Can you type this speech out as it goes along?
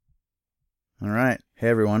All right. Hey,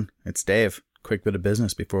 everyone. It's Dave. Quick bit of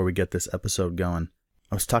business before we get this episode going.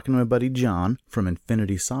 I was talking to my buddy John from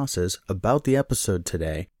Infinity Sauces about the episode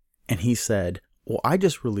today, and he said, well, I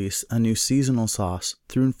just released a new seasonal sauce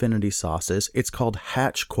through Infinity Sauces. It's called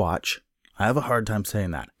Hatchquatch. I have a hard time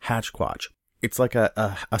saying that. Hatchquatch. It's like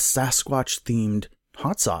a Sasquatch-themed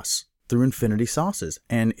hot sauce through Infinity Sauces.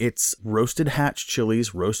 And it's roasted hatch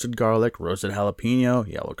chilies, roasted garlic, roasted jalapeno,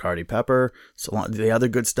 yellow cardی pepper, the other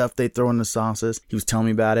good stuff they throw in the sauces. He was telling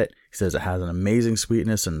me about it. He says it has an amazing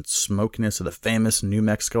sweetness and smokiness of the famous New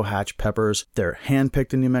Mexico hatch peppers. They're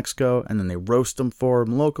handpicked in New Mexico, and then they roast them for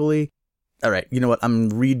them locally. All right, you know what? I'm going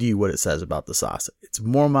to read you what it says about the sauce. It's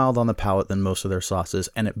more mild on the palate than most of their sauces,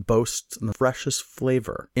 and it boasts the freshest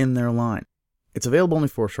flavor in their line. It's available only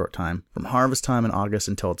for a short time, from harvest time in August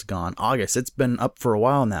until it's gone. August, it's been up for a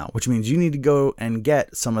while now, which means you need to go and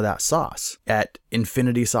get some of that sauce at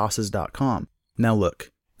infinitysauces.com. Now look,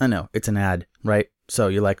 I know, it's an ad, right? So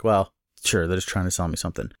you're like, well, sure, they're just trying to sell me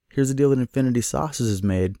something. Here's the deal that Infinity Sauces has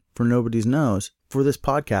made for nobody's nose. For this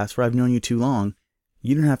podcast, for I've Known You Too Long,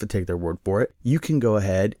 you don't have to take their word for it. You can go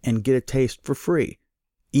ahead and get a taste for free.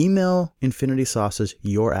 Email Infinity Sauces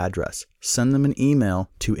your address. Send them an email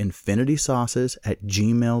to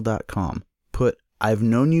infinitysauces@gmail.com. Put I've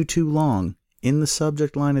known you too long in the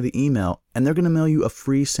subject line of the email, and they're going to mail you a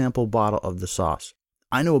free sample bottle of the sauce.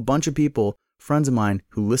 I know a bunch of people, friends of mine,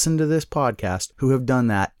 who listen to this podcast who have done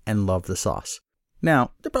that and love the sauce.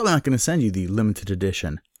 Now, they're probably not going to send you the limited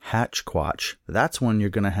edition Hatchquatch. That's one you're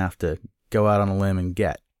going to have to go out on a limb and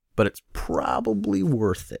get. But it's probably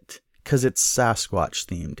worth it. Because it's Sasquatch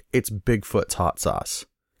themed. It's Bigfoot's hot sauce.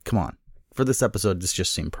 Come on. For this episode, this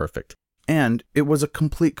just seemed perfect. And it was a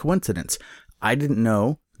complete coincidence. I didn't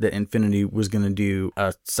know that Infinity was going to do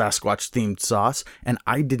a Sasquatch themed sauce. And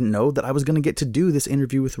I didn't know that I was going to get to do this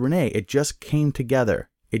interview with Renee. It just came together.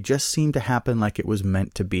 It just seemed to happen like it was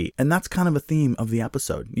meant to be. And that's kind of a theme of the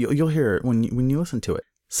episode. You'll hear it when you listen to it.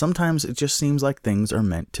 Sometimes it just seems like things are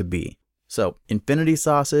meant to be. So, Infinity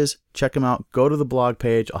Sauces, check them out. Go to the blog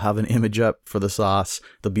page. I'll have an image up for the sauce.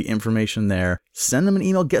 There'll be information there. Send them an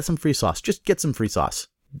email. Get some free sauce. Just get some free sauce.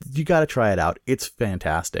 You got to try it out. It's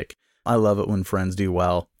fantastic. I love it when friends do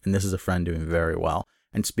well, and this is a friend doing very well.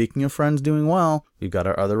 And speaking of friends doing well, we've got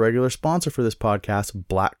our other regular sponsor for this podcast,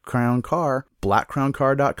 Black Crown Car.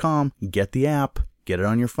 BlackCrownCar.com. Get the app. Get it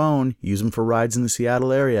on your phone. Use them for rides in the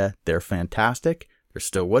Seattle area. They're fantastic. They're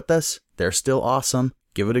still with us. They're still awesome.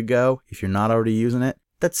 Give it a go if you're not already using it.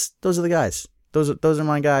 Those are the guys. Those are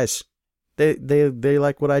my guys. They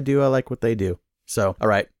like what I do. I like what they do. So, all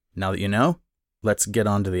right, now that you know, let's get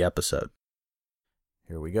on to the episode.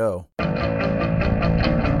 Here we go.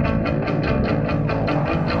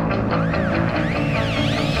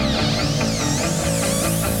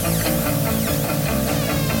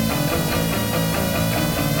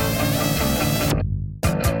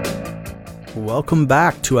 Welcome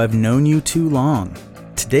back to I've Known You Too Long.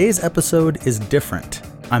 Today's episode is different.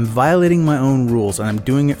 I'm violating my own rules and I'm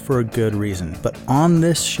doing it for a good reason. But on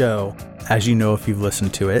this show, as you know if you've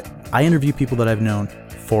listened to it, I interview people that I've known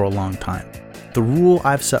for a long time. The rule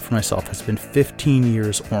I've set for myself has been 15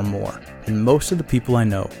 years or more, and most of the people I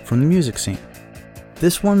know from the music scene.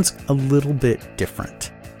 This one's a little bit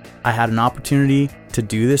different. I had an opportunity to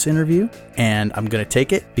do this interview, and I'm going to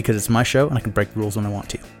take it because it's my show and I can break the rules when I want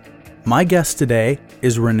to. My guest today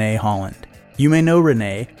is Renee Holland. You may know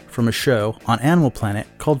Renee from a show on Animal Planet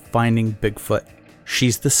called Finding Bigfoot.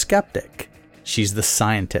 She's the skeptic. She's the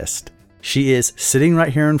scientist. She is sitting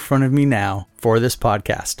right here in front of me now for this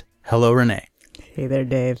podcast. Hello, Renee. Hey there,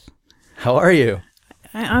 Dave. How are you?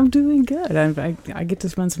 I'm doing good. I get to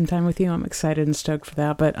spend some time with you. I'm excited and stoked for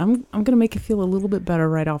that, but I'm going to make you feel a little bit better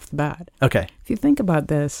right off the bat. Okay. If you think about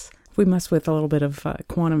this, if we mess with a little bit of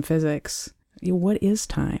quantum physics, what is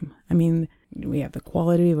time? I mean, we have the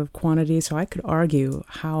quality of quantity, so I could argue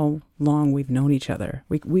how long we've known each other.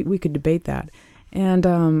 We could debate that. And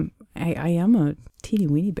I am a teeny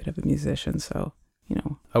weeny bit of a musician, so, you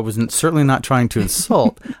know. I was certainly not trying to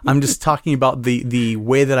insult. I'm just talking about the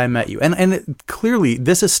way that I met you. And clearly,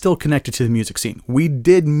 this is still connected to the music scene. We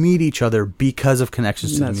did meet each other because of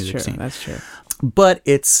connections to the music scene. That's true. But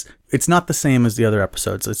it's not the same as the other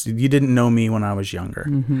episodes. You didn't know me when I was younger.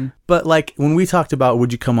 Mm-hmm. But like when we talked about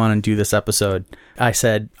would you come on and do this episode, I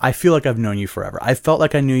said, I feel like I've known you forever. I felt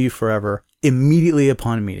like I knew you forever immediately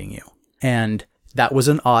upon meeting you. And that was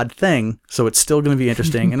an odd thing. So it's still going to be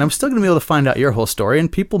interesting. And I'm still going to be able to find out your whole story.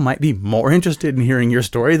 And people might be more interested in hearing your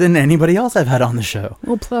story than anybody else I've had on the show.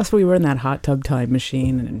 Well, plus we were in that hot tub time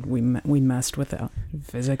machine and we messed with the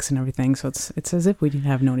physics and everything. So it's as if we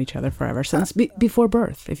have known each other forever since before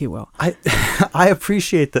birth, if you will. I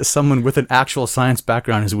appreciate that someone with an actual science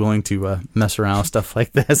background is willing to mess around with stuff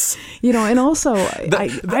like this. And also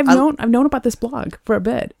I've known about this blog for a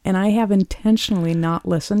bit, and I have intentionally not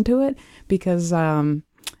listened to it because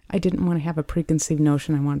I didn't want to have a preconceived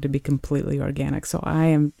notion. I wanted to be completely organic. So I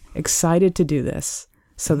am excited to do this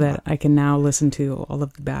so that I can now listen to all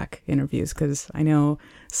of the back interviews, because I know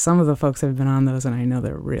some of the folks have been on those and I know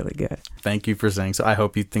they're really good. Thank you for saying so. I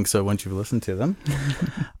hope you think so once you've listened to them.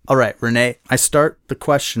 All right, Renee, I start the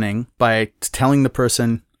questioning by telling the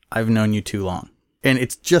person I've known you too long. And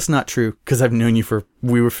it's just not true, because I've known you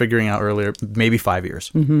we were figuring out earlier, maybe 5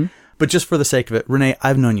 years. Mm-hmm. But just for the sake of it, Renee,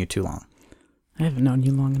 I've known you too long. I haven't known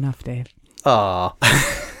you long enough, Dave. Aw.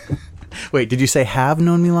 Wait, did you say have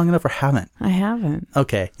known me long enough or haven't? I haven't.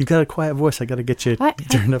 Okay. You've got a quiet voice. I got to get you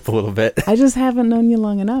turned up a little bit. I just haven't known you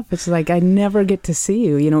long enough. It's like I never get to see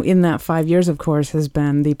you. In that 5 years, of course, has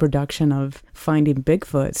been the production of Finding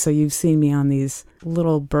Bigfoot. So you've seen me on these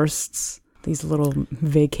little bursts, these little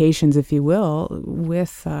vacations, if you will,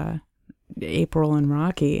 with April and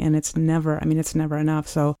Rocky. And it's never enough.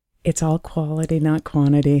 So it's all quality, not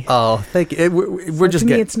quantity. Oh, thank you. We're just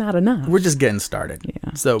to me, it's not enough. We're just getting started.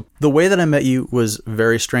 Yeah. So the way that I met you was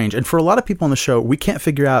very strange. And for a lot of people on the show, we can't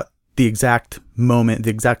figure out the exact moment,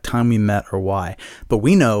 the exact time we met or why. But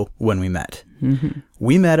we know when we met. Mm-hmm.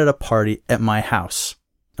 We met at a party at my house.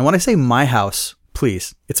 And when I say my house,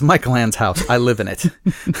 please, it's Michael Ann's house. I live in it.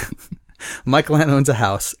 Michael Ann owns a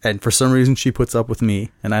house, and for some reason she puts up with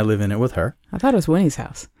me, and I live in it with her. I thought it was Winnie's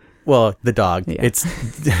house. Well, the dog. Yeah. It's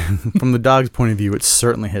from the dog's point of view, it's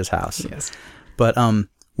certainly his house. Yes. But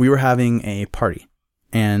we were having a party,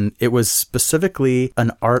 and it was specifically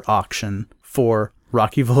an art auction for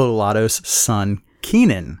Rocky Vodolato's son,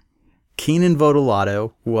 Keenan. Keenan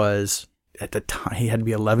Vodolato was, at the time, he had to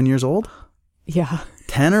be 11 years old? Yeah.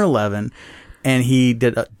 10 or 11. And he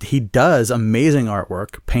does amazing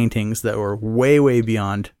artwork, paintings that were way, way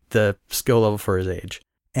beyond the skill level for his age.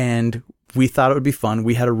 And we thought it would be fun.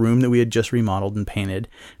 We had a room that we had just remodeled and painted.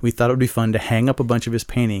 We thought it would be fun to hang up a bunch of his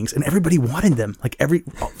paintings, and everybody wanted them. Like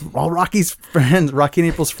all Rocky's friends, Rocky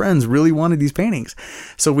and April's friends really wanted these paintings.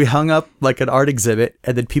 So we hung up like an art exhibit,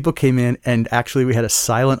 and then people came in, and actually we had a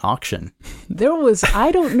silent auction.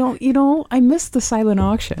 I missed the silent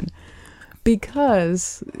auction.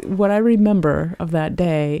 Because what I remember of that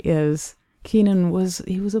day is Keenan was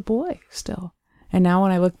a boy still. And now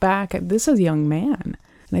when I look back, this is a young man.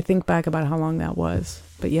 And I think back about how long that was.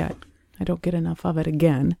 But yet, I don't get enough of it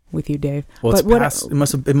again with you, Dave. Well,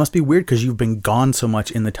 it must be weird because you've been gone so much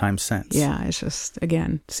in the time since. Yeah, it's just,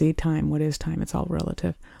 again, see, time. What is time? It's all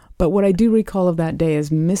relative. But what I do recall of that day is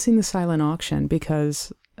missing the silent auction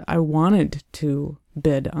because I wanted to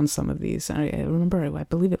bid on some of these. I remember, I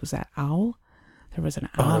believe it was that owl. There was an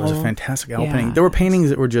owl. Oh, that was a fantastic owl painting. There were paintings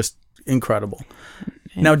that were just incredible.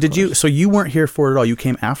 Now, so you weren't here for it at all? You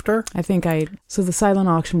came after? So the silent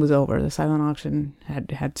auction was over. The silent auction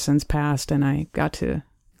had since passed, and I got to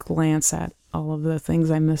glance at all of the things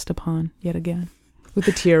I missed upon yet again, with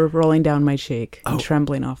a tear rolling down my cheek and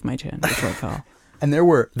trembling off my chin before it fell. And there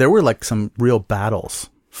were like some real battles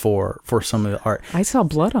for some of the art. I saw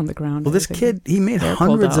blood on the ground. Well, this kid, he made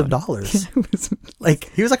hundreds of dollars.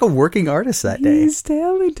 He was like a working artist that day. He's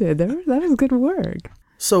talented. That was good work.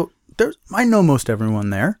 So I know most everyone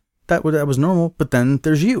there. That was normal. But then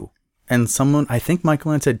there's you. And someone, I think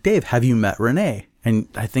Michael Ann said, Dave, have you met Renee? And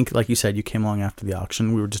I think, like you said, you came along after the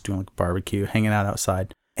auction. We were just doing like a barbecue, hanging out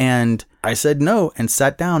outside. And I said no and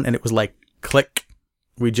sat down, and it was like, click.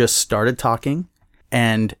 We just started talking.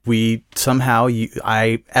 And we somehow,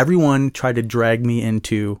 everyone tried to drag me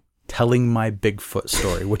into telling my Bigfoot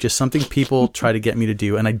story, which is something people try to get me to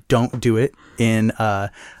do. And I don't do it in a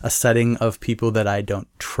setting of people that I don't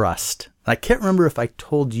trust. I can't remember if I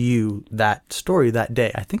told you that story that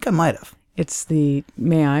day. I think I might have.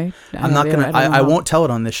 May I? I'm not going to, I won't tell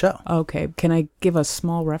it on this show. Okay. Can I give a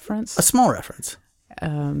small reference? A small reference.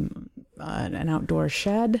 An outdoor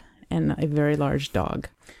shed and a very large dog.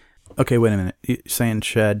 Okay, wait a minute. You're saying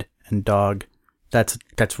shed and dog. That's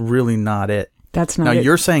really not it. That's not now, it. Now,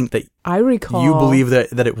 you're saying that I recall, you believe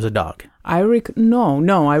that it was a dog.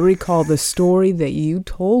 No. I recall the story that you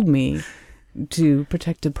told me to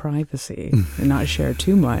protect the privacy and not share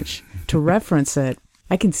too much. To reference it,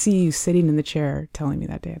 I can see you sitting in the chair telling me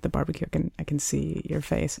that day at the barbecue. I can see your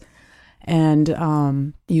face.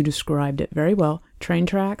 And you described it very well. train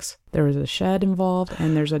tracks. There was a shed involved,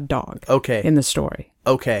 and there's a dog. Okay. In the story.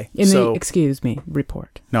 Okay.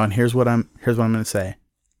 Report. No, and here's what I'm going to say.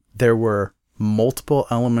 There were multiple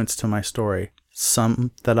elements to my story,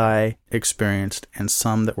 some that I experienced and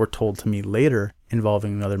some that were told to me later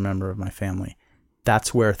involving another member of my family.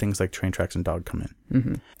 That's where things like train tracks and dog come in.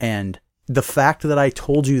 Mm-hmm. And the fact that I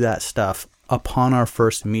told you that stuff upon our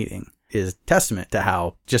first meeting is testament to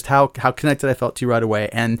how connected I felt to you right away.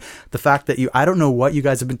 And the fact that I don't know what you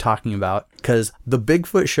guys have been talking about, because the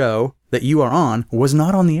Bigfoot show that you are on was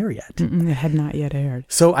not on the air yet. It had not yet aired.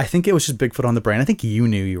 So I think it was just Bigfoot on the Brain. I think you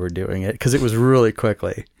knew you were doing it because it was really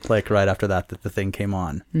quickly, like right after that the thing came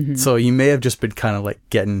on. Mm-hmm. So you may have just been kind of like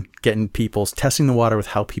getting testing the water with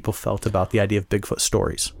how people felt about the idea of Bigfoot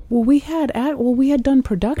stories. Well, we had done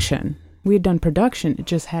production. It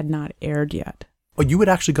just had not aired yet. Oh, you had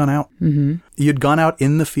actually gone out. Mm-hmm. You'd gone out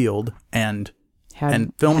in the field and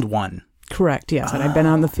filmed one. Correct, yes. And I'd been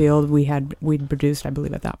on the field. We'd produced, I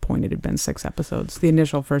believe at that point, it had been 6 episodes. The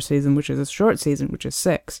initial first season, which is a short season, which is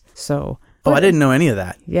 6. So. I didn't know any of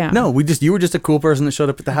that. Yeah. No, you were just a cool person that showed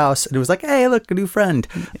up at the house, and it was like, hey, look, a new friend.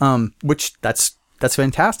 Which that's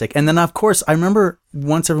fantastic. And then of course, I remember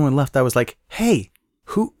once everyone left, I was like, hey,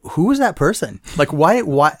 who is that person? Like, why?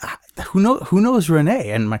 Who knows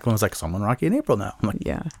Renee? And Michael was like, someone Rocky and April know. I'm like,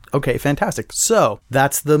 yeah. Okay, fantastic. So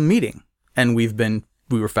that's the meeting, and we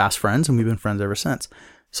were fast friends, and we've been friends ever since.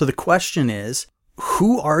 So the question is,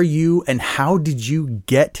 who are you, and how did you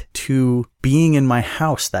get to being in my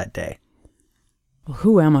house that day? Well,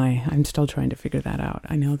 who am I? I'm still trying to figure that out.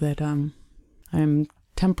 I know that I'm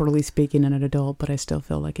temporally speaking an adult, but I still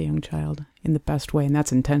feel like a young child in the best way, and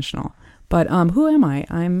that's intentional. But who am I?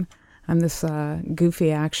 I'm this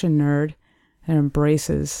goofy action nerd that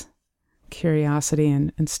embraces curiosity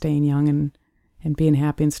and staying young and being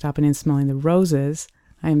happy and stopping and smelling the roses.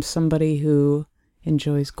 I am somebody who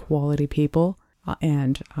enjoys quality people.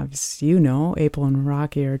 And obviously, April and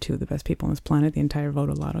Rocky are 2 of the best people on this planet. The entire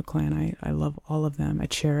Vodolato clan. I love all of them. I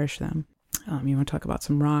cherish them. You want to talk about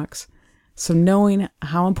some rocks? So knowing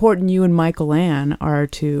how important you and Michael Ann are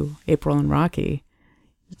to April and Rocky,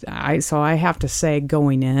 I have to say,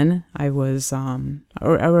 going in, I was I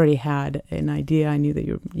already had an idea. I knew that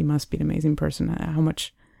you must be an amazing person. How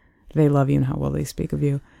much they love you and how well they speak of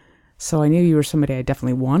you. So I knew you were somebody I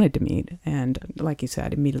definitely wanted to meet, and like you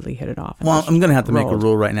said, immediately hit it off. Well, I'm going to have to make a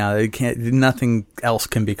rule right now. Nothing else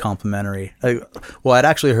can be complimentary. I'd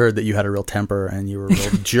actually heard that you had a real temper and you were a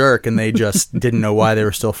real jerk, and they just didn't know why they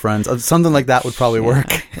were still friends. Something like that would probably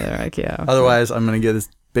work. Yeah. Otherwise, I'm going to get this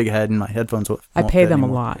big head and my headphones won't I pay them anymore.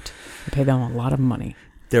 a lot. I pay them a lot of money.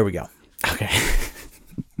 There we go. Okay.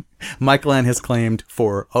 Michael Ann has claimed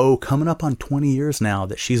for, coming up on 20 years now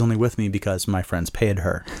that she's only with me because my friends paid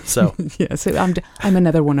her. So yes, I'm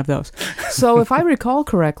another one of those. So if I recall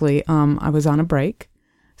correctly, I was on a break.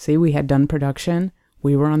 See, we had done production.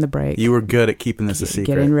 We were on the break. You were good at keeping this a secret.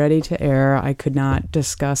 Getting ready to air. I could not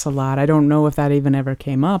discuss a lot. I don't know if that even ever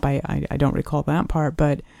came up. I don't recall that part,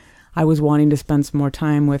 but I was wanting to spend some more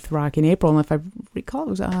time with Rocky and April. And if I recall, it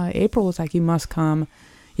was April was like, you must come.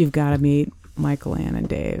 You've got to meet Michael Ann and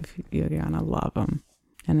Dave. You're going to love them.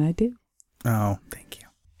 And I do. Oh, thank you.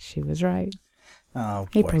 She was right. Oh,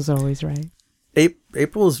 boy. April's always right.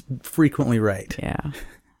 April's frequently right. Yeah.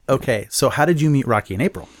 Okay, so how did you meet Rocky and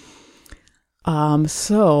April?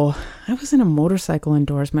 So I was in a motorcycle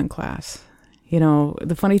endorsement class.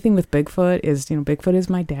 The funny thing with Bigfoot is, Bigfoot is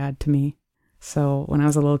my dad to me. So when I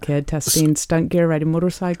was a little kid, testing stunt gear, riding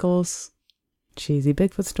motorcycles, cheesy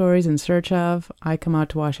Bigfoot stories in search of, I come out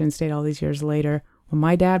to Washington State all these years later. When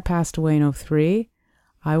my dad passed away in 2003,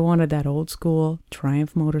 I wanted that old school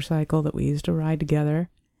Triumph motorcycle that we used to ride together.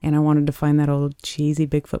 And I wanted to find that old cheesy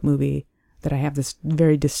Bigfoot movie that I have this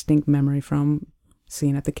very distinct memory from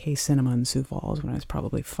seeing at the K Cinema in Sioux Falls when I was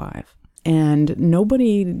probably 5. And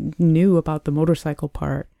nobody knew about the motorcycle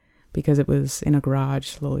part because it was in a garage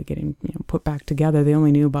slowly getting put back together. They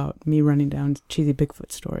only knew about me running down cheesy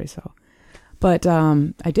Bigfoot stories. But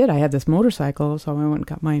I did. I had this motorcycle, so I went and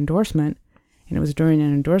got my endorsement. And it was during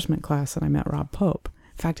an endorsement class that I met Rob Pope.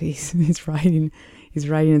 In fact, he's riding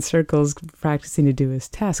in circles, practicing to do his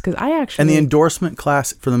test. Because I actually... And the endorsement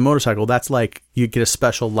class for the motorcycle, that's like you get a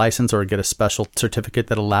special license or get a special certificate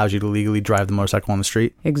that allows you to legally drive the motorcycle on the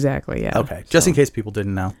street? Exactly, yeah. Okay, just in case people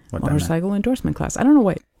didn't know what motorcycle endorsement class. I don't know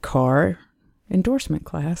what car endorsement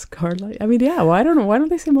class, I mean, yeah, well, I don't know. Why don't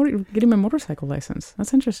they say getting my motorcycle license?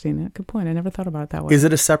 That's interesting. Good point. I never thought about it that way. Is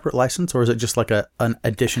it a separate license or is it just like an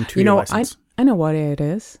addition to your license? I know what it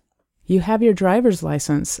is. You have your driver's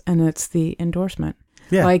license and it's the endorsement.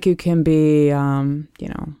 Yeah. Like you can be, the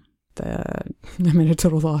I'm at a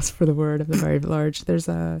total loss for the word of the very large. There's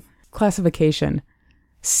a classification,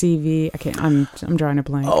 CV. I'm drawing a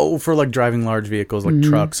blank. Oh, for like driving large vehicles like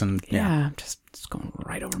trucks and yeah, just going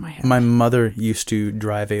right over my head. My mother used to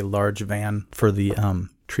drive a large van for the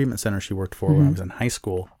treatment center she worked for when I was in high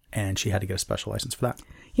school, and she had to get a special license for that.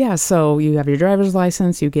 Yeah, so you have your driver's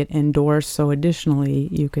license, you get endorsed, so additionally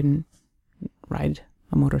you can ride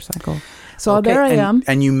a motorcycle. So there I am.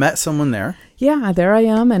 And you met someone there? Yeah, there I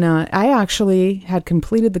am. And I actually had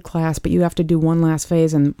completed the class, but you have to do one last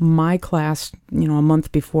phase. And my class, a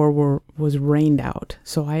month before was rained out.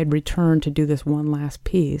 So I had returned to do this one last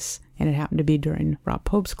piece, and it happened to be during Rob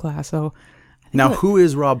Pope's class. So now, who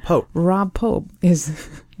is Rob Pope? Rob Pope is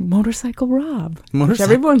Motorcycle Rob. Which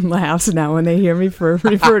everyone laughs now when they hear me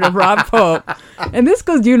refer to Rob Pope. And this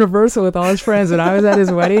goes universal with all his friends. When I was at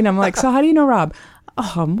his wedding, I'm like, so how do you know Rob?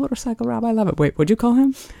 Oh, Motorcycle Rob, I love it. Wait, what'd you call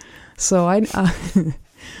him? So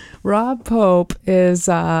Rob Pope is,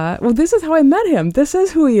 this is how I met him. This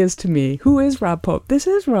is who he is to me. Who is Rob Pope? This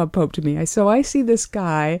is Rob Pope to me. So I see this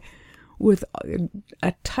guy with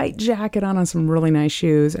a tight jacket on and some really nice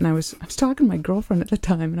shoes. And I was talking to my girlfriend at the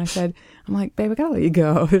time, and I said, I'm like, babe, I gotta let you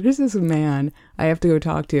go. There's this man I have to go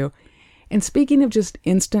talk to. And speaking of just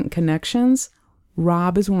instant connections,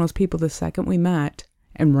 Rob is one of those people the second we met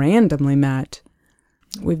and randomly met,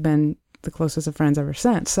 we've been the closest of friends ever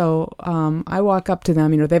since. So I walk up to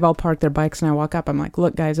them, they've all parked their bikes, and I walk up, I'm like,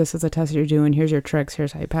 look guys, this is a test you're doing. Here's your tricks.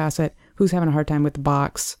 Here's how you pass it. Who's having a hard time with the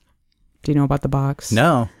box? Do you know about the box?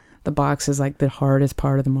 No. The box is like the hardest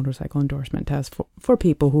part of the motorcycle endorsement test for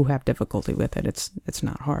people who have difficulty with it. It's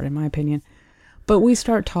not hard, in my opinion. But we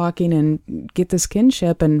start talking and get this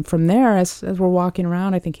kinship. And from there, as we're walking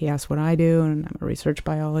around, I think he asked what I do. And I'm a research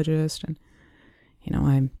biologist. And,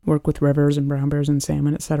 I work with rivers and brown bears and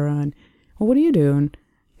salmon, et cetera. And, well, what do you do? And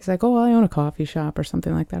he's like, oh, I own a coffee shop or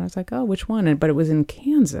something like that. I was like, oh, which one? But it was in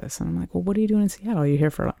Kansas. And I'm like, well, what are you doing in Seattle? Are you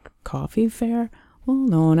here for like a coffee fair? Well,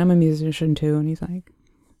 no, and I'm a musician too. And he's like,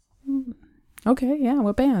 okay, yeah,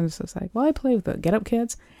 what bands? So it's like, well, I play with the Get Up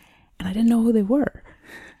Kids, and I didn't know who they were.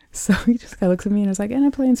 So he just kind of looks at me and is like, and I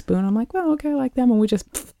play in Spoon. I'm like, well, okay, I like them. And we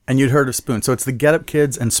just... And you'd heard of Spoon. So it's the Get Up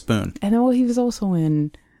Kids and Spoon. And then, well, he was also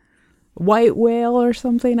in White Whale or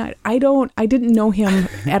something. I didn't know him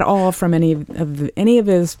at all from any of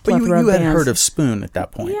his plethora of bands. But you had heard of Spoon at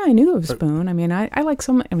that point. Yeah, I knew of Spoon. I mean, I like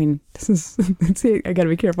some, this is, see, I got to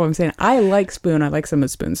be careful what I'm saying. I like Spoon. I like some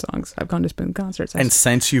of Spoon songs. I've gone to Spoon concerts. And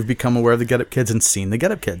since you've become aware of the Get Up Kids and seen the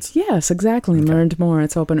Get Up Kids. Yes, exactly. Okay. Learned more.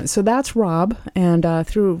 It's open. So that's Rob. And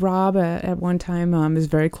through Rob, at one time, is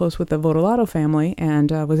very close with the Vodolato family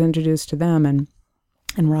and was introduced to them. And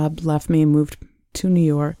Rob left me and moved to New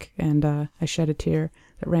York, and I shed a tear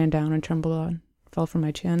that ran down and trembled on, fell from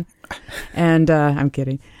my chin. And I'm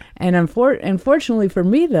kidding. And unfortunately for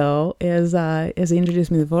me, though, is he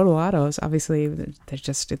introduced me to the Vodolatos. Obviously,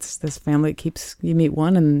 it's this family that keeps, you meet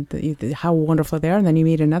one and how wonderful they are, and then you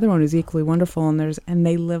meet another one who's equally wonderful, and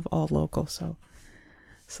they live all local. So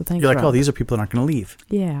thanks. You're like, Rob. oh, these are people that aren't going to leave.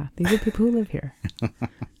 Yeah, these are people who live here.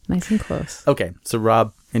 Nice and close. Okay, so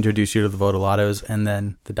Rob introduced you to the Vodolatos, and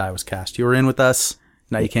then the die was cast. You were in with us.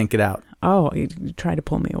 Now you can't get out. Oh, you try to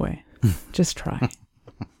pull me away. Just try.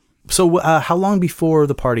 So how long before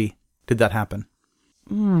the party did that happen?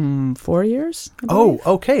 4 years. Oh,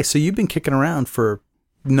 okay. So you've been kicking around for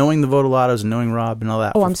knowing the Vodolatos and knowing Rob and all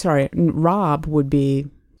that. Oh, I'm sorry. Rob would be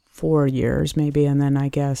 4 years maybe, and then I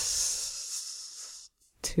guess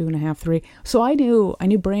 2.5, 3. So I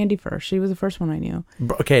knew Brandy first. She was the first one I knew.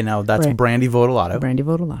 Okay, now that's Brandy Vodolato. Brandy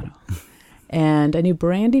Vodolato. And I knew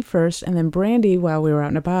Brandy first, and then Brandy while we were out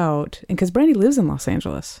and about, and because Brandy lives in Los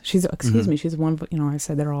Angeles. She's she's one. I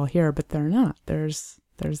said they're all here, but they're not. There's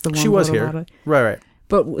the one. She was Vodolato. Here, right.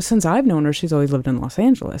 But since I've known her, she's always lived in Los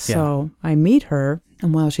Angeles. Yeah. So I meet her,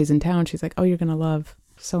 and while she's in town, she's like, "Oh, you're gonna love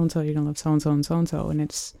so and so. You're gonna love so and so and so and so." And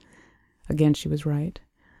it's, again, she was right.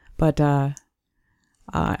 But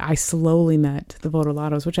I slowly met the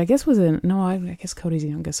Vodolatos, which I guess was I guess Cody's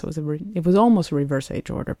youngest, so it was almost a reverse age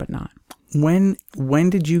order, but not. When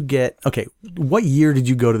did you get, okay, what year did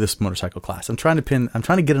you go to this motorcycle class? I'm trying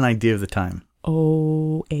to get an idea of the time.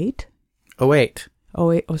 08? 08.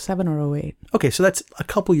 08, 07 or 08. Okay, so that's a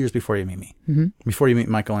couple years before you meet me. Mm-hmm. Before you meet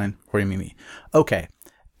Michael and before you meet me. Okay.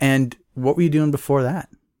 And what were you doing before that?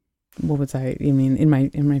 What was you mean in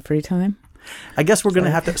my free time? I guess we're going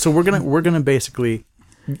to have to, so we're going to basically,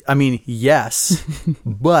 I mean, yes,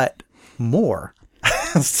 but more.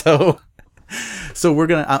 So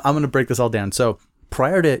I'm going to break this all down. So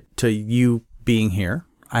prior to you being here,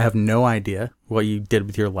 I have no idea what you did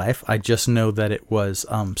with your life. I just know that it was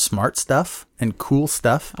smart stuff and cool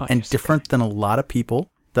stuff and different than a lot of people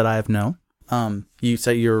that I have known. You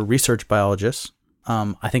say you're a research biologist.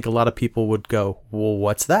 I think a lot of people would go, well,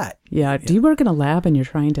 what's that? Yeah. Do you work in a lab and you're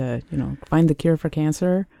trying to, find the cure for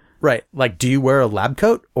cancer? Right. Like, do you wear a lab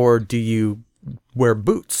coat or do you wear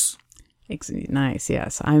boots? Nice.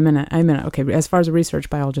 Yes. Okay. As far as a research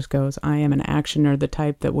biologist goes, I am an actioner, the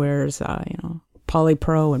type that wears,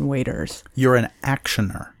 polypro and waders. You're an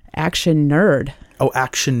actioner. Action nerd. Oh,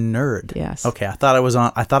 action nerd. Yes. Okay. I thought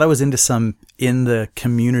I was into some in the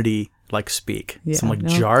community, like speak, some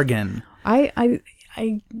jargon.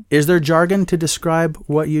 Is there jargon to describe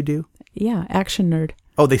what you do? Yeah. Action nerd.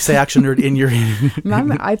 Oh, they say action nerd in your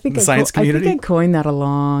I think science community? I think I coined that a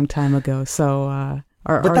long time ago. So,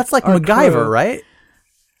 but that's like MacGyver, crew, right?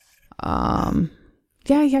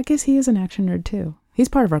 Yeah, I guess he is an action nerd too. He's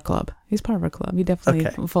part of our club. He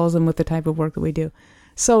definitely falls in with the type of work that we do.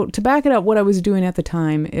 So to back it up, what I was doing at the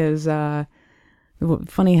time is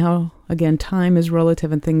funny how, again, time is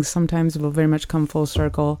relative and things sometimes will very much come full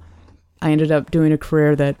circle. I ended up doing a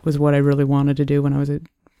career that was what I really wanted to do when I was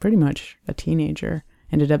pretty much a teenager.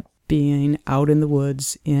 Ended up being out in the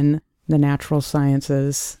woods in the natural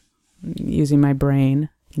sciences, using my brain,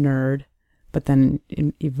 nerd, but then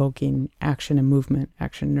evoking action and movement,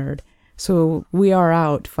 action nerd. So we are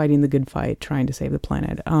out fighting the good fight, trying to save the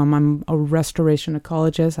planet. I'm a restoration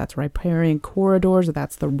ecologist. That's riparian corridors.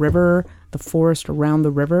 That's the river, the forest around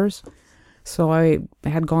the rivers. So I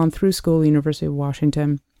had gone through school, University of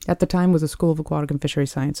Washington. At the time was a School of Aquatic and Fishery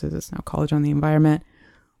Sciences. It's now College on the Environment.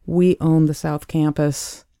 We own the South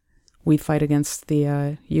Campus. We fight against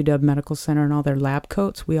the UW Medical Center and all their lab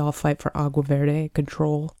coats. We all fight for Agua Verde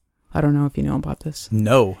control. I don't know if you know about this.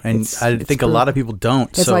 No, and I think a lot of people don't.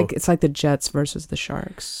 It's like the Jets versus the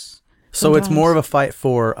Sharks. So it's more of a fight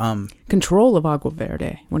for control of Agua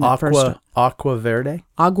Verde. Aqua Verde?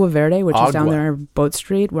 Agua Verde, which is down there on Boat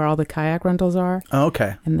Street where all the kayak rentals are. Oh,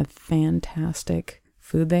 okay. And the fantastic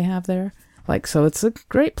food they have there. So it's a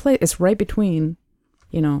great place. It's right between,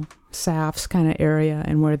 SAF's kind of area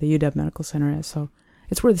and where the UW Medical Center is. So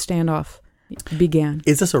it's where the standoff began.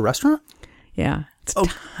 Is this a restaurant? Yeah. It's a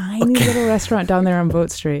tiny little restaurant down there on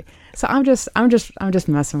Boat Street. So I'm just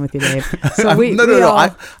messing with you, Dave. So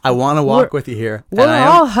no. I want to walk with you here. We're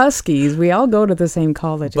all Huskies. We all go to the same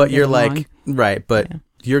college. But you're right. But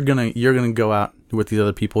you're gonna go out with these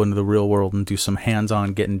other people into the real world and do some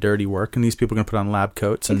hands-on, getting dirty work, and these people are gonna put on lab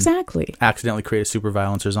coats and accidentally create a super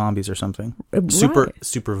violence or zombies or something.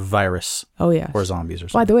 Super virus. Oh yeah. Or zombies or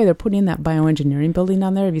something. By the way, they're putting in that bioengineering building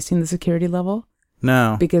down there. Have you seen the security level?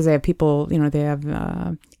 No. Because they have people, they have,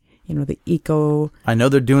 the eco... I know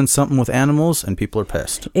they're doing something with animals and people are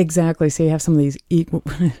pissed. Exactly. So you have some of these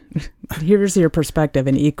here's your perspective,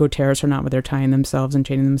 and eco-terrorists are not where they're tying themselves and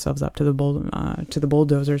chaining themselves up to the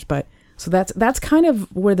bulldozers. But so that's kind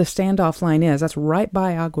of where the standoff line is. That's right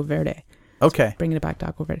by Agua Verde. Okay. Bringing it back to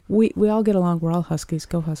Agua Verde. We all get along. We're all Huskies.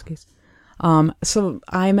 Go Huskies. So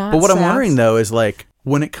I'm at But what SAF's. I'm wondering, though, is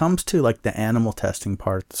when it comes to the animal testing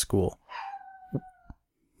part at the school,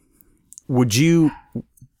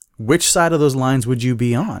 which side of those lines would you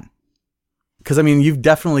be on? Because, you've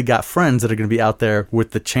definitely got friends that are going to be out there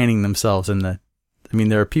with the chaining themselves and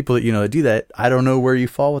there are people that, that do that. I don't know where you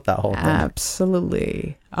fall with that whole thing.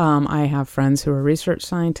 Absolutely. I have friends who are research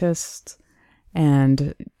scientists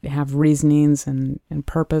and have reasonings and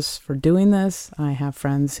purpose for doing this. I have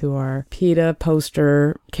friends who are PETA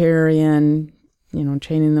poster carrying,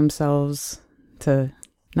 chaining themselves to...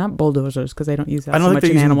 Not bulldozers, because they don't use that so much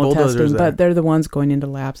in animal testing, but they're the ones going into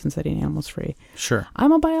labs and setting animals free. Sure.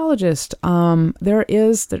 I'm a biologist. There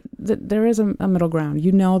is a middle ground.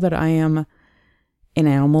 You know that I am an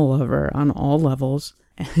animal lover on all levels.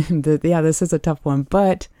 And this is a tough one.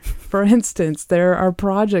 But, for instance, there are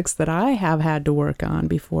projects that I have had to work on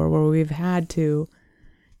before where we've had to,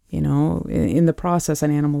 in the process,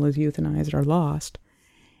 an animal is euthanized or lost.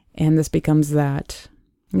 And this becomes that...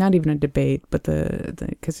 Not even a debate, but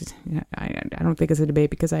because I don't think it's a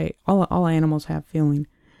debate because all animals have feeling,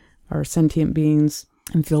 are sentient beings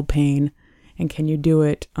and feel pain, and can you do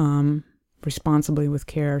it responsibly with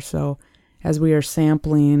care? So, as we are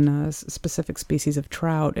sampling a specific species of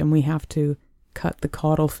trout, and we have to cut the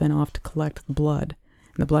caudal fin off to collect the blood,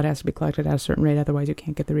 and the blood has to be collected at a certain rate, otherwise you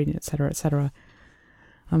can't get the reading, et cetera, et cetera.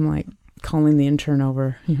 I'm calling the intern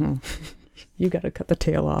over, You got to cut the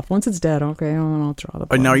tail off. Once it's dead, okay, I'll draw the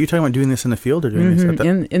blood. Now, are you talking about doing this in the field or doing this at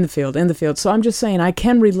the... In the field. So I'm just saying I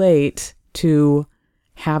can relate to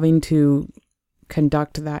having to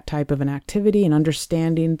conduct that type of an activity and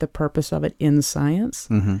understanding the purpose of it in science.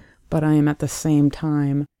 Mm-hmm. But I am at the same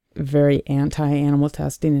time very anti-animal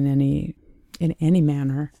testing in any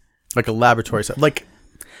manner. Like a laboratory.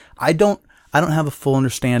 I I don't have a full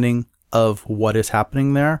understanding of what is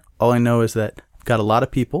happening there. All I know is that I've got a lot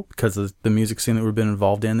of people, because of the music scene that we've been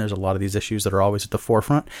involved in, there's a lot of these issues that are always at the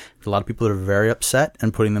forefront. There's a lot of people that are very upset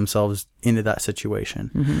and putting themselves into that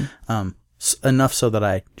situation. Enough so that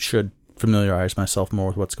I should familiarize myself more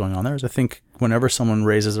with what's going on there. As I think whenever someone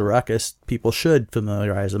raises a ruckus, people should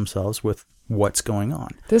familiarize themselves with what's going on.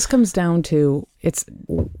 This comes down to, it's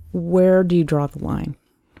where do you draw the line?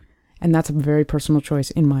 And that's a very personal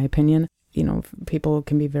choice, in my opinion. You know, people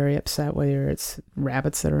can be very upset whether it's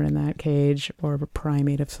rabbits that are in that cage or a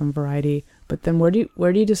primate of some variety. But then where do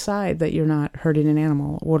you decide that you're not hurting an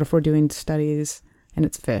animal? What if we're doing studies and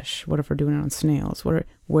it's fish? What if we're doing it on snails?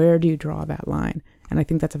 Where do you draw that line? And I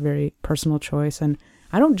think that's a very personal choice. And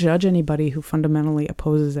I don't judge anybody who fundamentally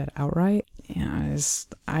opposes it outright.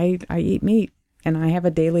 I eat meat, and I have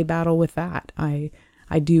a daily battle with that.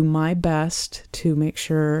 I do my best to make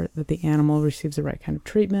sure that the animal receives the right kind of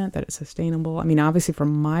treatment, that it's sustainable. I mean, obviously for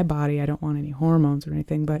my body, I don't want any hormones or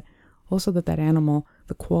anything, but also that animal,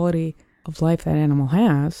 the quality of life that animal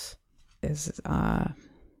has is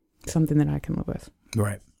something that I can live with.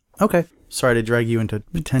 Right. Okay. Sorry to drag you into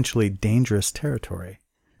potentially dangerous territory.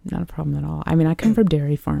 Not a problem at all. I mean, I come from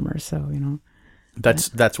dairy farmers, so, you know.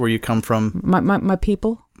 That's where you come from? My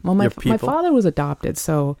people. Well, my people? My father was adopted,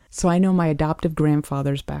 so I know my adoptive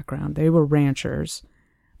grandfather's background. They were ranchers.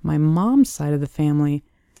 My mom's side of the family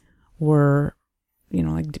were, you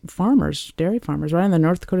know, like farmers, dairy farmers, right on the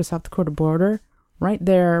North Dakota-South Dakota border, right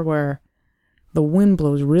there where the wind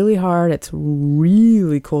blows really hard. It's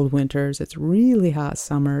really cold winters. It's really hot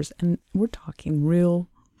summers, and we're talking real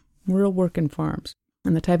working farms.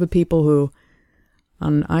 And the type of people who,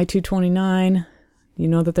 on I-229, you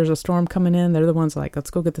know that there's a storm coming in. They're the ones like, let's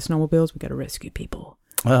go get the snowmobiles. We got to rescue people.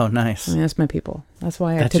 Oh, nice. I mean, that's my people. That's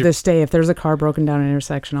why this day, if there's a car broken down an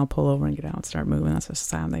intersection, I'll pull over and get out and start moving. That's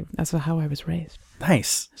that's how I was raised.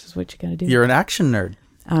 Nice. This is what you got to do. You're an action nerd.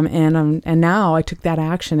 And now I took that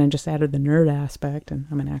action and just added the nerd aspect, and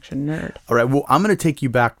I'm an action nerd. All right. Well, I'm going to take you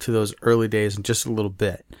back to those early days in just a little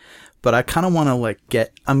bit. But I kind of want to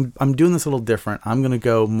I'm doing this a little different. I'm going to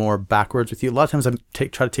go more backwards with you. A lot of times I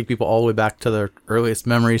try to take people all the way back to their earliest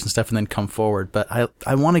memories and stuff and then come forward. But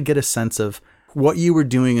I want to get a sense of what you were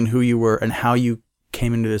doing and who you were and how you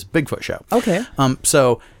came into this Bigfoot show. Okay.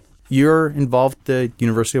 So you're involved at the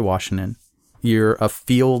University of Washington. You're a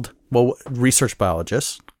research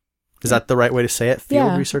biologist. Is that the right way to say it?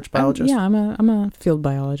 Research biologist? I'm a field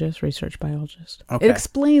biologist, research biologist. Okay. It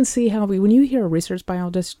explains, when you hear a research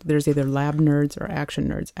biologist, there's either lab nerds or action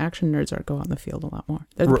nerds. Action nerds go out in the field a lot more.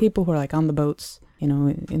 They're the people who are like on the boats, you know,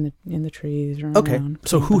 in the trees or around.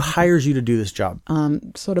 So who hires you to do this job?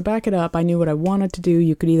 So to back it up, I knew what I wanted to do.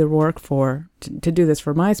 You could either work to do this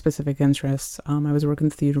for my specific interests. I was working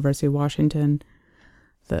at the University of Washington,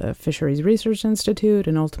 the Fisheries Research Institute,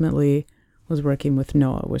 and ultimately was working with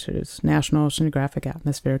NOAA, which is National Oceanographic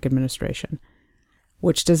Atmospheric Administration,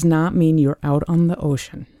 which does not mean you're out on the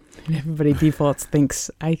ocean. Everybody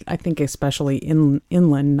thinks, I think especially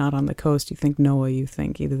inland, not on the coast, you think NOAA, you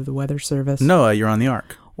think either the Weather Service. NOAA, you're on the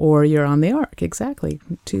Ark. Or you're on the Ark, exactly.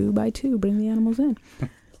 2 by 2, bring the animals in.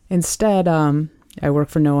 Instead, I work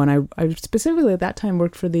for NOAA, and I specifically at that time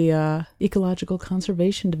worked for the Ecological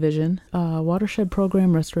Conservation Division, Watershed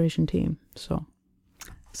Program Restoration Team. So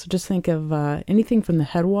just think of anything from the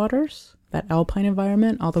headwaters, that alpine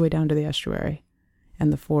environment, all the way down to the estuary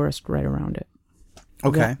and the forest right around it.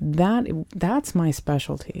 Okay. That's my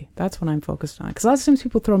specialty. That's what I'm focused on. Because a lot of times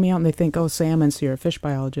people throw me out and they think, oh, salmon, so you're a fish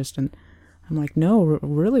biologist. And I'm like, no,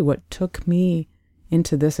 really what took me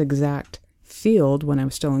into this exact field when I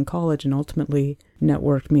was still in college and ultimately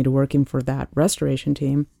networked me to working for that restoration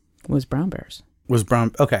team was brown bears.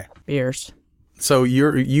 Okay. Bears. So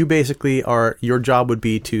you basically your job would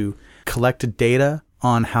be to collect data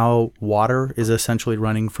on how water is essentially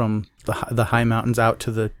running from the high mountains out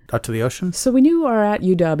to the ocean. So when you are at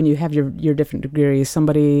UW and you have your different degrees,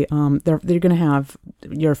 somebody they're going to have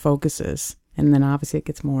your focuses, and then obviously it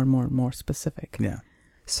gets more and more and more specific. Yeah.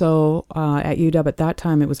 So at UW at that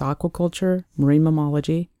time it was aquaculture, marine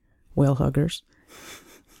mammalogy, whale huggers,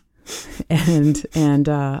 and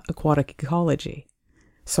aquatic ecology.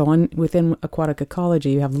 So within aquatic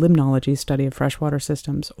ecology, you have limnology, study of freshwater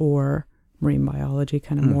systems, or marine biology,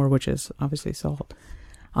 kind of more, which is obviously salt.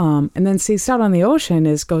 And then out on the ocean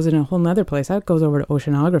goes in a whole nother place. That goes over to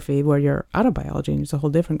oceanography, where you're out of biology and it's a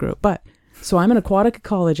whole different group. But so I'm an aquatic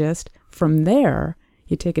ecologist. From there,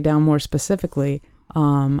 you take it down more specifically.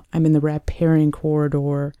 I'm in the riparian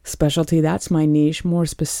corridor specialty. That's my niche. More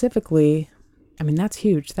specifically, I mean, that's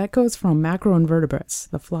huge. That goes from macroinvertebrates,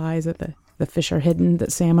 the flies that the fish are hidden,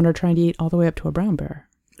 that salmon are trying to eat, all the way up to a brown bear.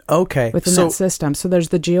 Okay. within that system. So there's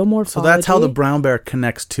the geomorphology. So that's how the brown bear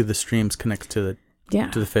connects to the streams, connects to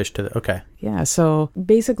the fish, okay. Yeah, so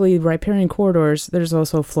basically riparian corridors, there's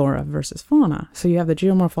also flora versus fauna. So you have the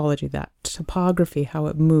geomorphology, that topography, how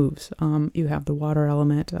it moves. You have the water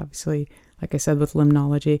element, obviously, like I said, with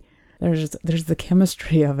limnology. There's the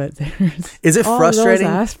chemistry of it. Is it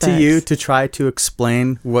frustrating to you to try to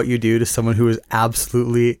explain what you do to someone who is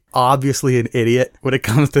absolutely, obviously an idiot when it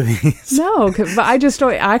comes to these? No, but I just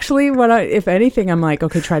don't. Actually, if anything, I'm like,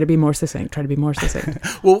 okay, try to be more succinct.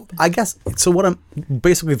 Well, I guess, so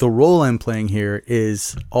basically the role I'm playing here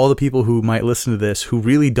is all the people who might listen to this who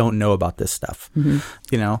really don't know about this stuff.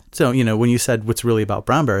 Mm-hmm. So, when you said what's really about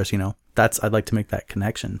brown bears, I'd like to make that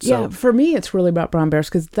connection. So. Yeah, for me, it's really about brown bears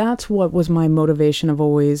because that's what was my motivation of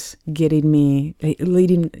always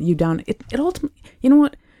leading you down. It ultimately, you know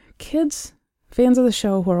what, kids, fans of the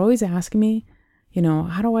show who are always asking me,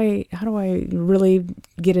 how do I really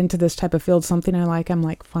get into this type of field, something I like? I'm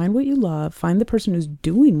like, find what you love, find the person who's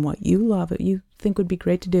doing what you love, what you think would be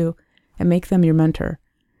great to do, and make them your mentor.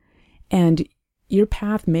 And your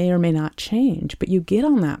path may or may not change, but you get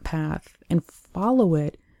on that path and follow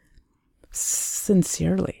it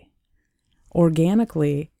sincerely,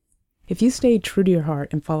 organically. If you stay true to your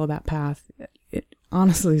heart and follow that path, it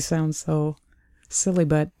honestly sounds so silly,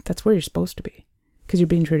 but that's where you're supposed to be because you're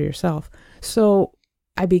being true to yourself. So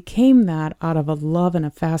I became that out of a love and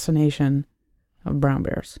a fascination of brown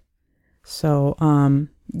bears. So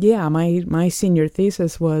my senior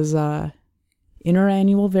thesis was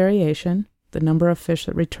interannual variation, the number of fish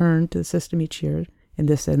that return to the system each year, in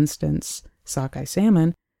this instance sockeye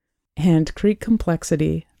salmon, and creek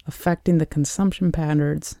complexity affecting the consumption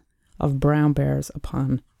patterns of brown bears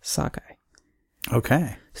upon sockeye.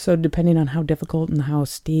 Okay. So depending on how difficult and how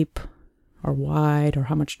steep or wide or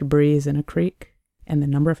how much debris is in a creek and the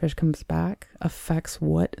number of fish comes back affects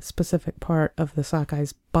what specific part of the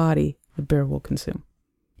sockeye's body the bear will consume.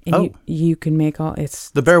 And you can make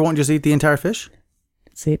the bear won't just eat the entire fish?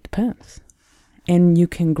 See, it depends. And you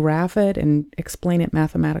can graph it and explain it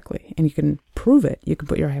mathematically, and you can prove it. You can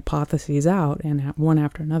put your hypotheses out and one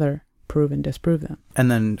after another prove and disprove them. And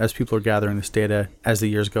then as people are gathering this data, as the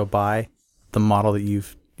years go by, the model that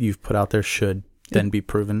you've put out there should then be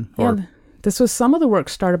proven? This was some of the work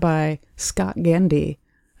started by Scott Gandy,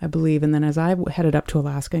 I believe, and then as I headed up to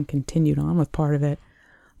Alaska and continued on with part of it,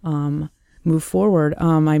 moved forward,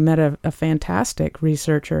 I met a fantastic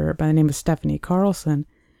researcher by the name of Stephanie Carlson.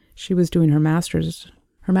 She was doing her master's.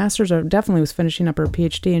 Her master's definitely was finishing up her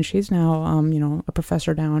PhD, and she's now, a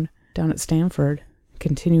professor down at Stanford,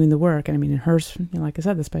 continuing the work. And I mean, in hers, like I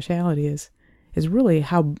said, the speciality is really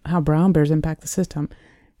how brown bears impact the system.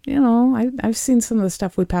 I've seen some of the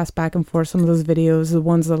stuff we pass back and forth, some of those videos, the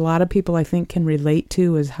ones that a lot of people I think can relate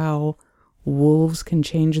to is how wolves can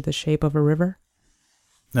change the shape of a river.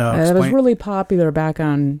 It was really popular back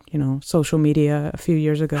on, social media a few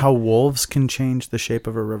years ago. How wolves can change the shape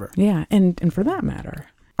of a river. Yeah, and for that matter,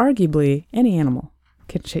 arguably any animal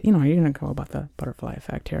can change. You're going to go about the butterfly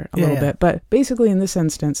effect here a little bit. But basically in this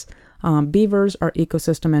instance, beavers are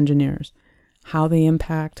ecosystem engineers. How they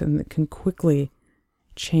impact and can quickly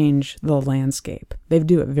change the landscape. They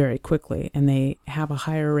do it very quickly, and they have a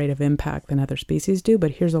higher rate of impact than other species do.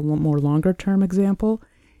 But here's a more longer-term example,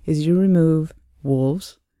 is you remove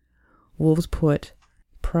wolves. Wolves put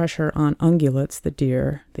pressure on ungulates, the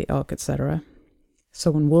deer, the elk, etc.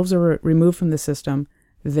 So when wolves are removed from the system,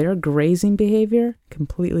 their grazing behavior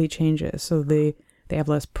completely changes. So they have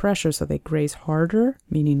less pressure, so they graze harder,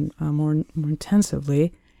 meaning more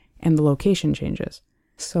intensively, and the location changes.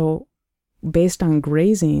 So based on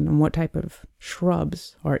grazing and what type of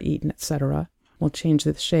shrubs are eaten, etc., will change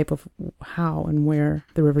the shape of how and where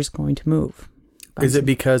the river's going to move. Is it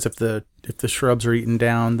because if the shrubs are eaten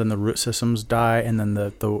down, then the root systems die, and then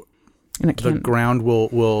the ground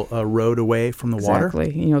will erode away from the water?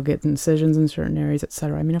 Exactly. Get incisions in certain areas,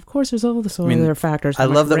 etc. I mean, of course, there's all the other factors. I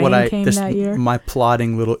love that my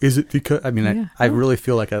plotting little, is it because, I really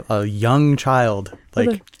feel like a young child,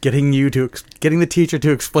 getting the teacher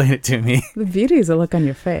to explain it to me. The beauty is the look on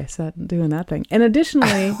your face doing that thing. And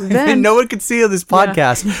additionally, then no one could see on this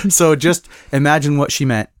podcast. So just imagine what she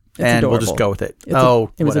meant. And adorable. We'll just go with it.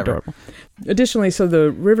 It was adorable. Additionally, so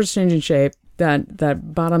the river's changing shape.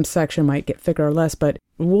 That bottom section might get thicker or less, but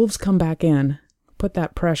wolves come back in, put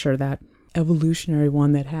that pressure, that evolutionary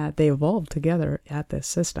one they evolved together at this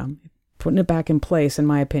system, putting it back in place, in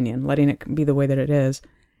my opinion, letting it be the way that it is.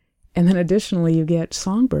 And then additionally, you get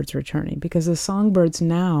songbirds returning because the songbirds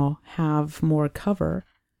now have more cover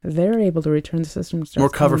they're able to return the system. More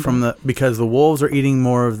cover from because the wolves are eating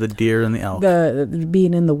more of the deer and the elk. The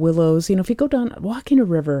being in the willows. If you go down, walking a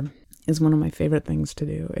river is one of my favorite things to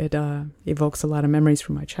do. It evokes a lot of memories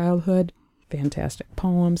from my childhood. Fantastic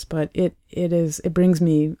poems, but it brings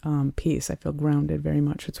me peace. I feel grounded very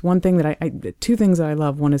much. It's one thing that two things that I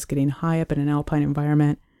love. One is getting high up in an alpine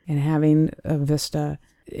environment and having a vista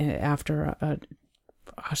after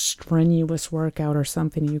a strenuous workout or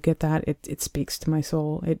something. You get that, it speaks to my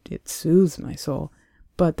soul. It soothes my soul.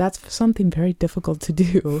 But that's something very difficult to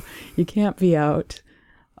do. You can't be out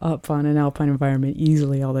up on an alpine environment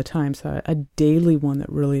easily all the time. So a daily one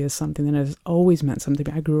that really is something that has always meant something.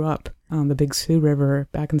 I grew up on the Big Sioux River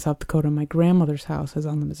back in South Dakota. My grandmother's house is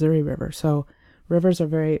on the Missouri River. So rivers are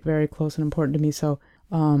very, very close and important to me. So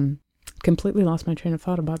completely lost my train of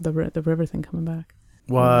thought about the river thing coming back.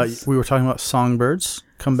 Well, we were talking about songbirds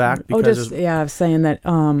come back. I was saying that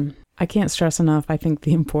I can't stress enough, I think,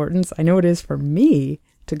 the importance. I know it is for me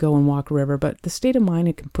to go and walk a river, but the state of mind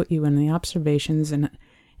it can put you in, the observations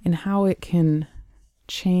and how it can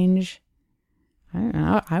change,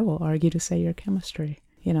 I will argue to say your chemistry.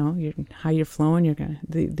 How you're flowing,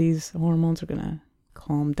 these hormones are going to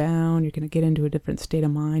calm down, you're going to get into a different state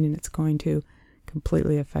of mind, and it's going to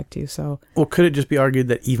completely affect you. So, well, could it just be argued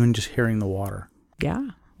that even just hearing the water? Yeah.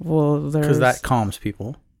 Well, because that calms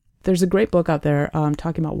people. There's a great book out there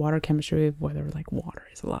talking about water chemistry, whether water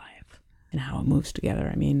is alive and how it moves together.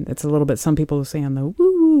 I mean, it's a little bit, some people say on the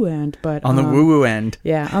woo-woo end, but... On the woo-woo end.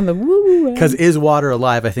 Yeah, on the woo-woo end. Because is water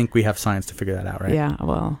alive? I think we have science to figure that out, right? Yeah,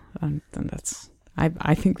 well, that's...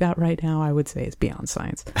 I think that right now I would say is beyond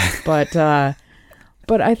science. But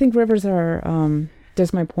I think rivers are...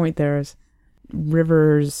 just my point there is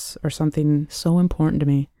rivers are something so important to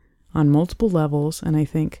me on multiple levels, and I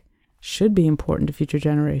think should be important to future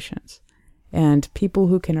generations. And people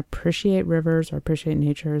who can appreciate rivers or appreciate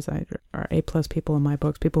nature are A+ people in my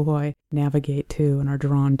books, people who I navigate to and are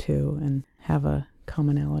drawn to and have a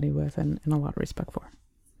commonality with and a lot of respect for.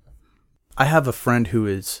 I have a friend who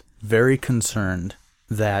is very concerned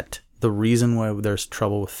that the reason why there's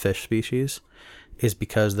trouble with fish species is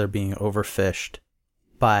because they're being overfished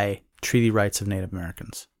by treaty rights of Native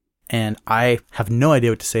Americans. And I have no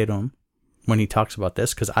idea what to say to him when he talks about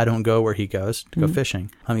this, because I don't go where he goes to go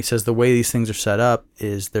fishing. He says the way these things are set up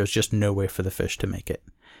is there's just no way for the fish to make it.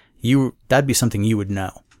 That'd be something you would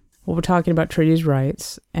know. Well, we're talking about treaties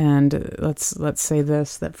rights, and let's say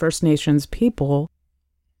this, that First Nations people,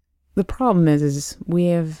 the problem is we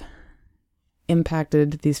have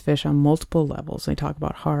impacted these fish on multiple levels. They talk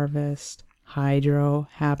about harvest, hydro,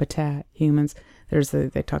 habitat, humans.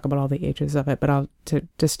 They talk about all the H's of it, but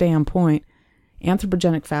to stay on point,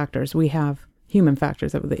 anthropogenic factors, we have human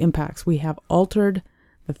factors, the impacts. We have altered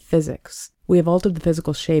the physics. We have altered the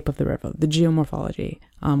physical shape of the river, the geomorphology.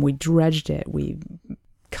 We dredged it. We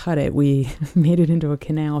cut it. We made it into a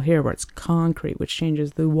canal here where it's concrete, which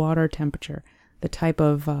changes the water temperature, the type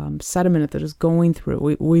of sediment that is going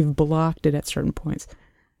through. We've blocked it at certain points.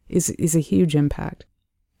 Is a huge impact.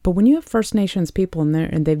 But when you have First Nations people in there,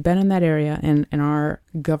 and they've been in that area, and our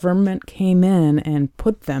government came in and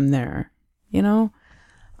put them there, I'm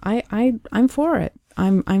for it.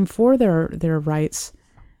 I'm for their rights.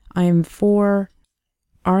 I'm for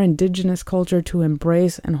our indigenous culture to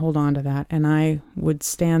embrace and hold on to that. And I would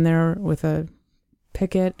stand there with a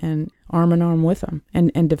picket and arm in arm with them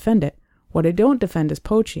and defend it. What I don't defend is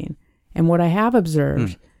poaching. And what I have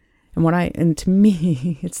observed, and to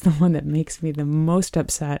me, it's the one that makes me the most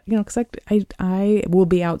upset, because I will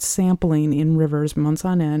be out sampling in rivers months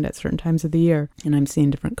on end at certain times of the year, and I'm seeing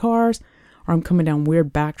different cars, or I'm coming down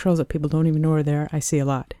weird back trails that people don't even know are there. I see a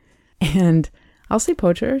lot. And I'll see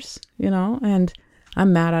poachers, and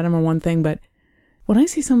I'm mad at them or one thing, but when I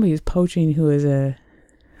see somebody who's poaching who is a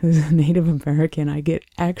Native American, I get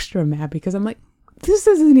extra mad because I'm like, this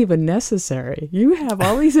isn't even necessary. You have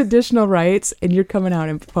all these additional rights and you're coming out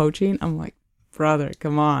and poaching. I'm like, brother,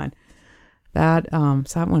 come on. That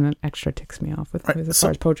one extra ticks me off as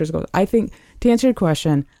far as poachers go. I think, to answer your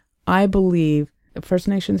question, I believe First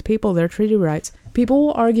Nations people, their treaty rights, people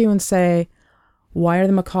will argue and say, why are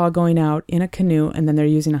the Makah going out in a canoe and then they're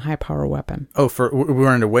using a high power weapon? Oh,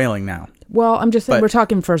 we're into whaling now. Well, I'm just saying, we're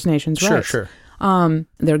talking First Nations rights. Sure.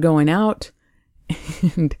 They're going out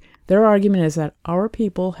and their argument is that our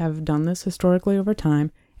people have done this historically over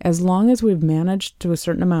time. As long as we've managed to a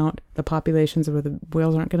certain amount, the populations where the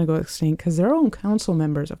whales aren't going to go extinct, because their own council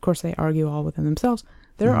members, of course, they argue all within themselves.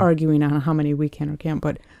 They're arguing on how many we can or can't,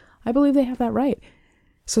 but I believe they have that right.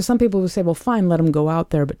 So some people will say, well, fine, let them go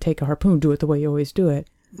out there, but take a harpoon, do it the way you always do it.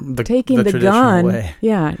 Taking the gun, way.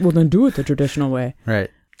 Yeah, well, then do it the traditional way. Right.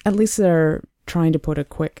 At least they're trying to put a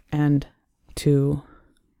quick end to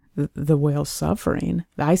the whale's suffering.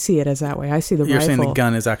 I see it as that way. I see the You're rifle saying the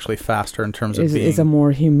gun is actually faster in terms of being... is a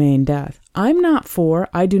more humane death. I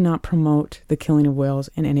do not promote the killing of whales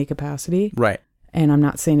in any capacity. Right. And I'm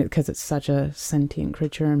not saying it because it's such a sentient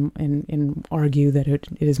creature and argue that it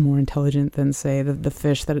is more intelligent than, say, the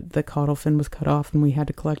fish that the caudal fin was cut off and we had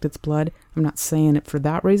to collect its blood. I'm not saying it for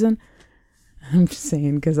that reason. I'm just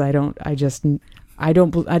saying because I don't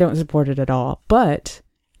support it at all. But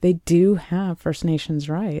they do have First Nations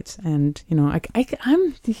rights, and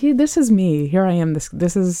this is me. Here I am.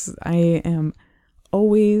 I am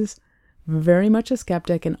always very much a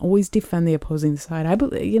skeptic and always defend the opposing side. I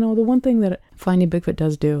believe, the one thing that Finding Bigfoot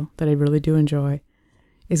does do that I really do enjoy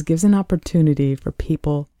is gives an opportunity for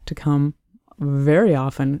people to come very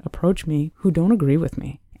often approach me who don't agree with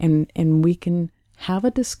me. And we can have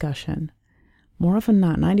a discussion. More often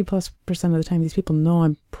than not, 90+% of the time, these people know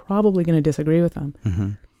I'm probably going to disagree with them.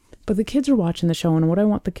 Mm-hmm. But the kids are watching the show, and what I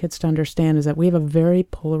want the kids to understand is that we have a very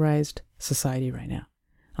polarized society right now.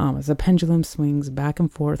 As the pendulum swings back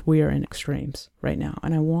and forth, we are in extremes right now.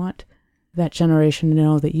 And I want that generation to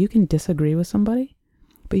know that you can disagree with somebody,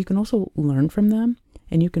 but you can also learn from them,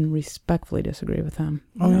 and you can respectfully disagree with them.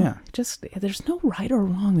 Yeah. There's no right or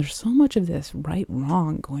wrong. There's so much of this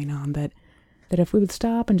right-wrong going on that if we would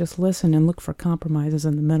stop and just listen and look for compromises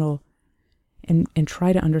in the middle and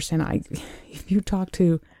try to understand. If you talk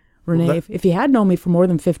to Renee, if you had known me for more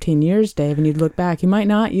than 15 years, Dave, and you'd look back, you might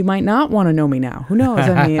not want to know me now. Who knows?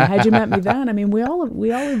 I mean, had you met me then, I mean, we all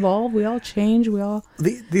evolve, we all change, we all...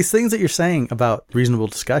 These things that you're saying about reasonable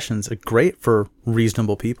discussions are great for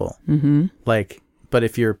reasonable people. Mm-hmm. But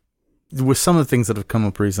if you're... With some of the things that have come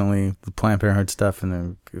up recently, the Planned Parenthood stuff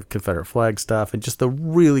and the Confederate flag stuff, and just the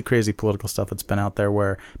really crazy political stuff that's been out there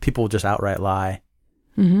where people just outright lie.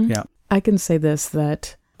 Mm-hmm. Yeah. I can say this,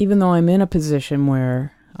 that even though I'm in a position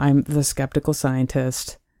where I'm the skeptical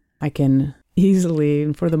scientist, I can easily,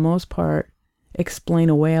 and for the most part, explain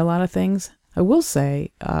away a lot of things. I will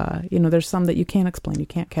say, there's some that you can't explain. You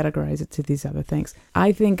can't categorize it to these other things.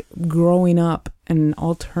 I think growing up in an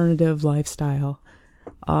alternative lifestyle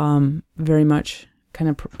very much kind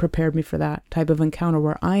of prepared me for that type of encounter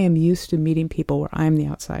where I am used to meeting people where I'm the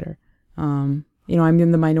outsider. I'm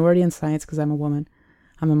in the minority in science because I'm a woman.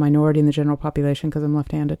 I'm a minority in the general population because I'm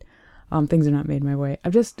left-handed. Things are not made my way.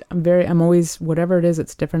 I'm always, whatever it is,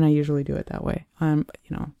 it's different. I usually do it that way.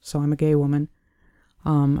 So I'm a gay woman.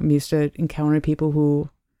 I'm used to encountering people who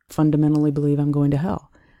fundamentally believe I'm going to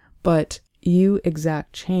hell. But you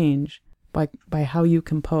exact change by how you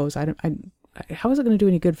compose. How is it going to do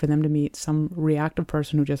any good for them to meet some reactive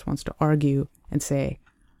person who just wants to argue and say,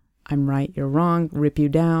 I'm right, you're wrong, rip you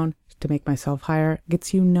down to make myself higher?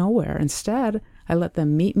 Gets you nowhere. Instead, I let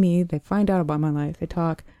them meet me. They find out about my life. They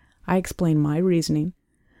talk. I explain my reasoning.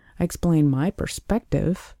 I explain my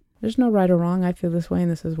perspective. There's no right or wrong. I feel this way,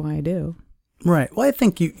 and this is why I do. Right. Well, I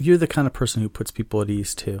think you're the kind of person who puts people at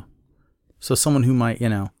ease, too. So someone who might,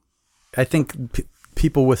 I think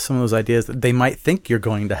people with some of those ideas, they might think you're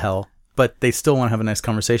going to hell, but they still want to have a nice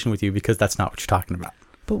conversation with you because that's not what you're talking about.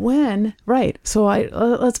 But right. So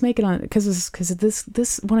let's make it on, because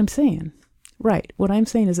this, what I'm saying, right. What I'm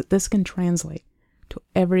saying is that this can translate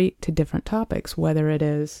to different topics, whether it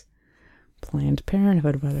is Planned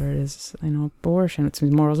Parenthood, whether it is, abortion, it's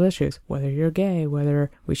moral issues, whether you're gay,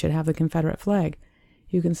 whether we should have the Confederate flag.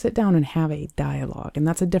 You can sit down and have a dialogue, and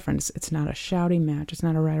that's a difference. It's not a shouting match. It's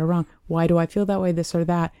not a right or wrong. Why do I feel that way, this or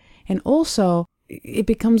that? And also, it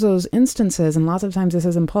becomes those instances, and lots of times this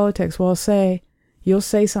is in politics, you'll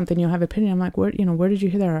say something, you'll have an opinion. I'm like, where did you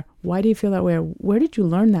hear that? Or, why do you feel that way? Or, where did you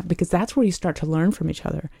learn that? Because that's where you start to learn from each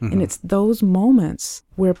other. Mm-hmm. And it's those moments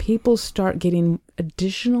where people start getting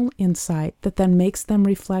additional insight that then makes them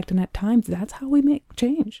reflect. And at times, that's how we make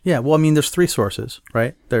change. Yeah. Well, there's 3 sources,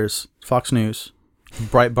 right? There's Fox News,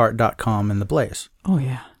 Breitbart.com, and The Blaze. Oh,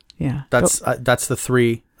 yeah. Yeah. That's the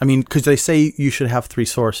 3. Because they say you should have 3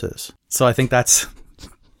 sources. So I think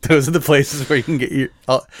those are the places where you can get your...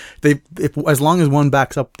 as long as one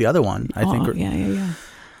backs up the other one, I think... Yeah.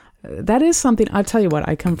 That is something... I'll tell you what,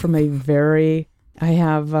 I come from I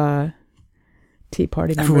have Tea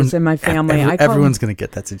Party members in my family. Everyone's going to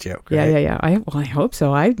get that's a joke, right? Yeah. I hope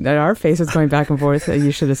so. Our faces going back and forth.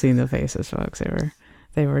 You should have seen the faces, folks.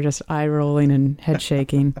 They were just eye-rolling and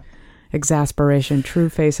head-shaking. Exasperation, true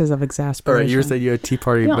faces of exasperation. All right, yours that you had Tea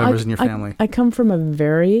Party members in your family. I come from a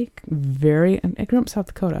very, very, I grew up in South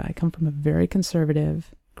Dakota. I come from a very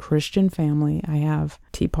conservative Christian family. I have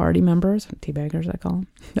Tea Party members, tea baggers I call them.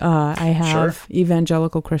 I have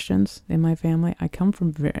evangelical Christians in my family. I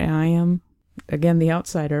am, again, the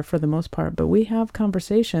outsider for the most part, but we have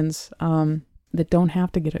conversations. that don't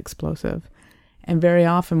have to get explosive. And very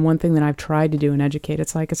often, one thing that I've tried to do and educate,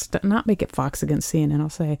 it's not make it Fox against CNN. I'll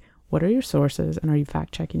say, what are your sources, and are you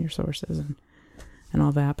fact checking your sources, and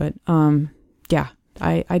all that. But yeah,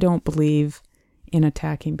 I don't believe in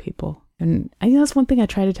attacking people. And I think that's one thing I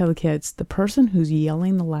try to tell the kids. The person who's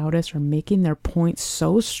yelling the loudest or making their point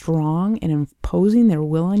so strong and imposing their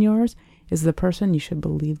will on yours is the person you should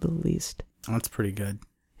believe the least. That's pretty good.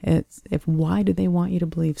 Why do they want you to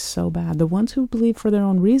believe so bad? The ones who believe for their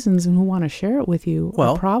own reasons and who want to share it with you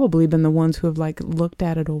have probably been the ones who have looked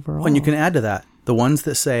at it overall. And you can add to that the ones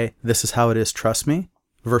that say, this is how it is, trust me,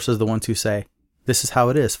 versus the ones who say, this is how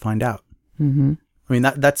it is, find out. Mm-hmm. I mean,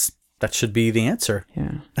 that should be the answer.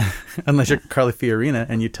 Yeah. Unless you're Carly Fiorina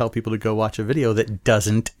and you tell people to go watch a video that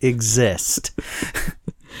doesn't exist.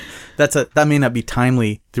 That may not be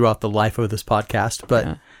timely throughout the life of this podcast,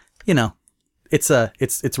 but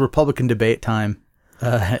it's Republican debate time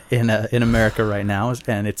in America right now,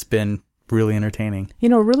 and it's been really entertaining.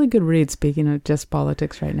 A really good read, speaking of just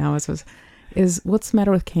politics right now, is What's the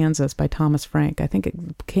Matter with Kansas by Thomas Frank. I think it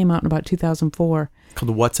came out in about 2004.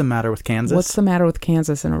 Called What's the Matter with Kansas? What's the Matter with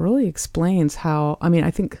Kansas? And it really explains how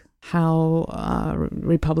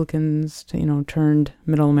Republicans, turned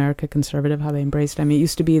middle America conservative, how they embraced it. I mean, it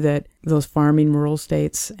used to be that those farming rural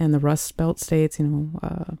states and the Rust Belt states, it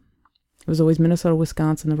was always Minnesota,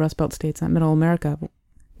 Wisconsin, the Rust Belt states, not middle America,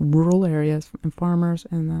 rural areas and farmers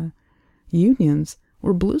and the unions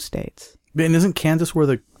were blue states. And isn't Kansas where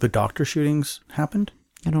the doctor shootings happened?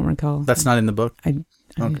 I don't recall. That's not in the book?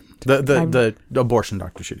 The abortion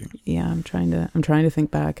doctor shooting. Yeah, I'm trying to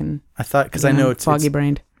think back, and I thought, because I know it's foggy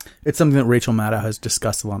brained. It's something that Rachel Maddow has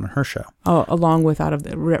discussed a lot on her show. Oh, along with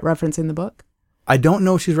referencing the book? I don't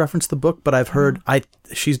know if she's referenced the book, but I've heard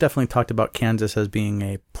she's definitely talked about Kansas as being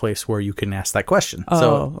a place where you can ask that question. Oh,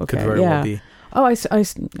 so okay. It could very well be. Oh,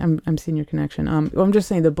 I'm seeing your connection. I'm just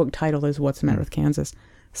saying the book title is What's the Matter with Kansas.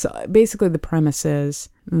 So basically the premise is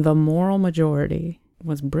the moral majority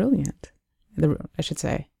was brilliant. The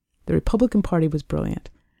Republican Party was brilliant.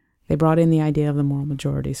 They brought in the idea of the moral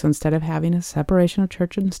majority. So instead of having a separation of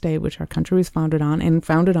church and state, which our country was founded on,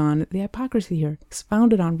 the hypocrisy here is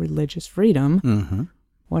founded on religious freedom, mm-hmm.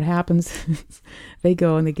 What happens is they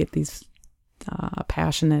go and they get these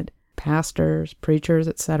passionate pastors, preachers,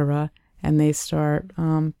 etc., and they start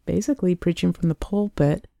basically preaching from the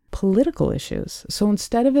pulpit political issues. So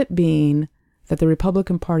instead of it being that the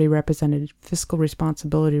Republican Party represented fiscal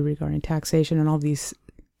responsibility regarding taxation and all these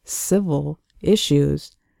civil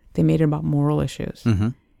issues, they made it about moral issues. Mm-hmm.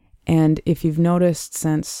 And if you've noticed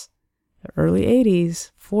since the early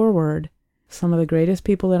 80s forward, some of the greatest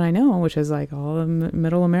people that I know, which is like all of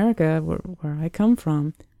middle America, where I come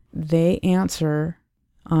from, they answer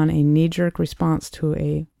on a knee-jerk response to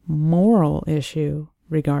a moral issue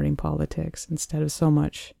regarding politics instead of so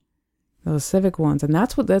much those civic ones. And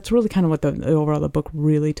that's really kind of what the book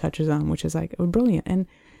really touches on, which is like brilliant. And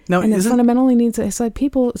it fundamentally needs, it's like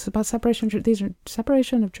it's about separation. These are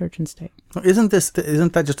separation of church and state. Isn't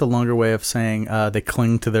that just a longer way of saying they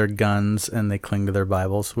cling to their guns and they cling to their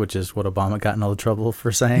Bibles, which is what Obama got in all the trouble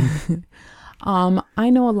for saying? I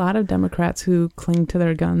know a lot of Democrats who cling to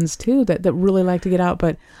their guns too, that really like to get out.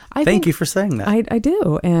 But Thank you for saying that. I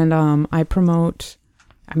do. And I promote,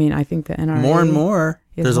 I think the NRA more and more,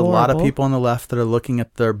 there's horrible. A lot of people on the left that are looking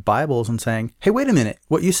at their Bibles and saying, hey, wait a minute,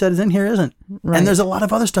 what you said is in here isn't. Right. And there's a lot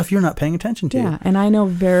of other stuff you're not paying attention to. Yeah, and I know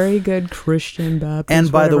very good Christian Baptists.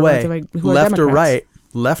 And by the way, left or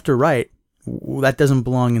Democrats. right, that doesn't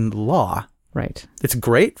belong in the law. Right. It's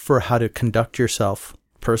great for how to conduct yourself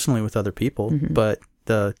personally with other people, mm-hmm. but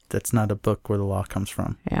that's not a book where the law comes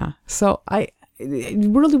from. Yeah. So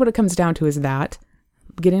really what it comes down to is that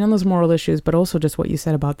getting on those moral issues, but also just what you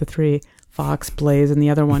said about the three, Fox, Blaze, and the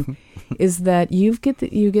other one, is that you get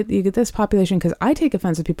this population, because I take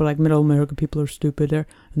offense at people like middle America people are stupid, and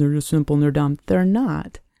they're just simple and they're dumb. They're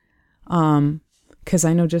not. Because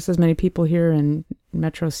I know just as many people here in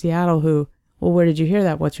Metro Seattle who, well, where did you hear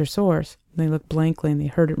that? What's your source? And they look blankly and they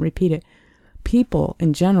heard it and repeat it. People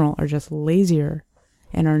in general are just lazier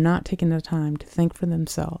and are not taking the time to think for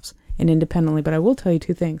themselves and independently. But I will tell you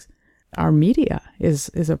two things. Our media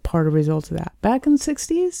is a part of results of that. Back in the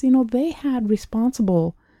 60s, they had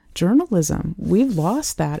responsible journalism. We've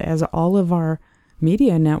lost that as all of our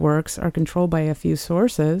media networks are controlled by a few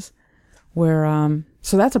sources where,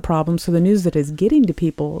 so that's a problem. So the news that is getting to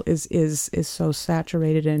people is so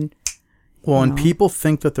saturated and, and people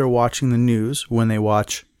think that they're watching the news when they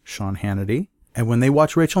watch Sean Hannity and when they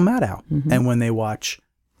watch Rachel Maddow mm-hmm. and when they watch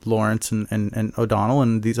Lawrence and O'Donnell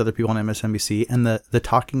and these other people on MSNBC and the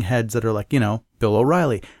talking heads that are like, Bill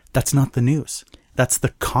O'Reilly. That's not the news. That's the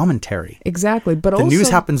commentary. Exactly. But The also, news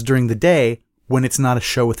happens during the day when it's not a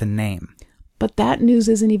show with a name. But that news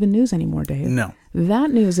isn't even news anymore, Dave. No.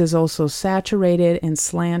 That news is also saturated and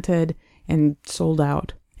slanted and sold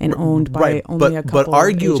out and owned by only a couple But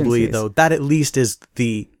arguably, agencies. though, that at least is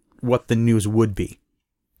what the news would be.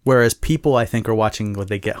 Whereas people, I think, are watching when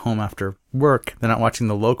they get home after work. They're not watching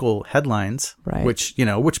the local headlines, Right.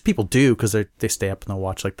 which people do because they stay up and they'll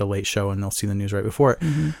watch like the Late Show and they'll see the news right before it.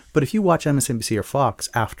 Mm-hmm. But if you watch MSNBC or Fox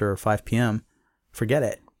after 5 p.m., forget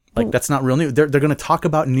it. Like, that's not real news. They're going to talk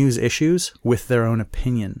about news issues with their own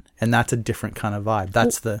opinion, and that's a different kind of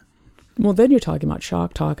vibe. Well, then you're talking about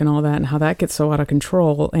shock talk and all that and how that gets so out of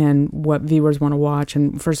control and what viewers want to watch.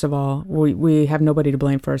 And first of all, we have nobody to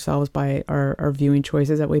blame for ourselves by our viewing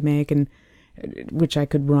choices that we make, and which I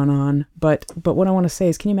could run on. But what I want to say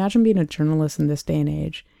is, can you imagine being a journalist in this day and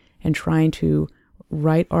age and trying to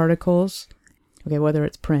write articles, okay, whether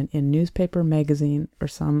it's print in newspaper, magazine, or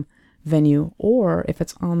some venue, or if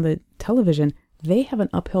it's on the television, they have an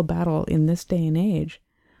uphill battle in this day and age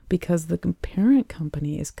because the parent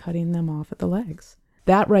company is cutting them off at the legs.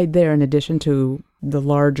 That right there, in addition to the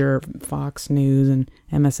larger Fox News and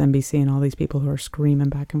MSNBC and all these people who are screaming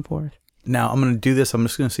back and forth. Now, I'm going to do this. I'm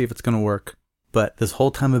just going to see if it's going to work. But this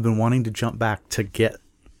whole time I've been wanting to jump back to get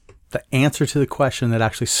the answer to the question that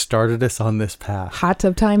actually started us on this path. Hot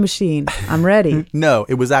tub time machine. I'm ready. No,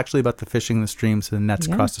 it was actually about the fishing in the streams and the nets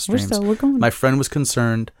across the streams. We're going. My friend was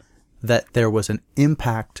concerned that there was an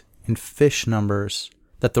impact in fish numbers,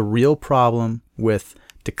 that the real problem with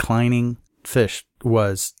declining fish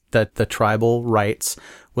was that the tribal rights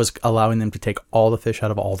was allowing them to take all the fish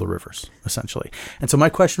out of all the rivers, essentially. And so my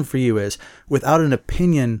question for you is, without an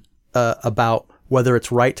opinion about whether it's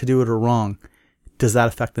right to do it or wrong, does that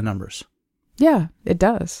affect the numbers? Yeah, it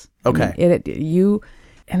does. Okay. You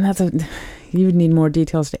would need more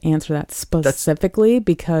details to answer that specifically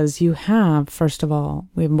because you have, first of all,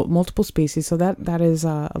 we have multiple species, so that is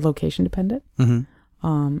location dependent.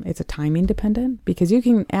 Mm-hmm. It's a timing dependent because you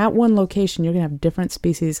can, at one location, you're going to have different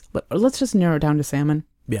species. Let's just narrow it down to salmon.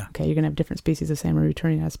 Yeah. Okay, you're going to have different species of salmon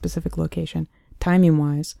returning at a specific location, timing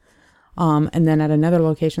wise. And then at another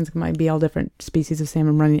location, it might be all different species of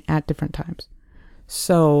salmon running at different times.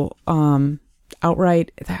 So,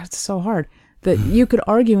 outright, that's so hard that you could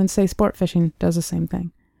argue and say sport fishing does the same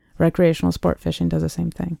thing. Recreational sport fishing does the same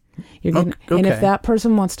thing. And if that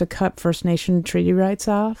person wants to cut First Nation treaty rights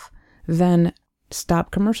off, then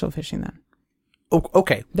stop commercial fishing then.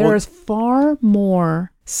 Okay. There is far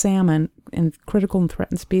more salmon and critical and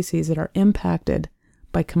threatened species that are impacted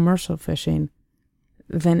by commercial fishing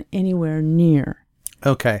than anywhere near.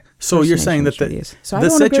 Okay. So First you're saying that treaties. So the I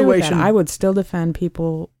don't agree with that. situation, I would still defend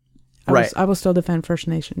people. I will still defend First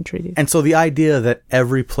Nation treaties. And so the idea that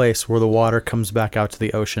every place where the water comes back out to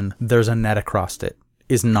the ocean, there's a net across it,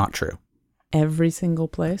 is not true. Every single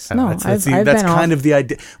place? No, that's kind of the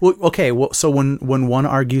idea. Well, okay. Well, so when one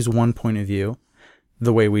argues one point of view,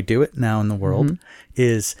 the way we do it now in the world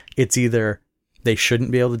is it's either they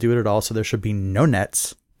shouldn't be able to do it at all, so there should be no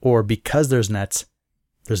nets, or because there's nets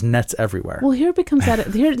everywhere. Well, here becomes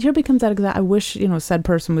that. I wish said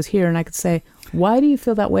person was here and I could say, why do you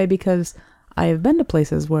feel that way? Because I have been to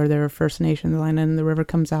places where there are First Nations land and the river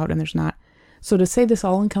comes out and there's not. So to say this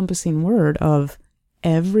all-encompassing word of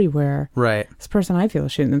everywhere, right? This person, I feel,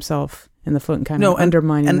 is shooting themselves in the foot and kind of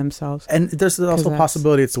undermining themselves. And there's also a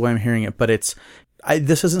possibility it's the way I'm hearing it, but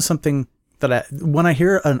this isn't something that when I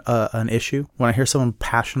hear an issue, when I hear someone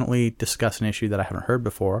passionately discuss an issue that I haven't heard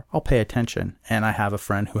before, I'll pay attention. And I have a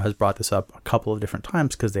friend who has brought this up a couple of different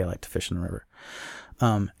times because they like to fish in the river.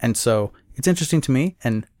 And so it's interesting to me,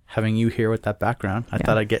 and having you here with that background, I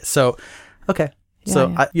thought I'd get, so, okay. Yeah,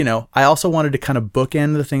 so, I also wanted to kind of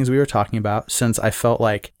bookend the things we were talking about, since I felt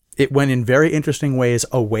like it went in very interesting ways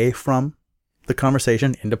away from the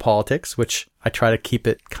conversation into politics, which I try to keep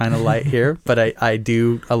it kind of light here, but I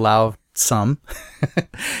do allow some,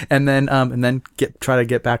 and then try to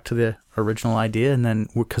get back to the original idea, and then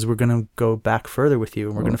because we're going to go back further with you,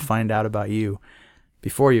 and we're going to find out about you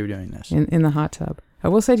before you were doing this in the hot tub. I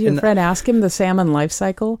will say to your friend, ask him the salmon life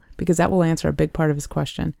cycle, because that will answer a big part of his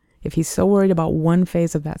question. If he's so worried about one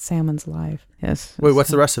phase of that salmon's life, yes. Wait,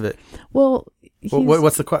 what's the rest of it? Well,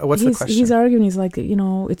 what's the question? He's arguing. He's like,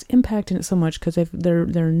 it's impacting it so much because they're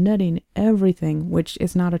netting everything, which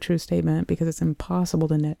is not a true statement because it's impossible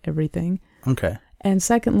to net everything. Okay. And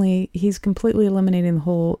secondly, he's completely eliminating the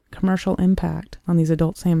whole commercial impact on these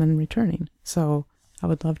adult salmon returning. So I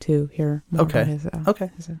would love to hear more about his...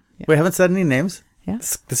 We haven't said any names. Yeah.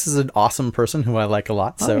 This is an awesome person who I like a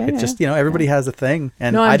lot. So it's just, everybody has a thing.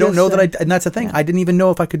 And No, I don't know just, and that's the thing. yeah. I didn't even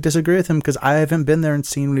know if I could disagree with him because I haven't been there and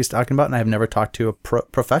seen what he's talking about. And I've never talked to a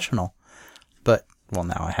professional. But, well,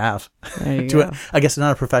 now I have. There you go. I guess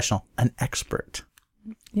not a professional, an expert.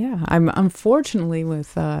 Yeah. I'm unfortunately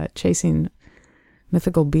with chasing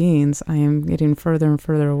mythical beings, I am getting further and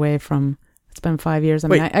further away from, it's been 5 years. I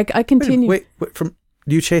mean, I continue. Wait, do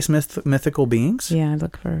you chase mythical beings? Yeah, I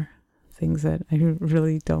look for things that I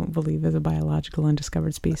really don't believe is a biological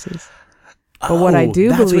undiscovered species. But what I do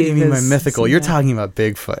that's believe what you mean by is mythical. You're talking about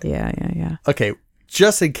Bigfoot. Yeah. Okay,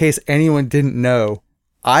 just in case anyone didn't know,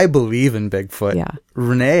 I believe in Bigfoot. Yeah.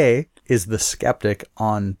 Renee is the skeptic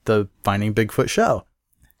on the Finding Bigfoot show.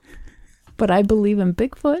 But I believe in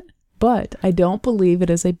Bigfoot, but I don't believe it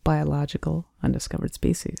is a biological undiscovered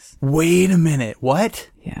species. Wait a minute. What?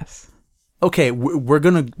 Yes. Okay, we're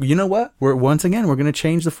going to, you know what? We're going to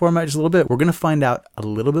change the format just a little bit. We're going to find out a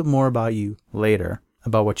little bit more about you later,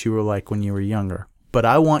 about what you were like when you were younger. But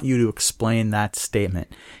I want you to explain that statement.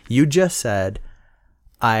 You just said,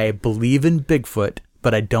 I believe in Bigfoot,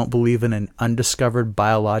 but I don't believe in an undiscovered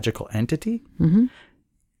biological entity. Mm-hmm.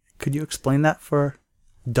 Could you explain that for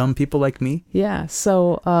dumb people like me? Yeah.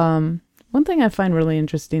 So one thing I find really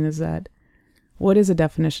interesting is that what is a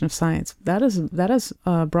definition of science? That is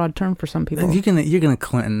a broad term for some people. You're gonna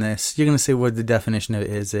Clinton this. You're gonna say what the definition of it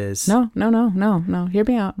is. No. Hear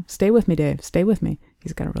me out. Stay with me, Dave. Stay with me.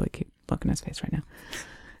 He's got a really cute look in his face right now.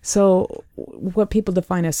 So what people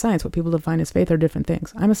define as science, what people define as faith are different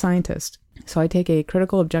things. I'm a scientist. So I take a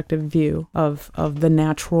critical objective view of the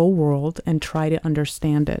natural world and try to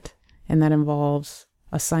understand it. And that involves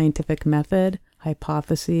a scientific method,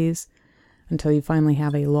 hypotheses, until you finally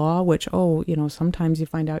have a law, which, sometimes you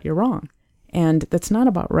find out you're wrong. And that's not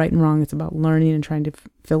about right and wrong. It's about learning and trying to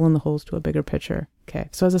fill in the holes to a bigger picture. Okay.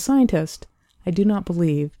 So as a scientist, I do not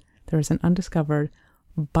believe there is an undiscovered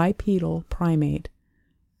bipedal primate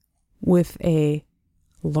with a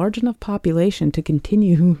large enough population to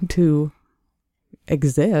continue to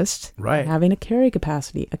exist, right? Having a carry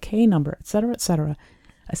capacity, a K number, et cetera,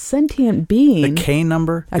 a sentient being. The K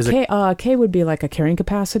number? A K would be like a carrying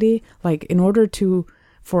capacity. Like in order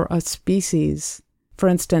for a species, for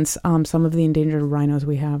instance, some of the endangered rhinos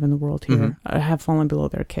we have in the world here have fallen below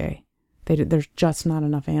their K. There's just not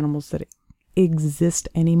enough animals that exist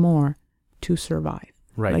anymore to survive.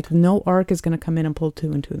 Right. Like no ark is going to come in and pull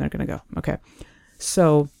 2 and 2 and they're going to go. Okay.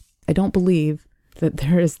 So I don't believe that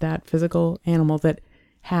there is that physical animal that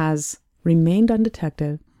has remained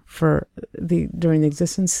undetected during the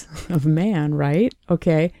existence of man, right?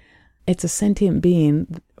 Okay. It's a sentient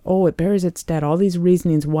being. Oh, it buries its dead. All these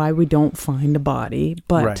reasonings why we don't find a body.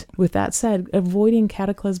 But with that said, avoiding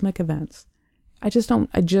cataclysmic events. I just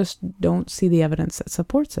don't see the evidence that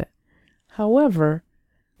supports it. However,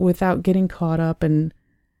 without getting caught up in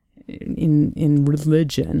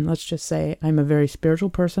religion, let's just say I'm a very spiritual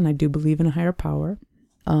person. I do believe in a higher power.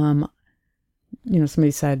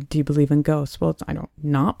 Somebody said, do you believe in ghosts? Well, I don't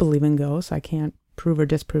not believe in ghosts. I can't prove or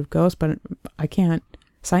disprove ghosts, but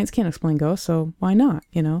science can't explain ghosts, so why not,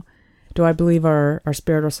 Do I believe our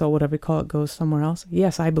spirit or soul, whatever we call it, goes somewhere else?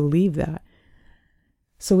 Yes, I believe that.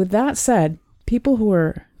 So with that said, people who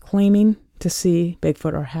are claiming to see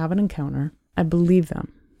Bigfoot or have an encounter, I believe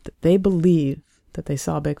them. That they believe that they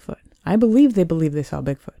saw Bigfoot. I believe they saw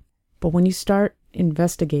Bigfoot. But when you start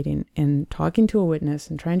investigating and talking to a witness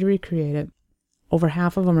and trying to recreate it, over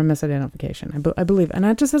half of them are misidentification. I believe, and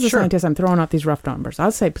not just as a scientist, I'm throwing out these rough numbers.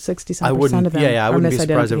 I'd say 67% of them I are wouldn't be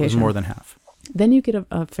surprised misidentification. if it was more than half. Then you get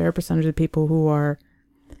a fair percentage of people who are,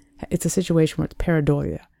 it's a situation where it's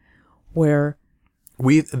pareidolia, where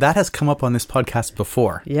that has come up on this podcast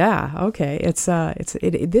before. Yeah, okay.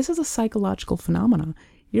 This is a psychological phenomenon.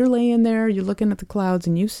 You're laying there, you're looking at the clouds,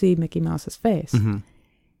 and you see Mickey Mouse's face. Mm-hmm.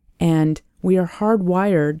 And we are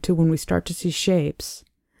hardwired to when we start to see shapes.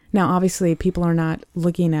 Now, obviously, people are not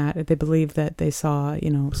looking at it. They believe that they saw,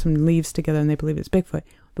 some leaves together and they believe it's Bigfoot.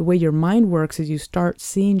 The way your mind works is you start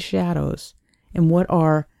seeing shadows and what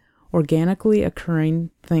are organically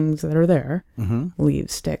occurring things that are there,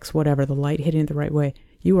 leaves, sticks, whatever, the light hitting it the right way.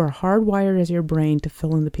 You are hardwired as your brain to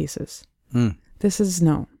fill in the pieces. Mm. This is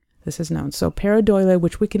known. So pareidolia,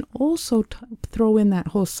 which we can also throw in that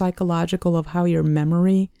whole psychological of how your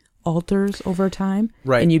memory alters over time.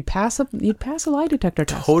 Right. And you'd pass a lie detector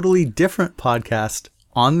test. Totally different podcast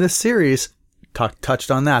on this series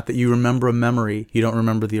touched on that you remember a memory, you don't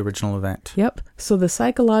remember the original event. Yep. So the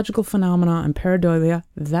psychological phenomena and pareidolia,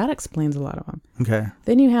 that explains a lot of them. Okay.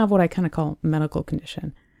 Then you have what I kind of call medical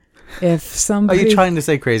condition. If somebody... Are you trying to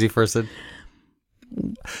say crazy person?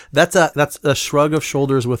 That's a shrug of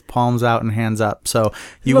shoulders with palms out and hands up. So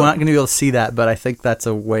you're not going to be able to see that, but I think that's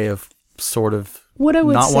a way of sort of what I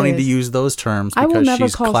would not say wanting to is, use those terms because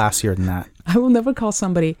she's classier than that. I will never call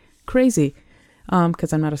somebody crazy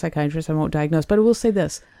because I'm not a psychiatrist. I won't diagnose. But I will say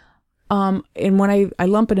this. And when I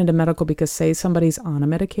lump it into medical because say somebody's on a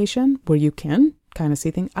medication where you can kind of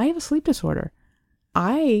see things. I have a sleep disorder.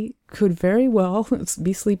 I could very well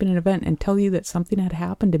be sleeping in an event and tell you that something had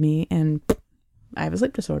happened to me and I have a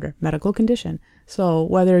sleep disorder, medical condition. So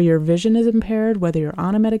whether your vision is impaired, whether you're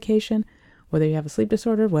on a medication, whether you have a sleep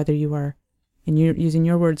disorder, whether you are, and you're using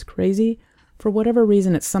your words, crazy, for whatever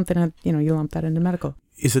reason, it's something that, you lump that into medical.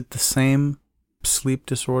 Is it the same sleep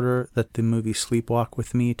disorder that the movie Sleepwalk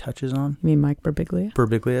with Me touches on? You mean Mike Birbiglia?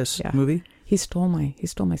 Birbiglia's movie? He stole my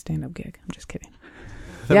stand-up gig. I'm just kidding.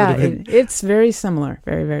 It's very similar.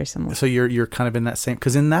 Very, very similar. So you're kind of in that same,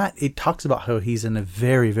 because in that, it talks about how he's in a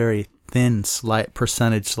very, very thin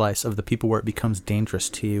percentage slice of the people where it becomes dangerous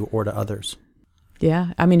to you or to others.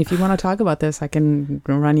 Yeah. I mean, if you want to talk about this, I can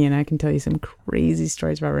run you and I can tell you some crazy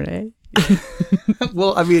stories about Renee.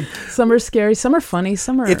 Well, I mean, some are scary, some are funny,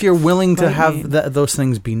 some are. If you're willing to have those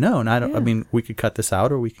things be known, I mean, we could cut this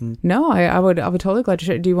out, or we can. No, I would totally glad to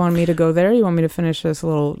share. Do you want me to go there? Or you want me to finish this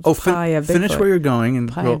little pie of Bigfoot? Finish where you're going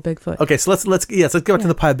and pie of Bigfoot. Okay, so let's go back to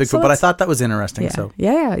the pie of Bigfoot. So but I thought that was interesting.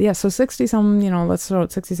 Yeah. So 60-some, let's throw out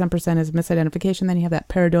 60-some% is misidentification. Then you have that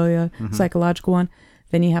pareidolia, psychological one.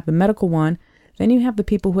 Then you have the medical one. Then you have the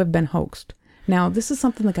people who have been hoaxed. Now, this is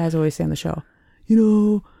something the guys always say on the show.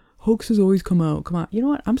 Hoaxes always come out. You know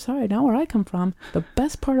what? I'm sorry. Now where I come from, the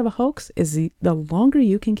best part of a hoax is the longer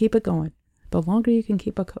you can keep it going. The longer you can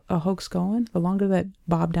keep a hoax going, the longer that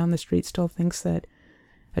Bob down the street still thinks that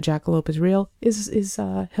a jackalope is real is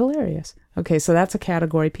hilarious. Okay, so that's a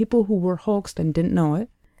category. People who were hoaxed and didn't know it.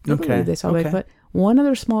 They saw Bigfoot. One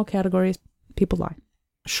other small category is people lie.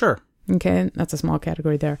 Sure. Okay, that's a small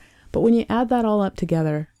category there. But when you add that all up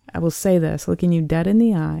together, I will say this, looking you dead in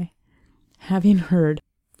the eye, having heard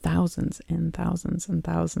thousands and thousands and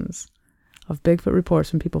thousands of Bigfoot reports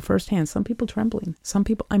from people firsthand, some people trembling, some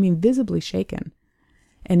people, visibly shaken.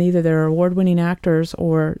 And either they're award-winning actors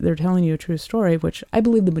or they're telling you a true story, which I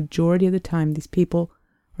believe the majority of the time these people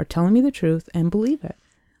are telling me the truth and believe it.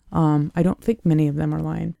 I don't think many of them are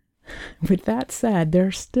lying. With that said,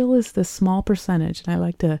 there still is this small percentage, and I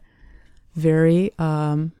like to very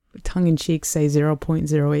tongue-in-cheek say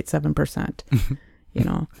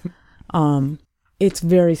 0.087%. It's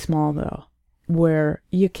very small, though, where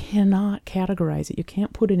you cannot categorize it. You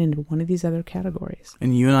can't put it into one of these other categories.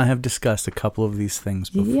 And you and I have discussed a couple of these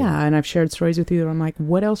things before. Yeah, and I've shared stories with you that I'm like,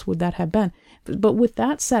 what else would that have been? But with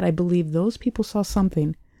that said, I believe those people saw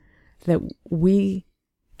something that we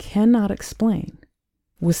cannot explain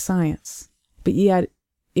with science. But yet,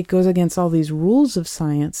 it goes against all these rules of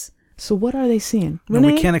science. So what are they seeing?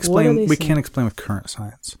 Renee, we can't explain. We can't explain with current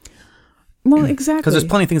science. Well, exactly. Because there's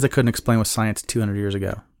plenty of things I couldn't explain with science 200 years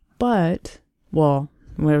ago. But, we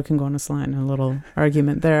can go on a little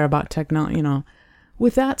argument there about technology,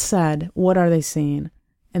 With that said, what are they seeing?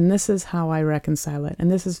 And this is how I reconcile it. And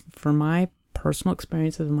this is for my personal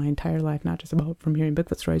experiences of my entire life, not just about from hearing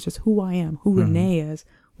Bigfoot stories, just who I am, who Renee is,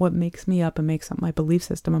 what makes me up and makes up my belief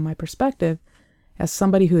system and my perspective as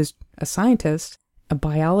somebody who is a scientist, a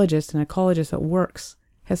biologist, an ecologist that works,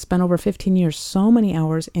 has spent over 15 years, so many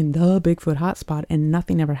hours in the Bigfoot hotspot, and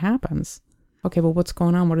nothing ever happens. Okay, well, what's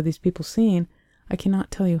going on? What are these people seeing? I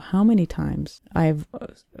cannot tell you how many times I've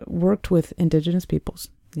worked with indigenous peoples,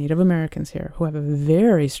 Native Americans here, who have a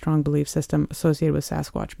very strong belief system associated with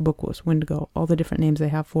Sasquatch, Bookwos, Wendigo, all the different names they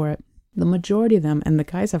have for it. The majority of them, and the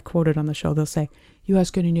guys I've quoted on the show, they'll say, you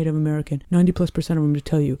ask any Native American, 90+% of them to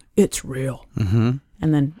tell you, it's real. Mm-hmm.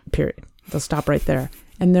 And then, period. They'll stop right there.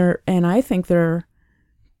 And I think they're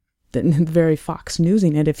very Fox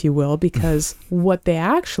Newsing it, if you will, because what they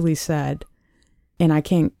actually said, and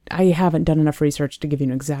I haven't done enough research to give you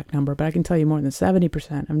an exact number, but I can tell you more than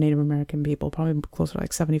 70% of Native American people, probably closer to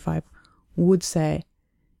like 75, would say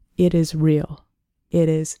it is real. It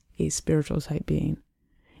is a spiritual type being.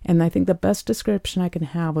 And I think the best description I can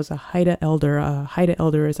have was a Haida elder. A Haida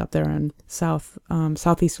elder is up there in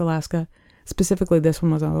southeast Alaska. Specifically, this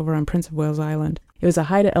one was over on Prince of Wales Island. It was a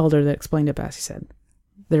Haida elder that explained it best. He said,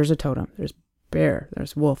 there's a totem, there's bear,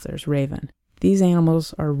 there's wolf, there's raven. These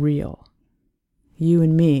animals are real. You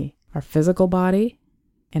and me, our physical body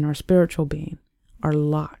and our spiritual being, are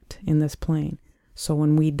locked in this plane. So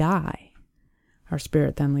when we die, our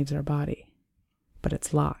spirit then leaves our body. But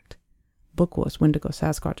it's locked. Bookwos, Wendigo,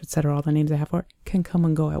 Sasquatch, etc., all the names I have for it, can come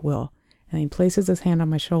and go at will. And he places his hand on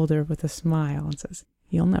my shoulder with a smile and says,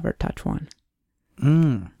 you'll never touch one.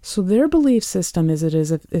 So their belief system is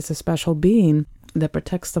it's a special being that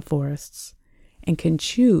protects the forests and can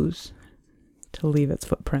choose to leave its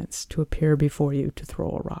footprints, to appear before you, to throw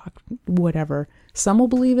a rock, whatever. Some will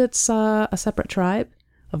believe it's a separate tribe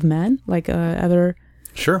of men, like other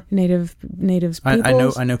natives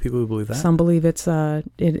peoples. I know people who believe that. Some believe it's and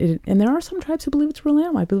there are some tribes who believe it's real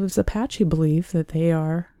animal. I believe it's Apache believe that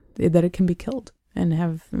that it can be killed and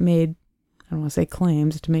have made, I don't want to say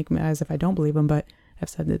claims to make as if I don't believe them, but have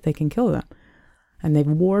said that they can kill them. And they've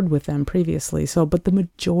warred with them previously. But the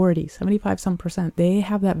majority, 75% they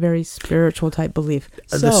have that very spiritual type belief.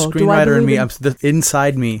 The screenwriter in me,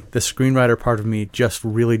 inside me, the screenwriter part of me just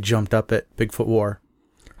really jumped up at Bigfoot War.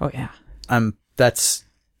 Oh yeah.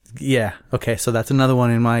 Okay, so that's another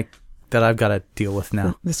one that I've got to deal with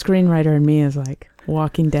now. The screenwriter in me is like,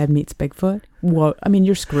 Walking Dead meets Bigfoot? What? I mean,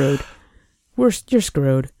 you're screwed. You're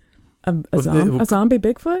screwed. A zombie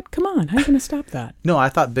Bigfoot? Come on, how are you going to stop that? No, I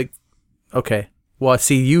thought okay. Well,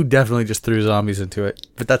 see, you definitely just threw zombies into it,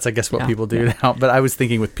 but that's, I guess, what people do now. But I was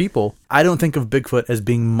thinking with people, I don't think of Bigfoot as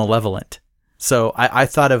being malevolent. So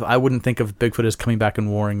I wouldn't think of Bigfoot as coming back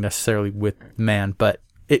and warring necessarily with man, but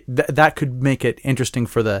that could make it interesting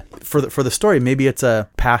for the story. Maybe it's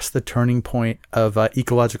past the turning point of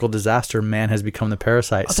ecological disaster. Man has become the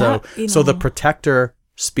parasite. So the protector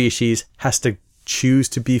species has to choose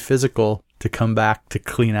to be physical to come back to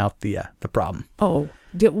clean out the problem. Oh,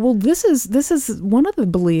 well, this is one of the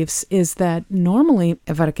beliefs is that normally,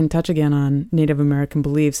 if I can touch again on Native American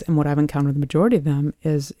beliefs, and what I've encountered the majority of them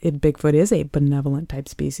is Bigfoot is a benevolent type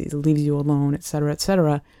species. It leaves you alone, et cetera, et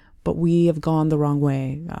cetera. But we have gone the wrong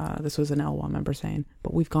way. This was an Elwha member saying,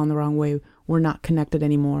 but we've gone the wrong way. We're not connected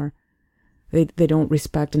anymore. They don't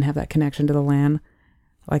respect and have that connection to the land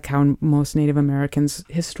like how most Native Americans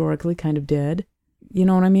historically kind of did. You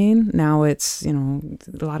know what I mean? Now it's, a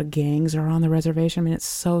lot of gangs are on the reservation. I mean, it's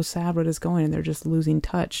so sad what is going, and they're just losing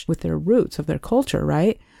touch with their roots of their culture,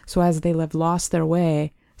 right? So as they have lost their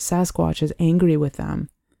way, Sasquatch is angry with them.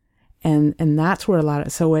 And that's where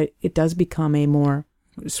so it does become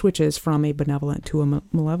switches from a benevolent to a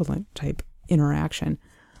malevolent type interaction.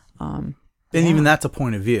 And even that's a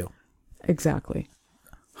point of view. Exactly.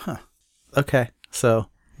 Huh. Okay. So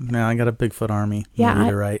now I got a Bigfoot army. Yeah.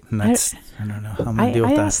 Right. And I don't know how I'm going to deal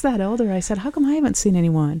with that. I asked that elder, I said, how come I haven't seen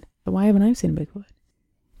anyone? Why haven't I seen a Bigfoot?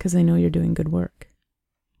 Because they know you're doing good work.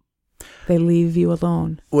 They leave you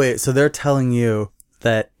alone. Wait, so they're telling you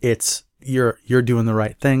that you're doing the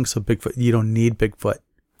right thing, so Bigfoot, you don't need Bigfoot.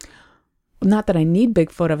 Not that I need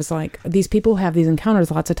Bigfoot. I was like, these people have these encounters.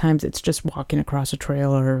 Lots of times it's just walking across a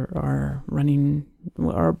trail or running.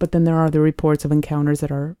 But then there are the reports of encounters that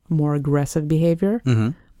are more aggressive behavior.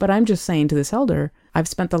 Mm-hmm. But I'm just saying to this elder, I've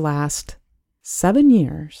spent the last 7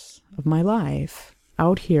 years of my life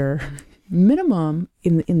out here, minimum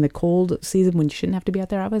in the cold season when you shouldn't have to be out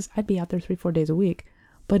there. I'd be out there 3-4 days a week.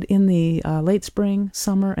 But in the late spring,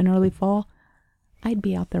 summer, and early fall, I'd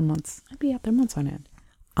be out there months. On end.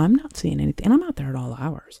 I'm not seeing anything. And I'm out there at all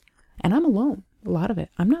hours. And I'm alone. A lot of it.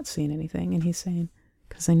 I'm not seeing anything. And he's saying,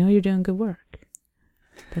 because I know you're doing good work.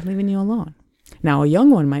 They're leaving you alone. Now, a young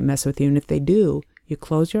one might mess with you. And if they do, you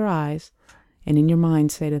close your eyes and in your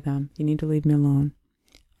mind say to them, you need to leave me alone.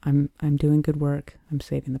 I'm doing good work. I'm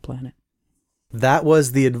saving the planet. That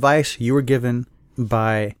was the advice you were given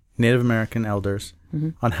by Native American elders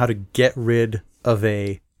on how to get rid of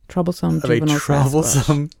a troublesome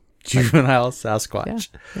juvenile Sasquatch.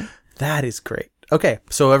 Yeah. That is great. Okay,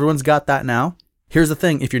 so everyone's got that now. Here's the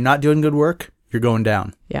thing. If you're not doing good work, you're going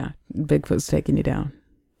down. Yeah, Bigfoot's taking you down.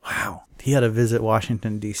 Wow. He had to visit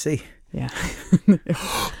Washington, D.C. Yeah. It's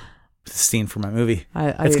a scene for my movie.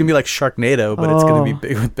 It's going to be like Sharknado, but it's going to be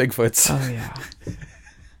big with Bigfoots. Oh, yeah.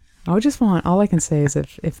 All I can say is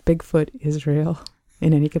if Bigfoot is real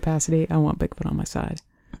in any capacity, I want Bigfoot on my side.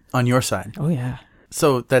 On your side? Oh, yeah.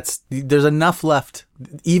 So there's enough left,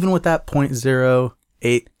 even with that 0.087%.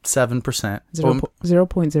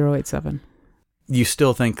 0.087. You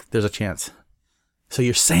still think there's a chance. So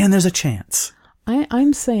you're saying there's a chance.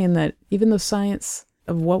 I'm saying that even though science,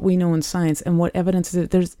 of what we know in science and what evidence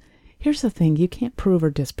is, here's the thing, you can't prove or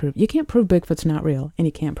disprove. You can't prove Bigfoot's not real, and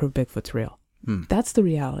you can't prove Bigfoot's real. That's the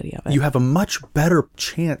reality of it. You have a much better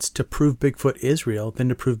chance to prove Bigfoot is real than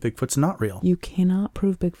to prove Bigfoot's not real. You cannot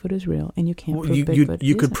prove Bigfoot is real, and you can't prove Bigfoot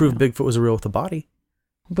You could prove real. Bigfoot was real with a body.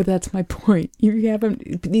 But that's my point. You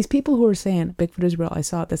haven't. These people who are saying Bigfoot is real, I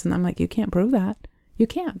saw this, and I'm like, you can't prove that. You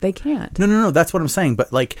can't. They can't. No. That's what I'm saying.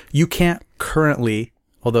 But like, you can't currently.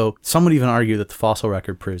 Although some would even argue that the fossil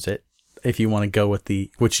record proves it. If you want to go with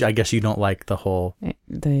which I guess you don't like the whole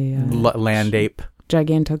land ape.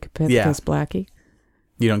 Gigantopithecus blackie.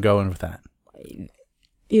 You don't go in with that.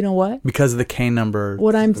 You know what? Because of the K number.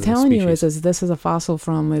 What I'm telling you species. is this is a fossil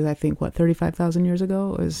from, I think, 35,000 years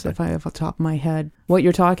ago, if I have off the top of my head. What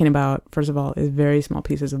you're talking about, first of all, is very small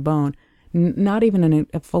pieces of bone, not even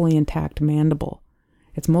a fully intact mandible.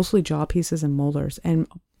 It's mostly jaw pieces and molars. And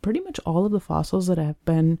pretty much all of the fossils that have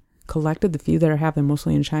been collected, the few that have them,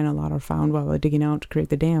 mostly in China, a lot are found while they're digging out to create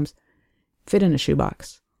the dams, fit in a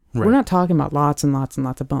shoebox. Right. We're not talking about lots and lots and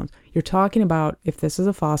lots of bones. You're talking about if this is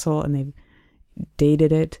a fossil and they've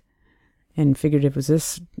dated it and figured it was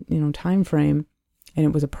this, time frame, and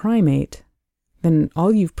it was a primate, then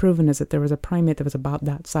all you've proven is that there was a primate that was about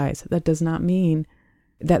that size. That does not mean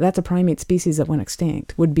that that's a primate species that went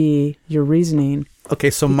extinct, would be your reasoning. Okay,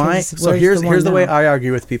 so here's the way I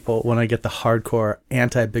argue with people when I get the hardcore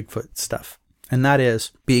anti-Bigfoot stuff, and that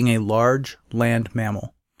is being a large land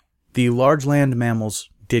mammal. The large land mammals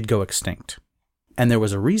did go extinct, and there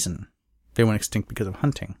was a reason they went extinct because of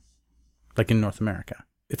hunting, like in North America.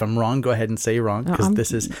 If I'm wrong, go ahead and say you're wrong,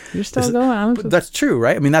 because you're still going. That's true,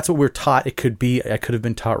 right? I mean, that's what we're taught. I could have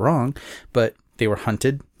been taught wrong, but they were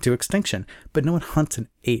hunted to extinction. But no one hunts an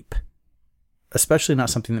ape, especially not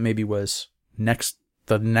something that maybe was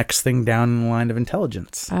the next thing down in the line of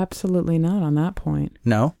intelligence. Absolutely not on that point.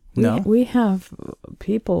 No. We have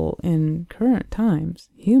people in current times,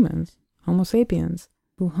 humans, Homo sapiens,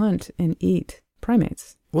 who hunt and eat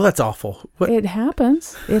primates. Well, that's awful. It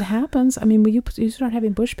happens. I mean, when you start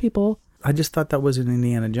having bush people. I just thought that was in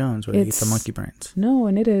Indiana Jones where they eat the monkey brains. No,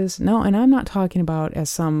 and it is. No, and I'm not talking about as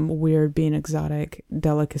some weird being exotic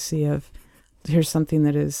delicacy of here's something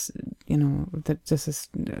that is, that just is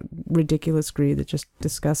ridiculous greed that just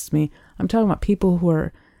disgusts me. I'm talking about people who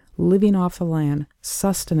are living off the land,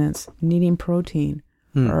 sustenance, needing protein,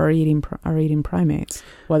 or eating primates.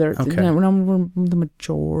 Whether it's, the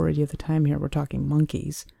majority of the time here, we're talking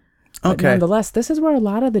monkeys. But nonetheless, this is where a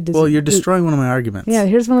lot of the... Well, you're destroying one of my arguments. Yeah,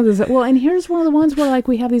 here's one of the... Well, and here's one of the ones where,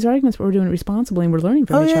 we have these arguments, but we're doing it responsibly and we're learning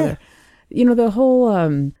from each other. The whole...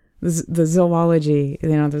 the zoology, the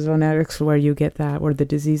zoonetics, where you get that, where the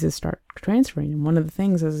diseases start transferring. And one of the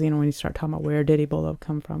things is, when you start talking about where did Ebola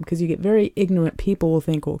come from, because you get very ignorant people will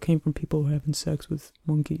think, it came from people who are having sex with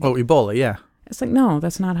monkeys. Oh, Ebola, yeah. It's like, no,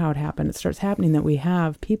 that's not how it happened. It starts happening that we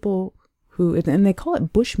have people who, and they call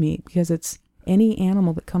it bushmeat because it's any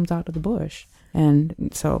animal that comes out of the bush.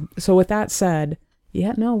 And so with that said, we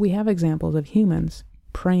have examples of humans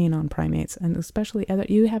preying on primates, and especially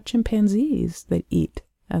you have chimpanzees that eat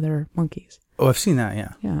other monkeys. Oh, I've seen that,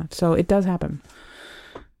 yeah. Yeah, so it does happen.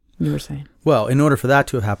 You were saying. Well, in order for that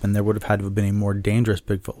to have happened, there would have had to have been a more dangerous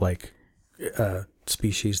Bigfoot-like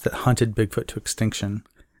species that hunted Bigfoot to extinction.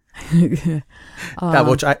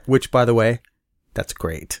 Which, by the way, that's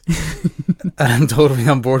great. I'm totally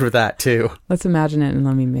on board with that too. Let's imagine it and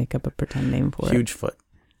let me make up a pretend name for it. Huge foot.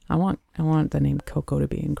 I want the name Coco to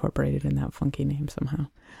be incorporated in that funky name somehow.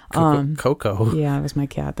 Coco. Yeah, it was my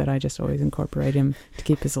cat that I just always incorporate him to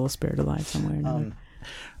keep his little spirit alive somewhere. Or another.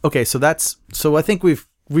 Okay, so I think we've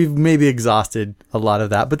maybe exhausted a lot of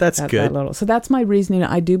that, but that's good. So that's my reasoning.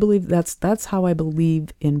 I do believe that's how I believe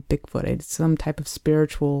in Bigfoot. It's some type of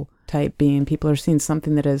spiritual type being. People are seeing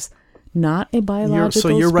something that is not a biological So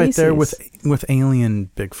you're species. right there with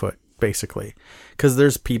alien Bigfoot, basically, because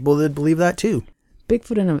there's people that believe that too.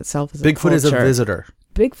 Bigfoot in and of itself is a Bigfoot culture. is a visitor.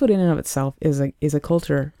 Bigfoot in and of itself is a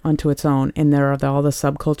culture unto its own, and there are all the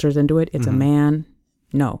subcultures into it. It's a man.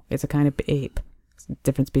 No, it's a kind of ape. It's a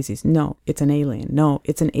different species. No, it's an alien. No,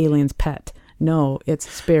 it's an alien's pet. No, it's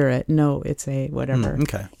a spirit. No, it's a whatever.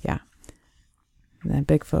 Okay. Yeah. That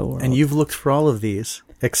Bigfoot world. And you've looked for all of these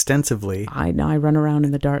extensively. I run around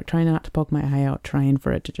in the dark, trying not to poke my eye out, trying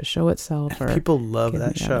for it to just show itself. And people love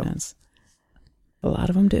that show. Evidence. A lot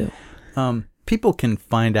of them do. People can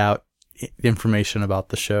find out information about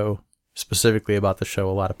the show, specifically about the show,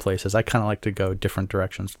 a lot of places. I kind of like to go different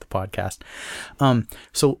directions with the podcast.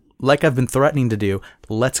 So like I've been threatening to do,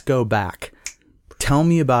 let's go back. Tell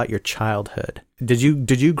me about your childhood. Did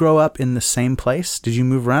you grow up in the same place? Did you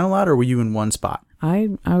move around a lot, or were you in one spot? I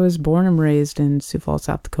was born and raised in Sioux Falls,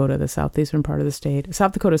 South Dakota, the southeastern part of the state.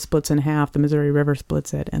 South Dakota splits in half. The Missouri River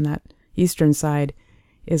splits it, and that eastern side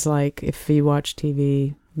is like, if you watch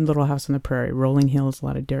TV, Little House on the Prairie, rolling hills, a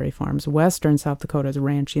lot of dairy farms. Western South Dakota is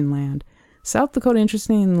ranching land. South Dakota,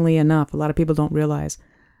 interestingly enough, a lot of people don't realize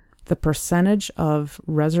the percentage of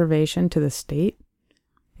reservation to the state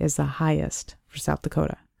is the highest for South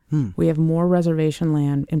Dakota. We have more reservation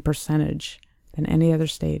land in percentage than any other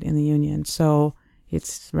state in the Union. So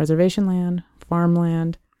it's reservation land,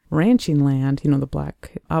 farmland, ranching land, the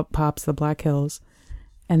black outpops, the Black Hills.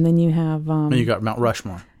 And then you have... you got Mount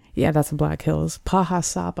Rushmore. Yeah, that's the Black Hills.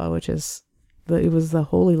 Pahasapa, which is... it was the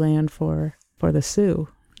holy land for the Sioux.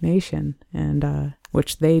 nation, and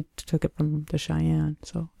which they took it from the Cheyenne.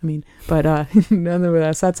 So, I mean, but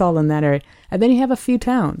nonetheless, that's all in that area. And then you have a few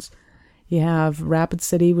towns. You have Rapid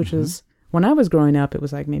City, which is, when I was growing up, it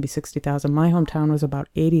was like maybe 60,000. My hometown was about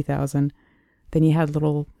 80,000. Then you had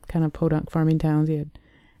little kind of podunk farming towns. And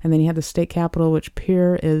then you had the state capital, which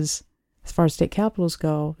Pierre is, as far as state capitals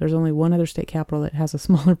go, there's only one other state capital that has a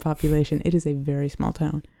smaller population. It is a very small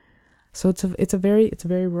town. So it's a very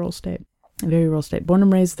rural state. A very rural state. Born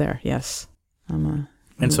and raised there, yes.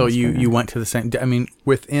 And so you went to the same, I mean,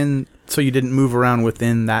 so you didn't move around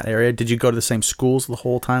within that area. Did you go to the same schools the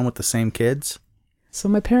whole time with the same kids? So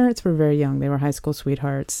my parents were very young. They were high school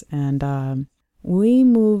sweethearts. And we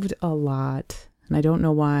moved a lot. And I don't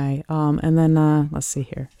know why. And then, let's see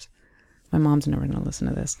here. My mom's never going to listen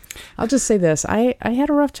to this. I'll just say this. I had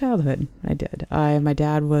a rough childhood. I did. My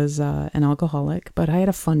dad was an alcoholic, but I had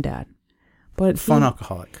a fun dad. Fun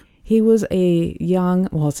alcoholic. He was a young,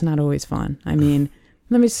 well, it's not always fun. I mean,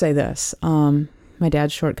 let me say this. My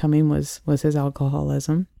dad's shortcoming was his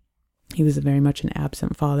alcoholism. He was very much an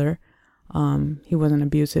absent father. He wasn't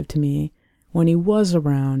abusive to me. When he was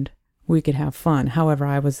around, we could have fun. However,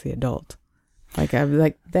 I was the adult. Like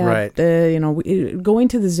that, right. Going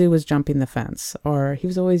to the zoo was jumping the fence, or he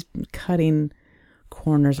was always cutting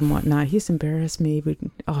corners and whatnot. He used to embarrass me.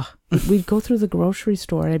 We'd go through the grocery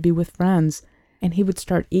store. I'd be with friends, and he would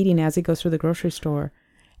start eating as he goes through the grocery store.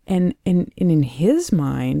 And in his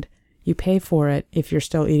mind, you pay for it if you're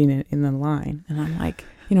still eating it in the line. And I'm like,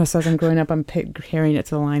 so as I'm growing up, I'm carrying it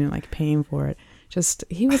to the line and like paying for it. Just,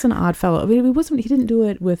 he was an odd fellow. I mean, he didn't do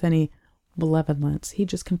it with any malevolence. He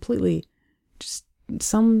just completely, just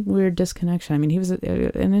some weird disconnection. I mean, he was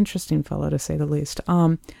an interesting fellow, to say the least.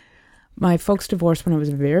 My folks divorced when I was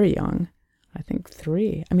very young. I think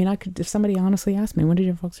 3. I mean, if somebody honestly asked me, when did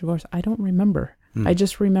your folks divorce? I don't remember. I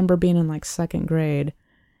just remember being in like 2nd grade,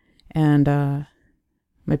 and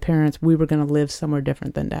my parents, we were going to live somewhere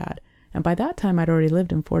different than Dad. And by that time, I'd already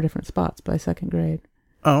lived in 4 different spots by 2nd grade.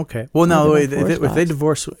 Oh, okay. Well, no, if they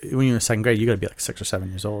divorced when you were in 2nd grade, you got to be like 6 or 7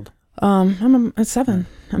 years old. I'm 7.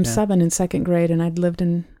 I'm 7 in 2nd grade, and I'd lived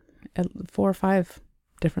in 4 or 5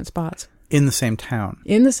 different spots. In the same town?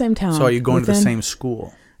 In the same town. So are you going to the same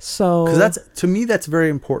school? So... Because to me, that's very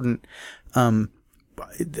important. I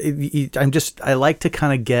like to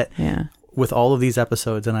kind of get... Yeah. With all of these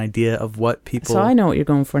episodes, an idea of what people... So I know what you're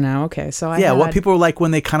going for now. Okay, so what people were like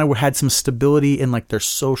when they kind of had some stability in like their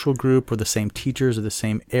social group, or the same teachers, or the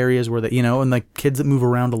same areas where they, and like kids that move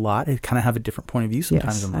around a lot, they kind of have a different point of view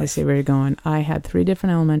sometimes. Yes, in life. I see where you're going. I had 3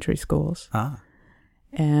 different elementary schools.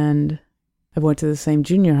 And I went to the same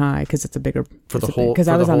junior high because it's a bigger...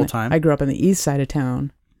 time? I grew up on the east side of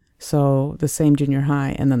town, so the same junior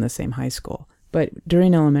high and then the same high school. But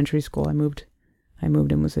during elementary school, I moved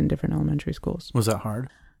and was in different elementary schools. Was that hard?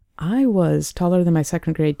 I was taller than my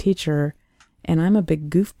 2nd grade teacher, and I'm a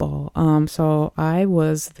big goofball. So I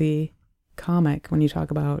was the comic when you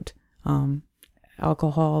talk about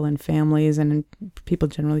alcohol and families, and people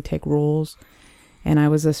generally take roles. And I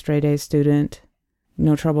was a straight A student.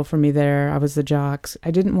 No trouble for me there. I was the jocks.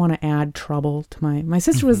 I didn't want to add trouble to my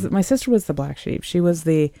sister. My sister was the black sheep. She was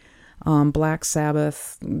the Black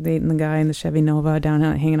Sabbath, dating the guy in the Chevy Nova down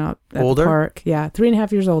hanging out at the park. Yeah,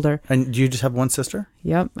 3.5 years older. And do you just have one sister?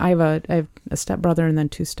 Yep. I have a stepbrother and then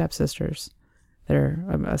 2 stepsisters. They're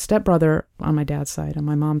a stepbrother on my dad's side, on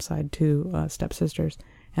my mom's side, 2 stepsisters.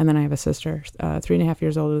 And then I have a sister, 3.5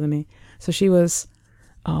 years older than me. So she was,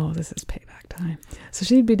 this is payback time. So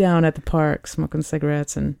she'd be down at the park smoking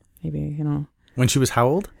cigarettes and maybe, When she was how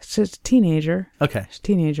old? She's a teenager. Okay. She's a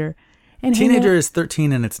teenager. And teenager is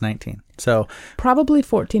 13 and it's 19. So probably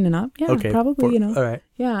 14 and up. Yeah, okay, probably, All right.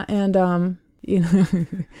 Yeah, and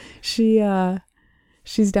she's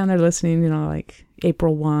down there listening, like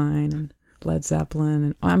April Wine and Led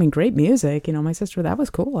Zeppelin, and great music. My sister, that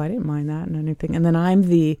was cool. I didn't mind that and anything. And then I'm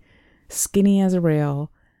the skinny as a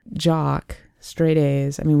rail jock, straight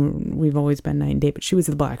A's. I mean, we've always been night and day, but she was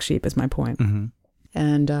the black sheep, is my point. Mm-hmm.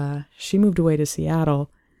 And she moved away to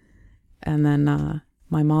Seattle, and then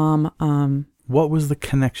my mom... what was the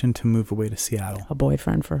connection to move away to Seattle? A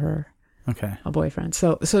boyfriend for her. Okay. A boyfriend.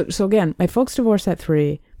 So again, my folks divorced at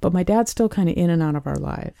 3, but my dad's still kind of in and out of our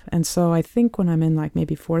life. And so I think when I'm in like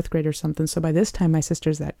maybe 4th grade or something, so by this time my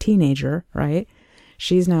sister's that teenager, right?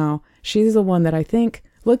 She's the one that I think,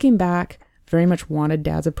 looking back, very much wanted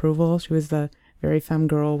Dad's approval. She was the very femme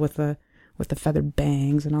girl with the feathered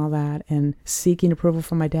bangs and all that, and seeking approval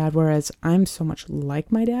from my dad, whereas I'm so much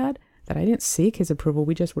like my dad that I didn't seek his approval.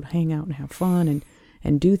 We just would hang out and have fun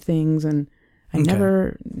and do things. And I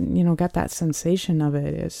never, got that sensation of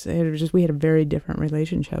it. It was just, we had a very different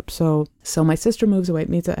relationship. So my sister moves away,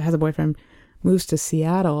 has a boyfriend, moves to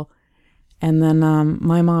Seattle. And then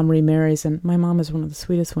my mom remarries, and my mom is one of the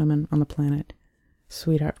sweetest women on the planet.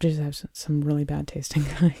 Sweetheart, just have some really bad tasting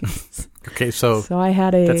guys. Okay, so I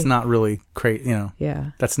had that's not really crazy,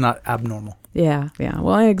 Yeah. That's not abnormal. Yeah.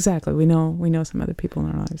 Well, exactly. We know some other people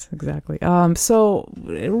in our lives. Exactly. So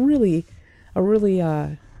a really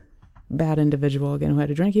bad individual, again, who had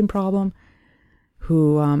a drinking problem,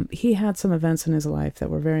 who he had some events in his life that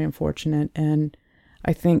were very unfortunate. And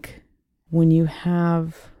I think when you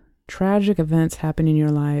have tragic events happen in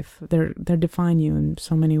your life, they define you in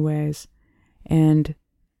so many ways. And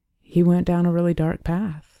he went down a really dark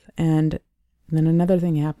path. And then another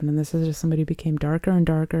thing happened, and this is just somebody who became darker and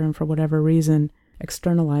darker, and for whatever reason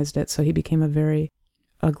externalized it. So he became a very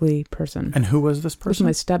ugly person. And who was this person?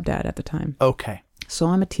 This was my stepdad at the time. Okay. So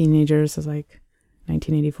I'm a teenager. This is like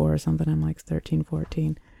 1984 or something. I'm like 13,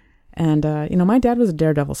 14. And, my dad was a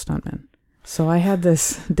daredevil stuntman. So I had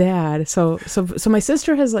this dad. So my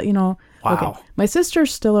sister has, wow. Okay, my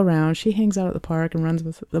sister's still around. She hangs out at the park and runs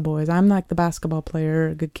with the boys. I'm like the basketball player,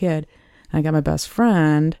 a good kid. I got my best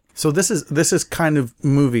friend. So this is kind of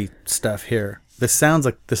movie stuff here. This sounds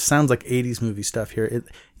like 80s movie stuff here.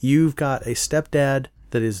 You've got a stepdad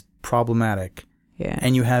that is problematic. Yeah.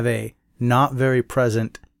 And you have a not very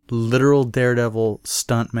present, literal daredevil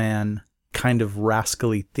stuntman, kind of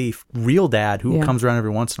rascally thief, real dad who comes around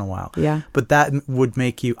every once in a while. Yeah. But that would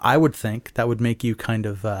make you, I would think, kind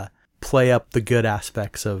of play up the good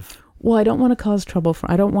aspects of... Well, I don't want to cause trouble.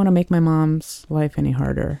 I don't want to make my mom's life any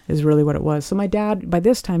harder, is really what it was. So my dad, by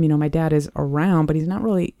this time, my dad is around, but he's not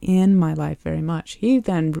really in my life very much. He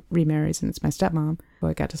then remarries, and it's my stepmom, who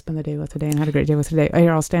I got to spend the day with today and had a great day with today.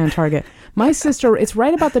 Here, I'll stay on target. My sister, it's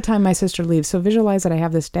right about the time my sister leaves. So visualize that I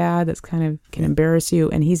have this dad that's kind of can embarrass you,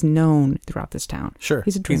 and he's known throughout this town. Sure.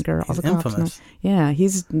 He's a drinker. He's all the cops infamous. know. Yeah,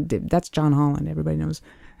 that's John Holland. Everybody knows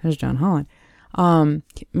there's John Holland.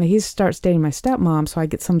 He starts dating my stepmom, so I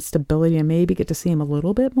get some stability and maybe get to see him a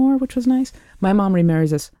little bit more, which was nice. My mom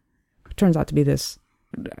remarries this, turns out to be this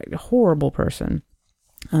horrible person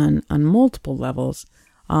on multiple levels.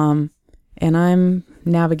 And I'm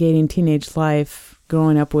navigating teenage life,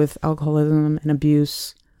 growing up with alcoholism and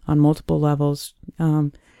abuse on multiple levels.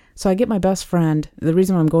 So I get my best friend. The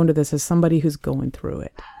reason I'm going to this is somebody who's going through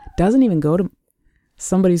it. Doesn't even go to...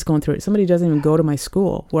 Somebody's going through it. Somebody doesn't even go to my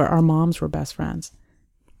school where our moms were best friends.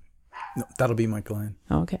 No, that'll be Mike Lane.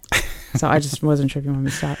 Oh, okay. So I just wasn't sure if you want me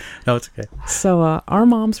to stop. No, it's okay. So our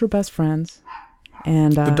moms were best friends.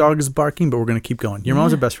 And the dog is barking, but we're going to keep going. Your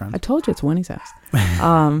mom's are best friends. I told you it's Winnie's house.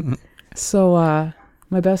 So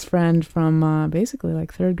my best friend from basically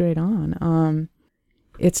like third grade on,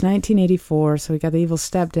 it's 1984, so we got the evil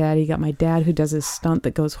stepdad. You got my dad who does this stunt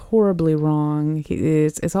that goes horribly wrong.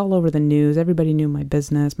 It's all over the news. Everybody knew my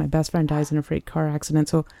business. My best friend dies in a freight car accident,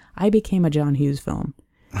 so I became a John Hughes film,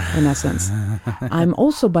 in essence. I'm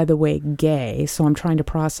also, by the way, gay, so I'm trying to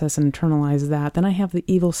process and internalize that. Then I have the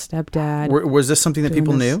evil stepdad. Was this something that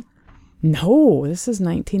people knew? No, this is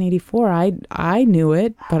 1984. I knew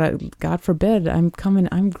it, but God forbid, I'm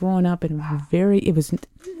growing up in it was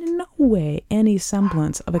no way any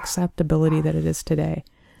semblance of acceptability that it is today.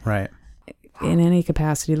 Right. In any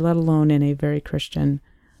capacity, let alone in a very Christian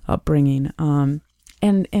upbringing. And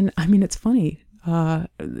I mean, it's funny.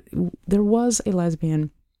 There was a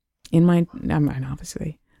lesbian in and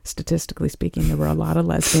obviously, statistically speaking, there were a lot of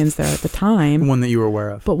lesbians there at the time. One that you were aware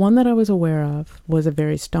of. But one that I was aware of was a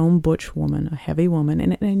very stone butch woman, a heavy woman.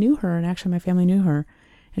 And I knew her, and actually my family knew her.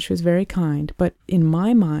 And she was very kind. But in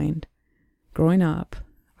my mind, growing up,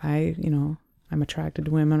 I'm attracted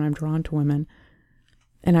to women, I'm drawn to women.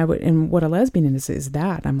 And what a lesbian is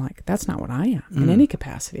that. I'm like, that's not what I am in any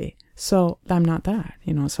capacity. So I'm not that,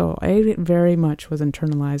 So I very much was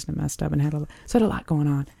internalized and messed up and had a lot going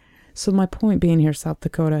on. So my point being here, South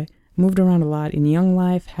Dakota, moved around a lot in young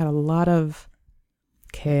life, had a lot of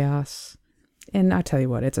chaos. And I tell you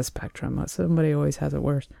what, it's a spectrum. Somebody always has it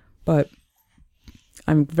worse. But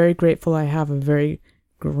I'm very grateful I have a very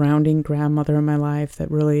grounding grandmother in my life that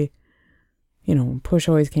really, when push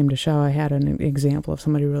always came to shove, I had an example of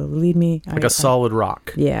somebody who really lead me. Like a solid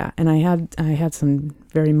rock. Yeah. And I had some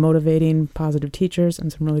very motivating, positive teachers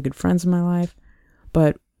and some really good friends in my life.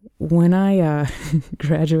 But when I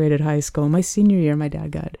graduated high school, my senior year, my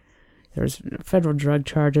dad there was federal drug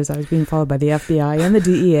charges. I was being followed by the FBI and the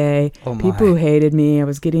DEA. Oh my. People who hated me. I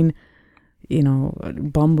was getting,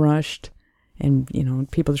 bum rushed and,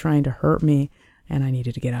 people trying to hurt me. And I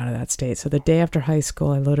needed to get out of that state. So the day after high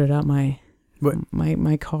school, I loaded up my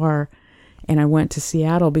car And I went to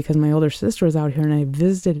Seattle because my older sister was out here, and I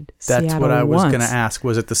visited Seattle That's what I was once. going to ask.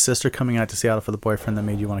 Was it the sister coming out to Seattle for the boyfriend that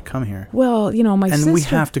made you want to come here? Well, my sister... And we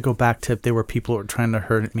have to go back to there were people who were trying to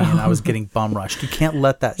hurt me, and I was getting bum rushed. You can't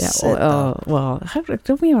let that sit. Well,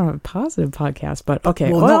 don't we have a positive podcast? But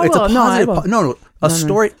okay. Well, no, it's a positive... No,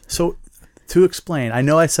 story... So... To explain, I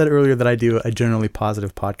know I said earlier that I do a generally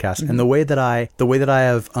positive podcast, Mm-hmm. and the way that I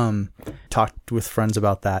have talked with friends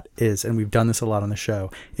about that is, and we've done this a lot on the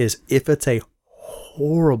show, is if it's a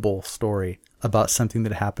horrible story about something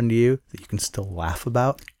that happened to you that you can still laugh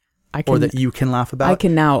about, or that you can laugh about, I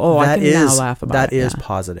can now laugh about. That is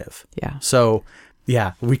positive. Yeah. So.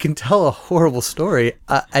 Yeah, we can tell a horrible story.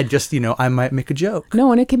 I just, I might make a joke.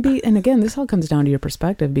 No, and it can be, and again, this all comes down to your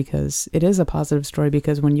perspective, because it is a positive story,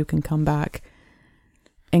 because when you can come back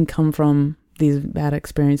and come from these bad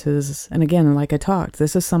experiences, and again, like I talked,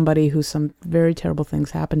 this is somebody who some very terrible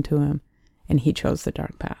things happened to him, and he chose the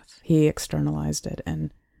dark path. He externalized it,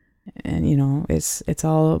 and it's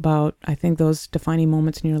all about, I think, those defining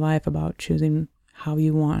moments in your life about choosing how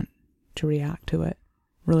you want to react to it.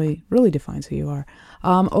 Really, really defines who you are.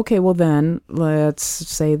 Okay, well then, let's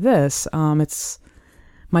say this. It's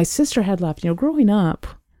my sister had left. Growing up,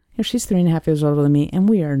 she's 3.5 years older than me, and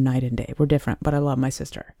we are night and day. We're different, but I love my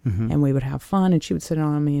sister. Mm-hmm. And we would have fun, and she would sit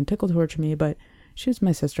on me and tickle torture me, but she was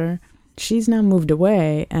my sister. She's now moved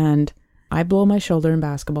away, and I blow my shoulder in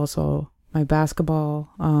basketball, so my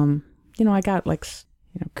basketball, I got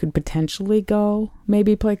could potentially go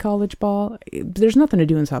maybe play college ball. There's nothing to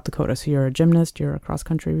do in South Dakota. So you're a gymnast, you're a cross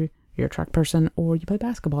country, you're a track person, or you play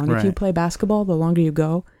basketball. And if you play basketball, the longer you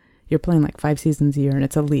go, you're playing like 5 seasons a year, and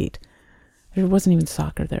it's elite. There wasn't even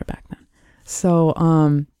soccer there back then. So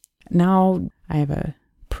now I have a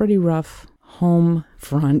pretty rough home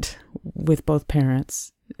front with both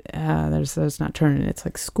parents. There's not turning. It's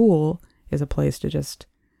like school is a place to just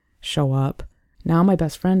show up. Now my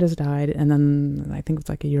best friend has died, and then I think it's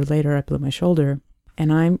like a year later I blew my shoulder,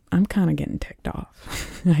 and I'm kind of getting ticked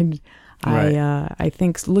off. I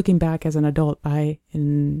think looking back as an adult, I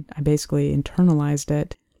basically internalized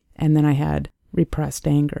it, and then I had repressed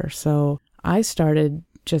anger. So I started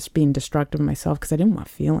just being destructive of myself because I didn't want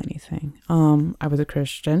to feel anything. I was a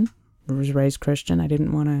Christian, I was raised Christian. I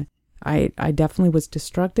didn't want to. I definitely was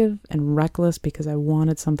destructive and reckless because I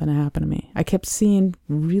wanted something to happen to me. I kept seeing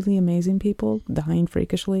really amazing people dying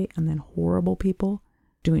freakishly, and then horrible people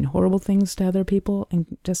doing horrible things to other people,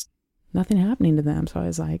 and just nothing happening to them. So I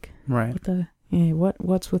was like,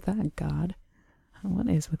 what's with that, God? What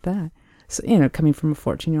is with that? So, coming from a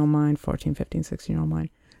 14-year-old mind, 14, 15, 16-year-old mind.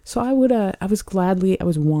 So I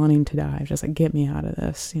was wanting to die. I was just like, get me out of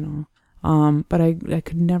this, But I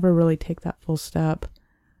could never really take that full step.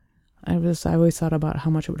 I always thought about how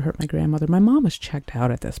much it would hurt my grandmother. My mom was checked out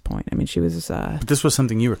at this point. I mean, she was... But this was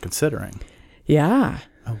something you were considering. Yeah.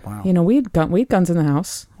 Oh, wow. We had guns in the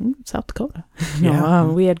house. South Dakota.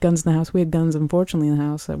 We had guns in the house. We had guns, unfortunately, in the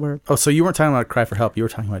house that were... Oh, so you weren't talking about a cry for help. You were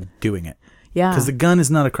talking about doing it. Yeah. Because the gun is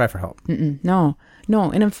not a cry for help. No.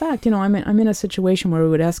 And in fact, I'm in a situation where it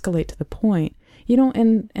would escalate to the point,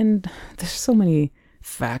 and there's so many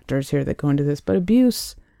factors here that go into this, but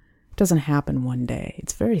abuse doesn't happen one day.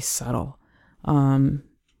 It's very subtle. So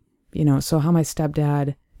how my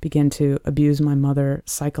stepdad began to abuse my mother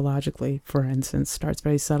psychologically, for instance, starts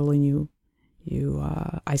very subtly. You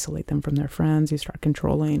isolate them from their friends, you start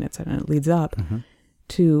controlling, etc. And it leads up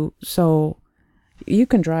to, so you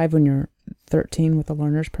can drive when you're 13 with a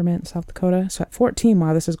learner's permit in South Dakota. So at 14,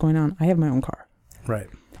 while this is going on, I have my own car. Right.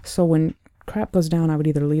 So when crap goes down, I would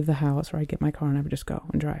either leave the house or I'd get my car and I would just go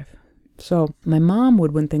and drive. So my mom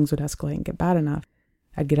would, when things would escalate and get bad enough,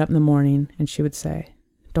 I'd get up in the morning and she would say,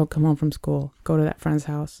 don't come home from school, go to that friend's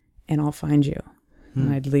house and I'll find you.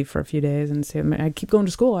 And I'd leave for a few days and say, I'd keep going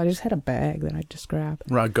to school. I just had a bag that I'd just grab.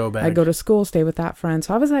 Right, go bag. I'd go to school, stay with that friend.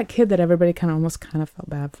 So I was that kid that everybody kind of felt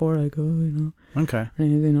bad for. Like, okay.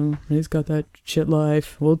 He's got that shit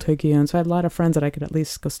life. We'll take you in. So I had a lot of friends that I could at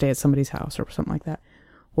least go stay at somebody's house or something like that.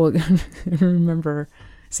 Well, I remember,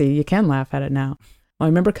 see, you can laugh at it now. Well, I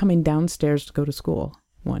remember coming downstairs to go to school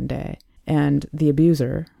one day. And the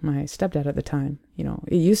abuser, my stepdad at the time,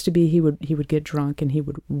 it used to be he would get drunk and he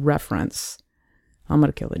would reference, I'm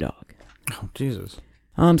going to kill the dog. Oh, Jesus.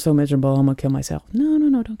 I'm so miserable, I'm going to kill myself. No,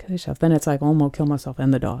 don't kill yourself. Then it's like, I'm going to kill myself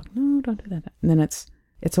and the dog. No, don't do that. And then it's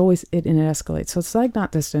always, and it escalates. So it's like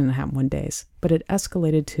not this didn't happen one day, but it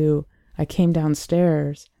escalated to, I came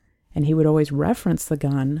downstairs and he would always reference the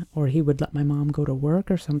gun, or he would let my mom go to work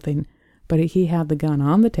or something. But he had the gun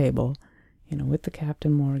on the table, with the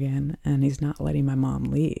Captain Morgan, and he's not letting my mom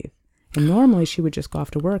leave. And normally she would just go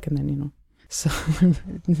off to work and then, so,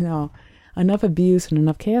 no. enough abuse and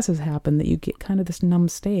enough chaos has happened that you get kind of this numb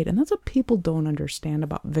state. And that's what people don't understand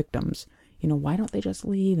about victims. You know, why don't they just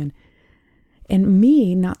leave? And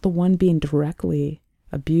me, not the one being directly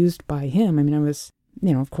abused by him. I mean, I was,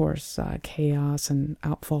 you know, of course, chaos and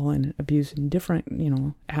outfall and abuse in different, you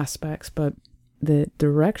know, aspects. But the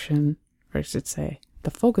direction, or I should say,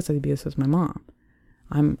 the focus of the abuse was my mom.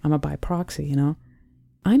 I'm a by proxy, you know.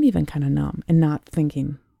 I'm even kind of numb and not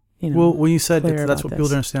thinking, you know. Well, when you said that's what this. people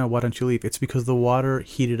don't understand, why don't you leave? It's because the water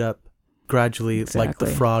heated up gradually, like the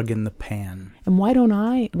frog in the pan. And why don't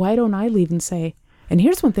I leave and say, and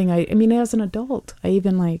here's one thing I mean, as an adult, I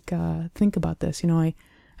even think about this. You know, I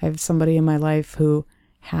have somebody in my life who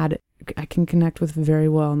I can connect with very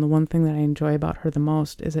well. And the one thing that I enjoy about her the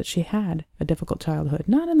most is that she had a difficult childhood,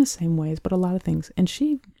 not in the same ways, but a lot of things. And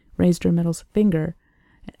she raised her middle finger,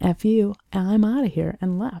 F you, and I'm out of here,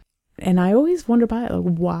 and left. And I always wonder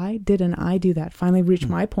why didn't I do that? Finally reach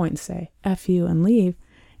my point and say, F you, and leave.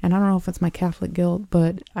 And I don't know if it's my Catholic guilt,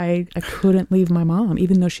 but I couldn't leave my mom,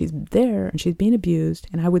 even though she's there and she's being abused.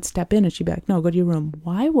 And I would step in and she'd be like, no, go to your room.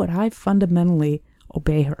 Why would I fundamentally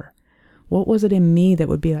obey her? What was it in me that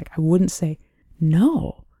would be like, I wouldn't say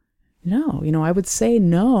no. You know, I would say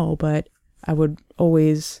no, but I would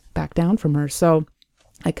always back down from her. So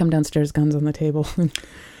I come downstairs, guns on the table,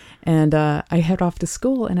 and I head off to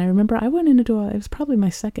school. And I remember I went into it was probably my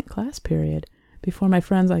second class period. Before my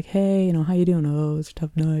friends like, hey, you know, how you doing? Oh, it's a tough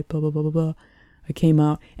night, blah, blah, blah, blah, blah. I came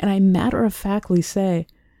out and I matter-of-factly say,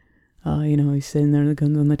 you know, he's sitting there, the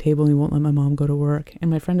guns on the table, and he won't let my mom go to work. And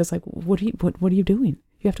my friend is like, what are you doing?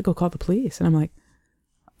 You have to go call the police. And I'm like,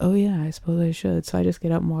 oh yeah, I suppose I should. So I just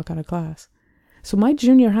get up and walk out of class. So my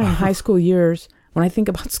junior high and high school years, when I think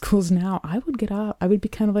about schools now, I would get out. I would be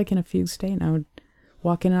kind of like in a fugue state, and I would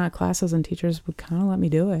walk in and out of classes, and teachers would kind of let me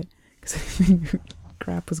do it because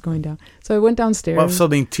crap was going down. So I went downstairs. Well, so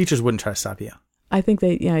the teachers wouldn't try to stop you. I think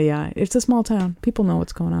yeah. It's a small town. People know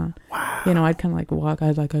what's going on. Wow. You know, I'd kind of like walk.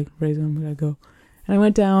 I'd raise them. We gotta go. And I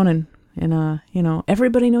went down and you know,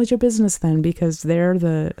 everybody knows your business then because they're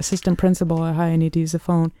the assistant principal. Hi, I need to use the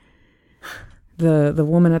phone. The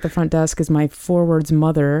woman at the front desk is my forward's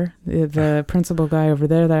mother. The principal guy over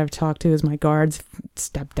there that I've talked to is my guard's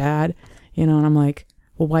stepdad. You know, and I'm like,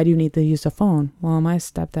 well, why do you need to use the phone? Well, my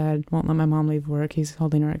stepdad won't let my mom leave work. He's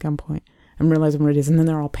holding her at gunpoint. I'm realizing what it is. And then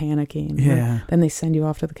they're all panicking. Yeah. Then they send you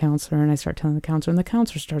off to the counselor, and I start telling the counselor, and the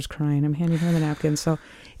counselor starts crying. I'm handing her the napkin. So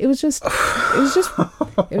it was just,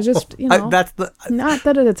 you know, not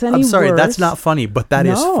that it's any I'm sorry, worse. that's not funny, but that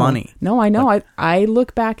is funny. No, I know. Like, I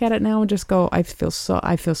look back at it now and just go, I feel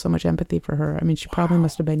so much empathy for her. I mean, she probably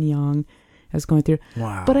must have been young as going through.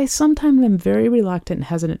 Wow. But I sometimes am very reluctant and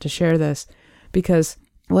hesitant to share this because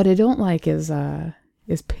what I don't like is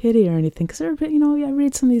pity or anything. Because, you know, I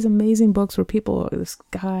read some of these amazing books where this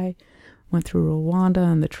guy went through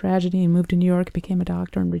Rwanda and the tragedy and moved to New York, became a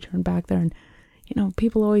doctor and returned back there. And, you know,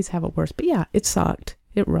 people always have it worse. But yeah, it sucked.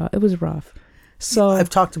 It was rough. So I've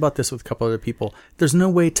talked about this with a couple other people. There's no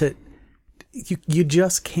way to, you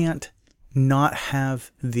just can't not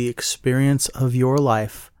have the experience of your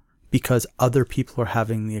life because other people are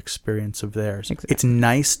having the experience of theirs. Exactly. It's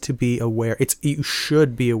nice to be aware. You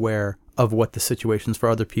should be aware of what the situations for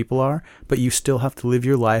other people are, but you still have to live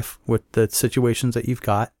your life with the situations that you've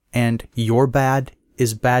got, and your bad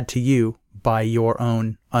is bad to you by your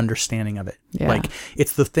own understanding of it. Yeah. Like,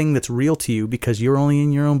 it's the thing that's real to you because you're only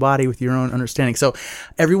in your own body with your own understanding. So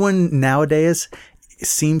everyone nowadays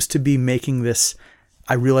seems to be making this,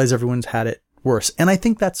 I realize everyone's had it worse. And I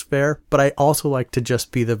think that's fair, but I also like to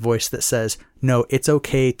just be the voice that says, no, it's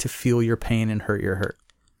okay to feel your pain and hurt your hurt.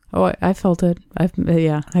 Oh, I felt it. I felt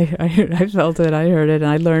it. I heard it,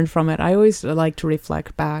 and I learned from it. I always like to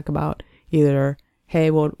reflect back about either,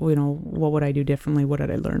 hey, what would I do differently? What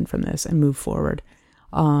did I learn from this? And move forward,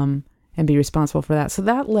 and be responsible for that. So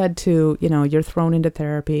that led to, you know, you're thrown into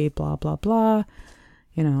therapy, blah, blah, blah.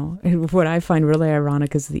 You know, and what I find really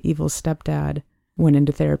ironic is the evil stepdad went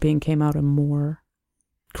into therapy and came out a more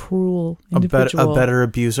cruel individual. A better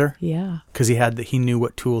abuser? Yeah. Because he knew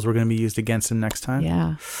what tools were going to be used against him next time?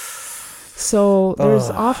 Yeah. So there's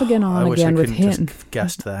off again, on again with him. I wish I couldn't just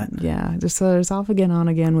guessed that. Yeah. So there's off again, on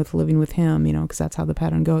again with living with him, you know, because that's how the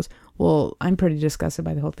pattern goes. Well, I'm pretty disgusted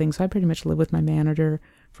by the whole thing. So I pretty much live with my manager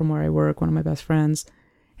from where I work, one of my best friends.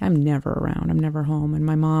 I'm never around. I'm never home. And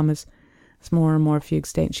my mom is more and more fugue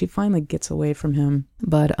state. And she finally gets away from him.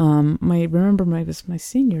 But remember my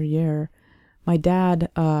senior year, my dad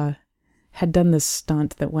had done this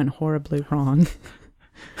stunt that went horribly wrong.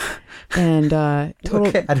 And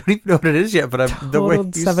okay, I don't even know what it is yet, but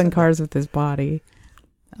totaled 7 cars with his body.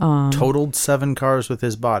 Totaled 7 cars with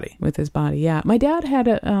his body. With his body, yeah. My dad had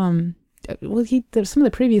Well, some of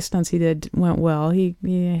the previous stunts he did went well. He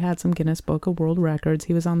had some Guinness Book of World Records.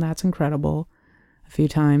 He was on That's Incredible a few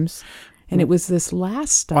times. And it was this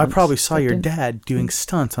last stunt. I probably saw your dad doing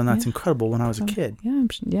stunts on That's Incredible when I was a kid. Yeah,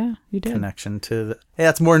 you did. Connection to the... Hey,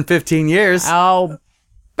 that's more than 15 years. Oh,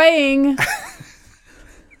 bang!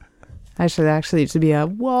 Actually, it should be a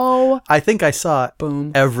whoa. I think I saw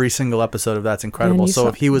Boom. every single episode of That's Incredible. So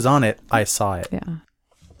if he was on it, I saw it. Yeah.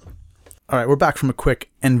 All right, we're back from a quick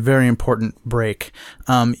and very important break.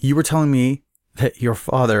 You were telling me that your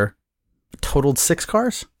father totaled 6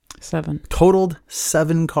 cars? 7. Totaled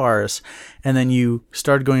 7 cars. And then you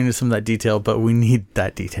started going into some of that detail, but we need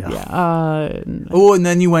that detail. Yeah. And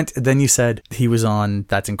then you said he was on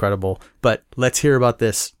That's Incredible. But let's hear about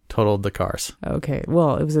this. Totaled the cars. Okay.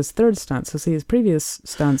 Well, it was his 3rd stunt. So see, his previous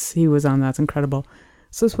stunts, he was on That's Incredible.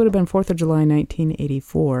 So this would have been 4th of July,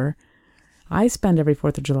 1984. I spend every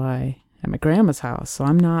 4th of July at my grandma's house, so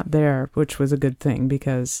I'm not there, which was a good thing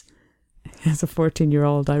because as a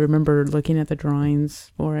 14-year-old, I remember looking at the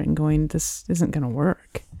drawings for it and going, this isn't going to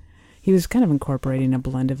work. He was kind of incorporating a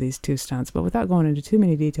blend of these 2 stunts, but without going into too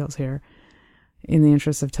many details here, in the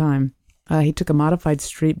interest of time, he took a modified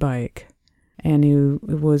street bike and he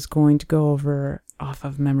was going to go over, off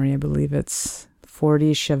of memory, I believe it's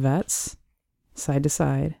 40 Chevettes, side to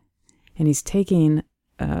side, and he's taking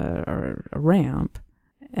a ramp,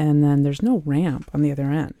 and then there's no ramp on the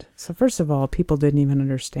other end. So first of all, people didn't even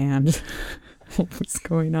understand what was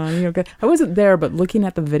going on. I wasn't there, but looking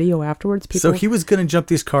at the video afterwards, people... So he was going to jump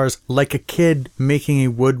these cars like a kid making a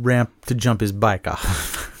wood ramp to jump his bike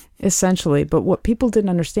off. Essentially, but what people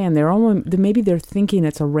didn't understand, maybe they're thinking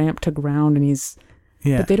it's a ramp to ground, and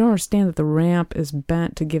but they don't understand that the ramp is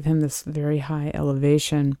bent to give him this very high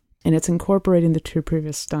elevation, and it's incorporating the 2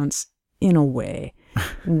 previous stunts in a way.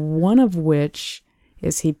 One of which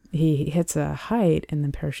is he hits a height and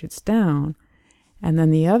then parachutes down. And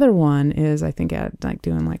then the other one is, I think, at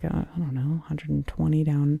doing 120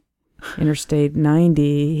 down Interstate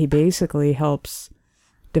 90. He basically helps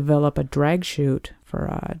develop a drag chute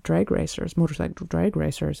for drag racers, motorcycle drag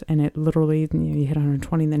racers. And it literally, you hit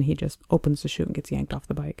 120, and then he just opens the chute and gets yanked off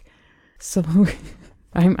the bike. So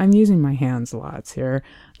I'm using my hands lots here.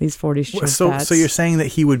 These 40 chutes. So you're saying that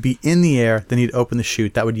he would be in the air, then he'd open the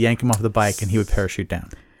chute, that would yank him off the bike, and he would parachute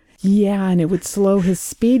down. Yeah, and it would slow his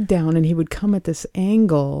speed down, and he would come at this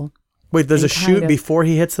angle. Wait, there's a chute before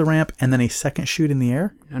he hits the ramp, and then a second chute in the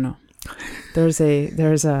air? No. There's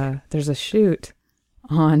a chute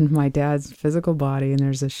on my dad's physical body, and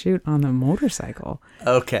there's a chute on the motorcycle.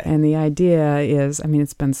 Okay. And the idea is,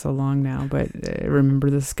 it's been so long now, but I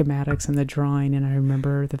remember the schematics and the drawing, and I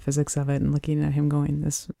remember the physics of it, and looking at him going,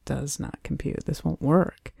 this does not compute. This won't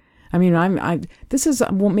work. This is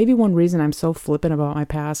maybe one reason I'm so flippant about my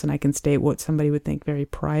past, and I can state what somebody would think very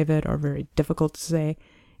private or very difficult to say.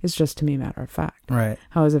 It's just, to me, a matter of fact. Right.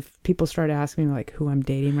 However, if people start asking me who I'm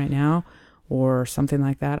dating right now or something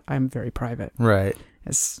like that, I'm very private. Right.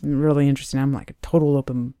 It's really interesting. I'm like a total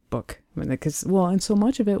open book. And so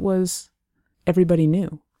much of it was everybody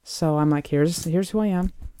knew. So I'm like, here's who I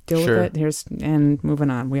am. Deal with it. And moving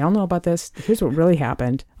on. We all know about this. Here's what really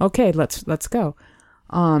happened. Okay, let's go.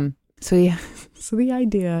 So the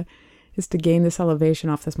idea is to gain this elevation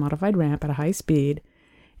off this modified ramp at a high speed,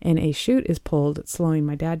 and a chute is pulled, slowing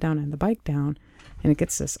my dad down and the bike down, and it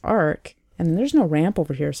gets this arc, and there's no ramp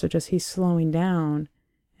over here, so just he's slowing down,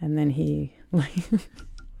 and then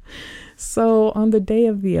so on the day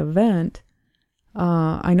of the event,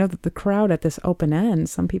 I know that the crowd at this open end,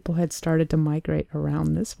 some people had started to migrate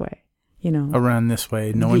around this way. Around this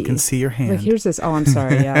way. No one can see your hand. Here's this. Oh, I'm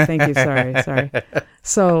sorry. Yeah, thank you. Sorry.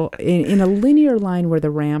 So in a linear line where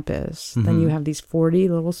the ramp is, then you have these 40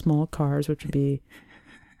 little small cars, which would be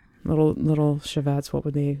little Chevettes. What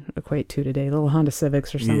would they equate to today? Little Honda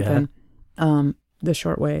Civics or something. Yeah. The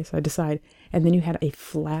short way. So I decide. And then you had a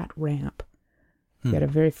flat ramp. You had a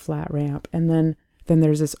very flat ramp. And then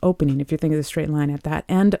there's this opening. If you think of the straight line, at that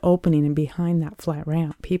end opening and behind that flat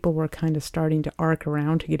ramp, people were kind of starting to arc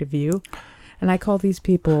around to get a view. And I call these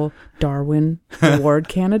people Darwin Award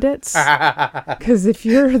candidates. Because if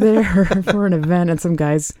you're there for an event and some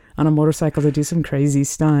guys on a motorcycle to do some crazy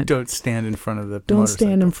stunt, don't stand in front of the motorcycle. Don't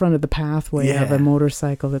stand in front of the pathway of a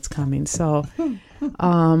motorcycle that's coming. So,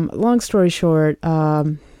 long story short,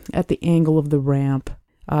 at the angle of the ramp,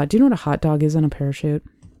 do you know what a hot dog is on a parachute?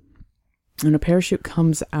 When a parachute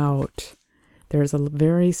comes out, there's a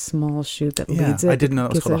very small chute that leads it. I didn't know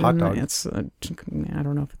it was called a hot dog. It's I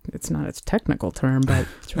don't know if it's not its technical term, but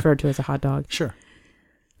it's referred to as a hot dog. Sure.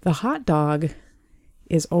 The hot dog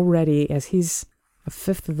is already, as he's a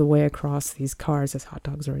fifth of the way across these cars, this hot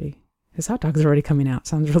dog's already his hot dog's already coming out.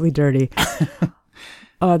 Sounds really dirty.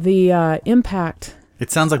 The impact.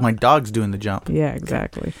 It sounds like my dog's doing the jump. Yeah,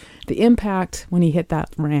 exactly. The impact when he hit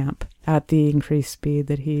that ramp at the increased speed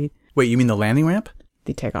that he... Wait, you mean the landing ramp?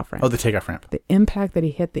 The takeoff ramp. Oh, the takeoff ramp. The impact that he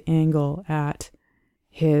hit the angle at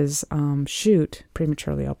his chute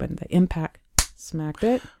prematurely opened. The impact smacked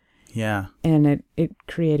it. Yeah. And it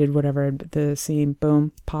created whatever, the scene,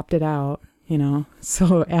 boom, popped it out,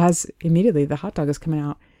 So as immediately the hot dog is coming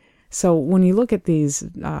out. So when you look at these,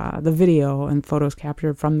 the video and photos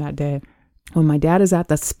captured from that day, when my dad is at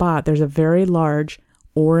the spot, there's a very large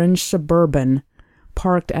orange Suburban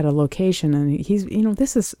parked at a location, and he's,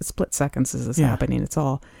 this is split seconds as this is happening. It's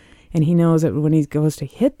all, and he knows that when he goes to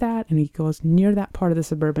hit that and he goes near that part of the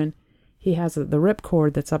Suburban, he has the rip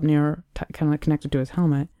cord that's up near, kind of connected to his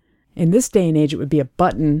helmet. In this day and age, it would be a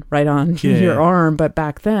button right on your arm, but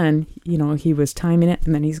back then, he was timing it,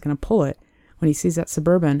 and then he's going to pull it when he sees that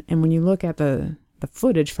Suburban. And when you look at the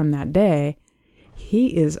footage from that day,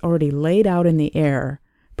 he is already laid out in the air,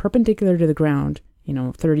 perpendicular to the ground,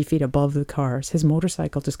 30 feet above the cars. His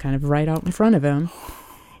motorcycle just kind of right out in front of him.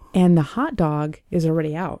 And the hot dog is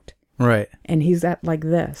already out. Right. And he's at like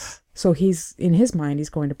this. So he's, in his mind, he's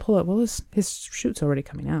going to pull it. Well, his chute's already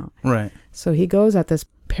coming out. Right. So he goes at this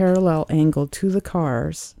parallel angle to the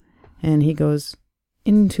cars, and he goes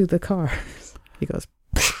into the cars. He goes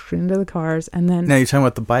into the cars, and then... Now, you're talking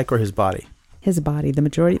about the bike or his body? His body.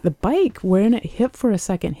 The bike, when it hit for a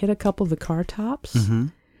second, hit a couple of the car tops,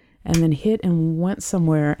 and then hit and went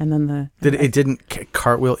somewhere, and then it didn't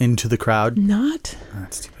cartwheel into the crowd? Not. Oh,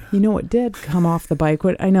 that's too bad. It did come off the bike.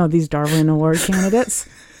 I know these Darwin Award candidates.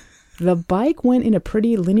 The bike went in a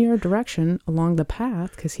pretty linear direction along the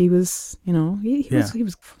path because he was, he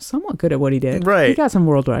was somewhat good at what he did. Right. He got some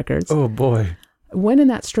world records. Oh, boy. Went in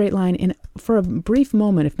that straight line, and for a brief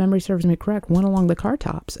moment, if memory serves me correct, went along the car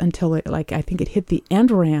tops until it, I think it hit the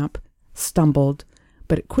end ramp, stumbled,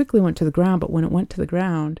 but it quickly went to the ground. But when it went to the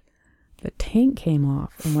ground, the tank came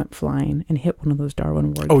off and went flying and hit one of those Darwin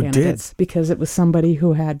Award candidates. Did? Because it was somebody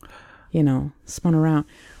who had, spun around.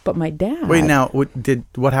 But my dad... Wait, now,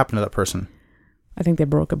 what happened to that person? I think they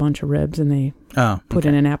broke a bunch of ribs, and they put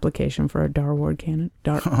in an application for a Darwin Award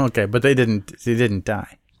candidate. Okay, but they didn't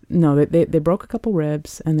die. No, they broke a couple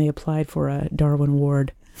ribs, and they applied for a Darwin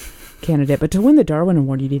Award candidate. But to win the Darwin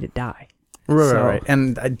Award, you need to die. Right.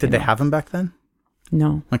 And did they have him back then?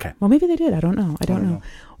 No. Okay. Well, maybe they did. I don't know. I don't know.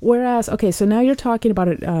 Whereas, okay, so now you're talking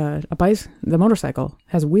about the motorcycle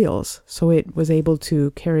has wheels, so it was able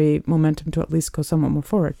to carry momentum to at least go somewhat more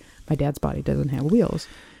forward. My dad's body doesn't have wheels,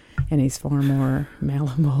 and he's far more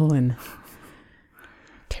malleable and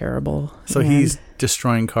terrible. So he's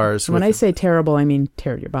destroying cars. When I say terrible, I mean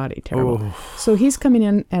tear your body, terrible. Oh. So he's coming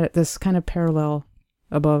in at this kind of parallel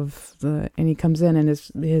above and he comes in, and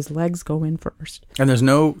his legs go in first. And there's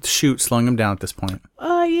no chute slowing him down at this point.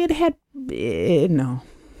 No.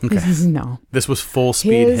 Okay. No. This was full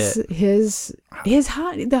speed hit.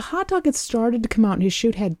 The hot dog had started to come out, and his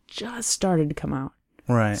chute had just started to come out.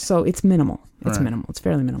 Right. So it's minimal. It's right. minimal. It's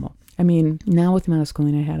fairly minimal. I mean, now with the amount of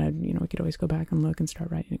schooling I had, we could always go back and look and start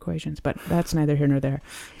writing equations, but that's neither here nor there.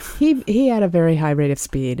 He had a very high rate of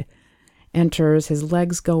speed, enters, his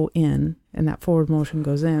legs go in, and that forward motion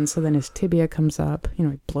goes in, so then his tibia comes up, he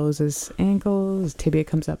blows his ankle, his tibia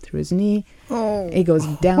comes up through his knee, he goes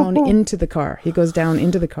down into the car,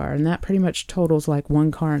 and that pretty much totals like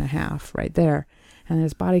 1.5 cars right there, and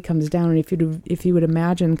his body comes down, and if you would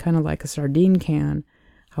imagine kind of like a sardine can,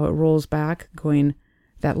 how it rolls back, going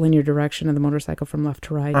that linear direction of the motorcycle from left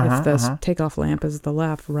to right, if the takeoff lamp is the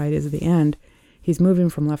left, right is the end, he's moving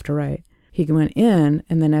from left to right. He went in,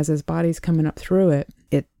 and then as his body's coming up through it,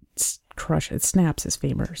 it snaps his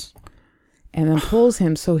femurs, and then pulls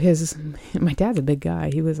him. So my dad's a big guy.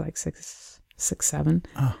 He was like 6'7".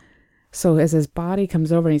 Oh. So as his body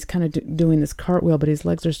comes over, and he's kind of doing this cartwheel, but his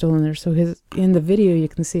legs are still in there. So in the video, you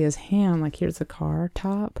can see his hand, like here's the car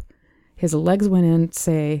top. His legs went in,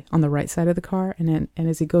 say, on the right side of the car, and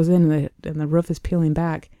as he goes in, and the roof is peeling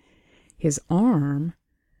back, his arm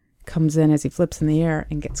comes in as he flips in the air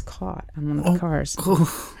and gets caught on one of the cars.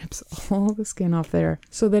 Rips all the skin off there.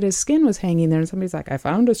 So that his skin was hanging there, and somebody's like, I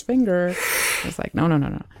found his finger. It's like,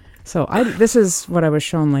 no. So this is what I was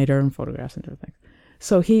shown later in photographs and everything.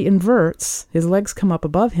 So he inverts, his legs come up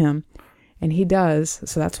above him, and he does,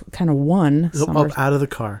 so that's kind of one. Up out of the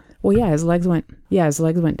car. Well, his legs went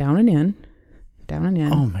down and in.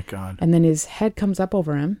 Oh my God. And then his head comes up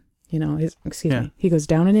over him, he goes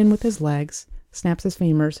down and in with his legs, snaps his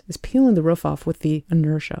femurs, is peeling the roof off with the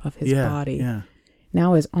inertia of his body. Yeah.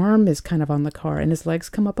 Now his arm is kind of on the car and his legs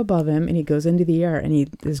come up above him and he goes into the air and he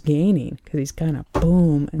is gaining because he's kind of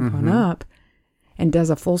boom and gone up and does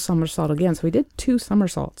a full somersault again. So he did 2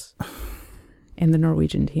 somersaults and the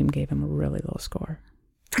Norwegian team gave him a really low score.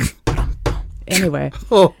 Anyway,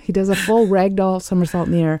 he does a full ragdoll somersault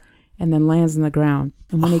in the air and then lands on the ground.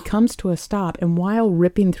 And when he comes to a stop and while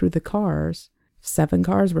ripping through the cars, 7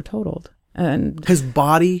 cars were totaled. And his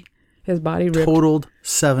body ripped. totaled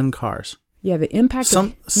 7 cars. Yeah, the impact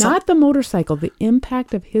not the motorcycle, the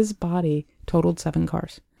impact of his body totaled 7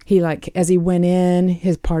 cars. He as he went in,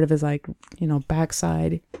 his part of his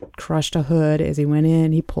backside crushed a hood. As he went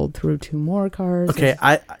in, he pulled through 2 more cars. Okay,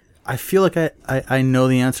 I feel like I know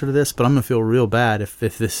the answer to this, but I'm going to feel real bad if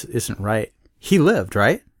this isn't right. He lived,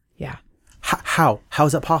 right? Yeah. How? How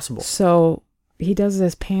is that possible? So he does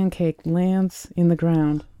this pancake, lands in the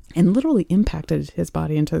ground, and literally impacted his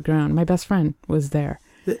body into the ground. My best friend was there.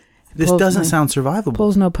 This doesn't sound survivable.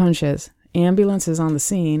 Pulls no punches. Ambulance is on the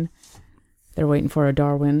scene. They're waiting for a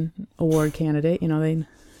Darwin Award candidate,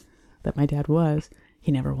 that my dad was.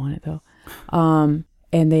 He never won it, though.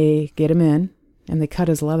 And they get him in, and they cut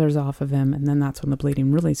his leathers off of him, and then that's when the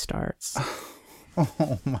bleeding really starts.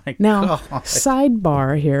 Oh, my God. Now,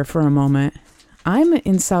 sidebar here for a moment. I'm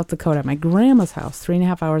in South Dakota at my grandma's house,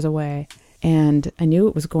 3.5 hours away. And I knew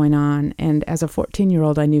it was going on. And as a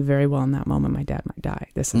 14-year-old, I knew very well in that moment my dad might die.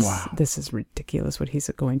 This is ridiculous what he's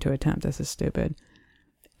going to attempt. This is stupid.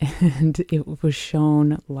 And it was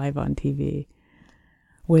shown live on TV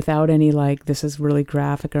without any this is really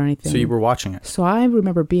graphic or anything. So you were watching it. So I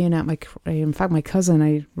remember being at my cousin,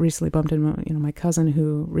 I recently bumped into, my cousin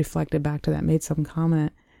who reflected back to that, made some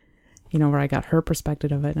comment, where I got her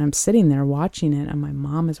perspective of it. And I'm sitting there watching it and my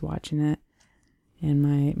mom is watching it.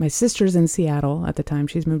 And my sister's in Seattle at the time.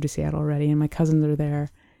 She's moved to Seattle already. And my cousins are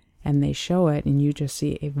there. And they show it. And you just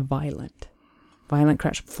see a violent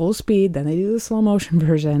crash. Full speed. Then they do the slow motion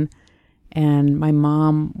version. And my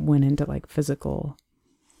mom went into physical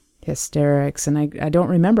hysterics. And I don't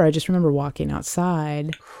remember. I just remember walking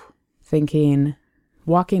outside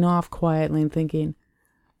walking off quietly and thinking,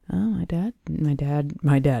 oh, my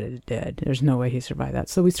dad is dead. There's no way he survived that.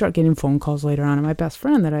 So we start getting phone calls later on. And my best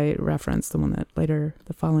friend that I referenced, the one that later,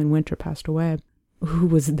 the following winter, passed away, who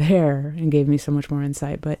was there and gave me so much more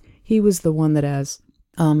insight. But he was the one that, as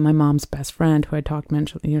my mom's best friend, who I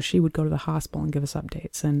mentioned, she would go to the hospital and give us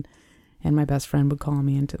updates. And my best friend would call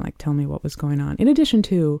me and to tell me what was going on. In addition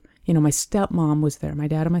to, my stepmom was there. My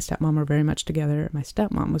dad and my stepmom were very much together. My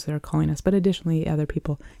stepmom was there calling us. But additionally, other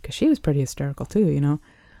people, because she was pretty hysterical too,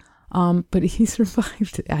 But he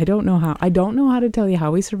survived. I don't know how. I don't know how to tell you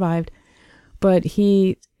how he survived, but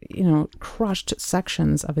he, crushed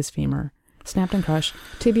sections of his femur, snapped and crushed,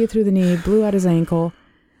 tibia through the knee, blew out his ankle.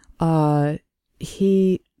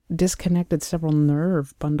 He disconnected several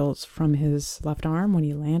nerve bundles from his left arm when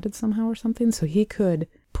he landed somehow or something. So he could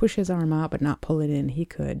push his arm out, but not pull it in. He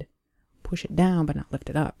could push it down, but not lift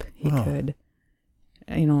it up. He could,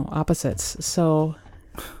 opposites. So,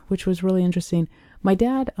 which was really interesting. My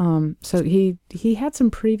dad, so he had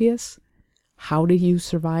some previous, how do you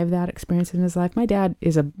survive that experience in his life? My dad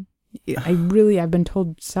is I've been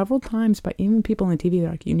told several times by even people on the TV,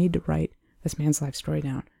 they're like, you need to write this man's life story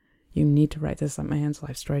down. You need to write this man's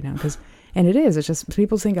life story down. And it is, it's just,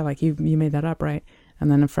 people think you made that up, right? And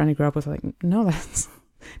then a friend I grew up with was like, no, that's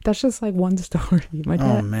just one story. My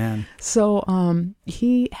dad. Oh, man. So,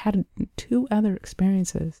 he had 2 other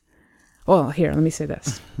experiences. Well, here, let me say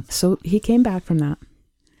this. So he came back from that,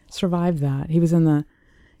 survived that. He was in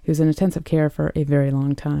intensive care for a very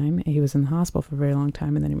long time. He was in the hospital for a very long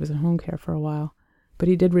time, and then he was in home care for a while. But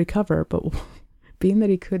he did recover. But being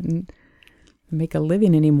that he couldn't make a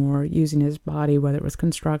living anymore using his body, whether it was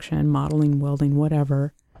construction, modeling, welding,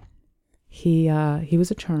 whatever, he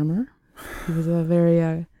was a charmer. He was a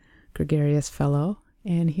very gregarious fellow.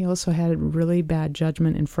 And he also had really bad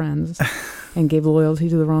judgment in friends and gave loyalty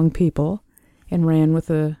to the wrong people and ran with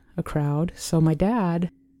a crowd. So my dad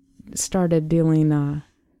started dealing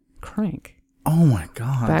crank. Oh, my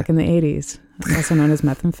God. Back in the 80s, also known as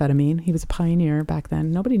methamphetamine. He was a pioneer back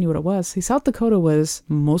then. Nobody knew what it was. See, South Dakota was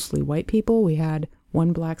mostly white people. We had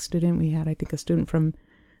one black student. We had, I think, a student from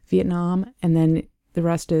Vietnam. And then the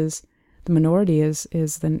rest is, the minority is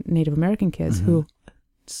the Native American kids who,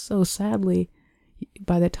 so sadly,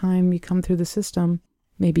 by the time you come through the system,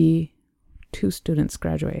 maybe 2 students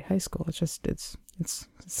graduate high school. It's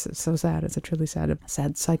so sad. It's a truly sad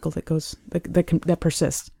cycle that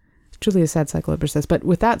persists. It's truly a sad cycle that persists. But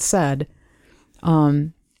with that said,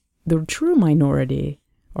 the true minority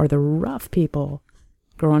or the rough people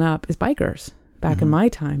growing up is bikers. Back in my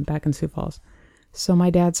time, back in Sioux Falls. So my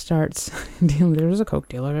dad starts dealing, there was a coke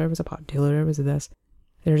dealer, there was a pot dealer, there was this.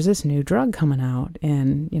 There's this new drug coming out,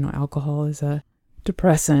 and, alcohol is a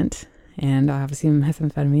depressant, and obviously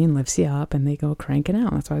methamphetamine lifts you up, and they go cranking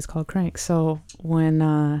out. That's why it's called crank. So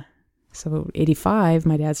when, 85,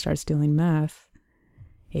 my dad starts dealing meth.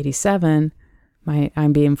 87,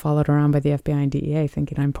 I'm being followed around by the FBI and DEA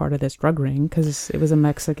thinking I'm part of this drug ring because it was a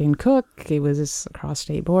Mexican cook. It was across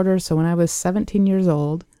state borders. So when I was 17 years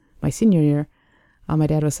old, my senior year, my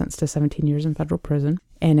dad was sentenced to 17 years in federal prison.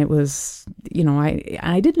 And it was,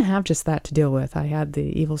 I didn't have just that to deal with. I had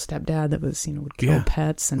the evil stepdad that was, would kill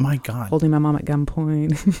pets and my God. Holding my mom at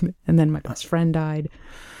gunpoint. And then my best friend died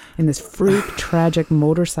in this freak tragic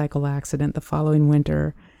motorcycle accident the following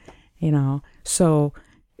winter, So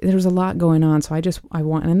there was a lot going on. So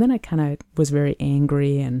and then I kind of was very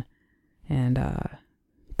angry and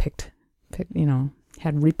picked,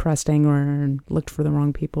 had repressed anger and looked for the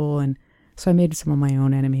wrong people. And so I made some of my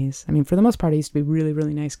own enemies. I mean, for the most part, I used to be a really,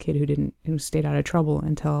 really nice kid who stayed out of trouble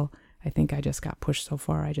until I think I just got pushed so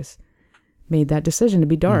far. I just made that decision to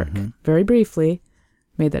be dark. Very briefly,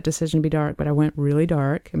 made that decision to be dark, but I went really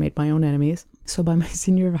dark. I made my own enemies. So by my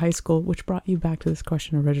senior year of high school, which brought you back to this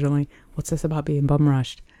question originally, what's this about being bum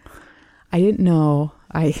rushed? I didn't know.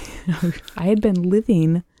 I had been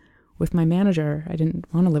living with my manager. I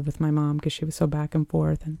didn't want to live with my mom because she was so back and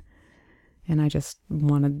forth, and I just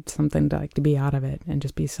wanted something to be out of it and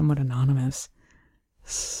just be somewhat anonymous.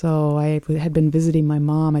 So I had been visiting my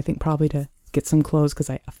mom, I think probably to get some clothes because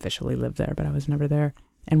I officially lived there, but I was never there.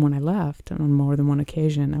 And when I left, on more than one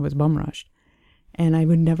occasion, I was bum rushed. And I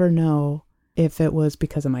would never know if it was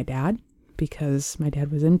because of my dad, because my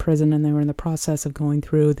dad was in prison and they were in the process of going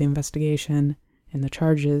through the investigation and the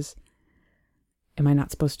charges. Am I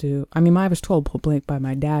not supposed to? I mean, I was told point blank by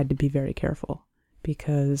my dad to be very careful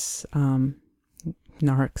because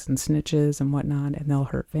narcs and snitches and whatnot, and they'll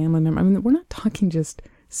hurt family members. I mean, we're not talking just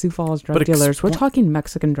Sioux Falls drug dealers. We're talking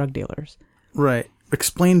Mexican drug dealers. Right.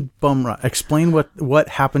 Explain Explain what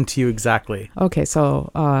happened to you exactly. Okay, so,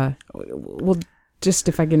 well, just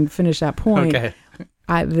if I can finish that point. Okay.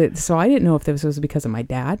 So I didn't know if this was because of my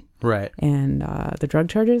dad. Right. And the drug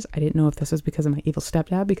charges. I didn't know if this was because of my evil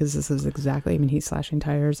stepdad, because this is exactly, he's slashing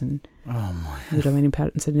tires and mutilating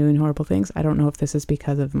patents and doing horrible things. I don't know if this is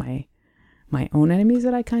because of my own enemies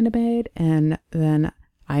that I kind of made. And then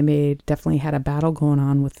I definitely had a battle going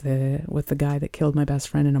on with the guy that killed my best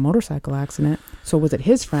friend in a motorcycle accident. So was it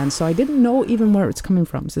his friend? So I didn't know even where it's coming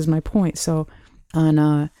from. This is my point. So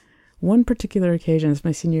on one particular occasion, it's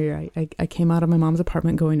my senior year, I came out of my mom's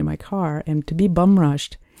apartment going to my car, and to be bum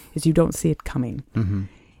rushed is you don't see it coming. Mm-hmm.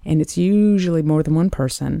 And it's usually more than one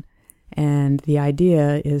person. And the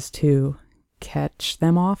idea is to catch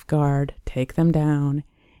them off guard, take them down,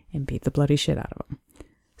 and beat the bloody shit out of them.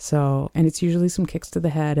 So, and it's usually some kicks to the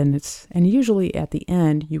head, and usually at the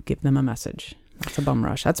end, you give them a message. That's a bum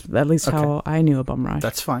rush. That's at least how I knew a bum rush.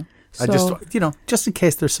 That's fine. So, I just in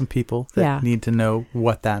case there's some people that need to know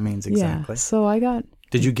what that means exactly. Yeah. So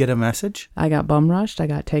Did you get a message? I got bum rushed. I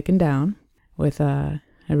got taken down with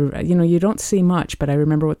you don't see much, but I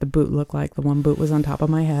remember what the boot looked like. The one boot was on top of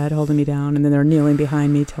my head, holding me down, and then they're kneeling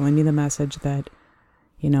behind me, telling me the message that,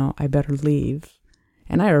 I better leave.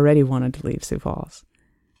 And I already wanted to leave Sioux Falls.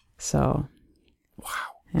 So.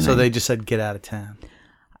 Wow. So they just said, get out of town.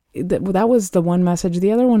 That was the one message.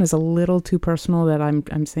 The other one is a little too personal that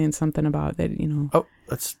I'm saying something about that, Oh,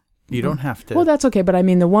 you don't have to. Well, that's okay. But I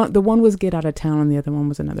mean, the one was get out of town, and the other one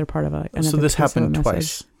was another part of So this happened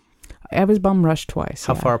twice. I was bum rushed twice.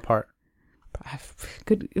 How far apart?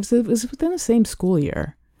 It was within the same school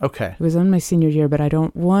year. Okay. It was in my senior year, but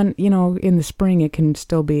in the spring it can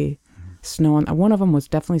still be snow on. One of them was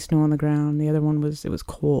definitely snow on the ground. The other one it was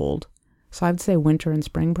cold. So I'd say winter and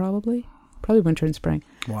spring probably. Probably winter and spring.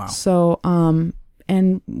 Wow. So,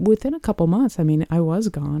 and within a couple months, I was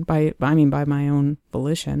gone by my own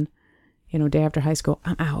volition. Day after high school,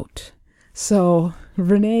 I'm out. So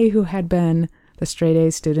Renee, who had been the straight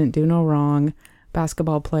A student, do no wrong,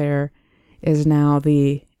 basketball player, is now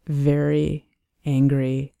the very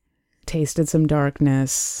angry, tasted some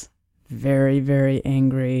darkness, very, very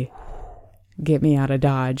angry, get me out of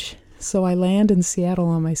Dodge. So I land in Seattle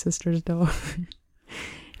on my sister's door.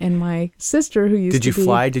 And my sister, who used to be... Did you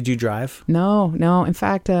fly? Did you drive? No. In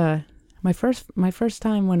fact, my first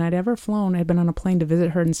time when I'd ever flown, I'd been on a plane to visit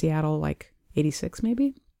her in Seattle, like 86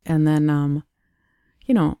 maybe. And then,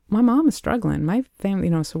 my mom is struggling. My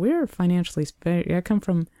family, so we're financially... I come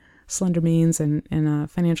from slender means and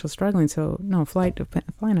financial struggling. So, no, flying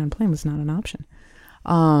on a plane was not an option.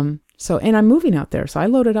 And I'm moving out there. So I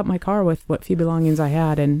loaded up my car with what few belongings I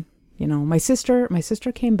had. And, my sister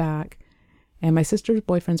came back. and my sister's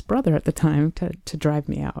boyfriend's brother at the time to drive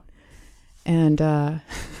me out. And I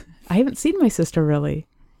haven't seen my sister really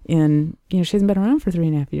in, she hasn't been around for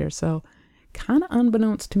 3.5 years. So kind of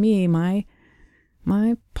unbeknownst to me, my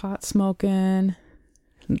pot smoking,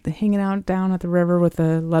 hanging out down at the river with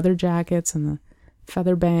the leather jackets and the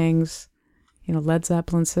feather bangs, Led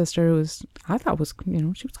Zeppelin's sister, who I thought was,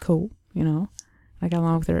 she was cool, I got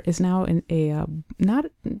along with her, is now not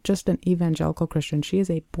just an evangelical Christian. She is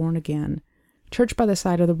a born again, church by the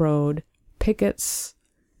side of the road, pickets,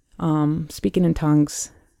 speaking in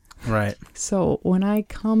tongues. Right. So when I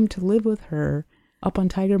come to live with her up on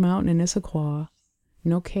Tiger Mountain in Issaquah,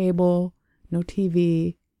 no cable, no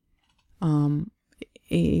TV,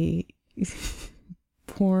 a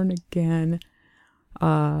born again,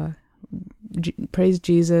 praise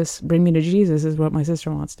Jesus, bring me to Jesus is what my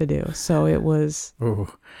sister wants to do. So it was.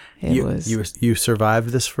 You survived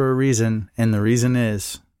this for a reason, and the reason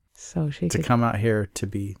is so she to could come out here to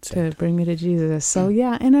be saved. To bring me to Jesus. So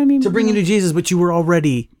yeah, and I mean to bring you to Jesus, but you were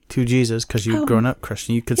already to Jesus because you've grown up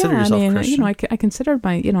Christian. You consider yourself Christian. I considered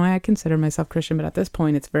I consider myself Christian, but at this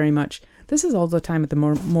point, it's very much. This is all the time that the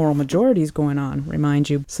moral majority is going on. Remind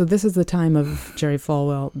you. So this is the time of Jerry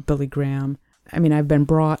Falwell, Billy Graham. I mean, I've been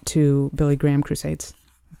brought to Billy Graham crusades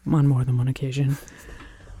on more than one occasion.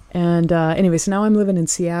 And anyway, so now I'm living in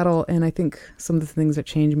Seattle, and I think some of the things that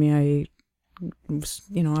changed me, I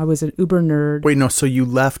was an uber nerd. Wait, no, so you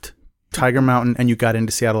left Tiger Mountain and you got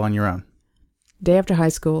into Seattle on your own? Day after high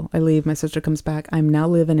school, I leave. My sister comes back. I'm now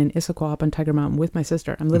living in Issaquah up on Tiger Mountain with my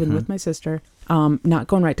sister. I'm living with my sister. Not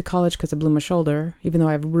going right to college because I blew my shoulder. Even though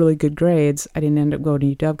I have really good grades, I didn't end up going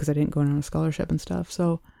to UW because I didn't go on a scholarship and stuff.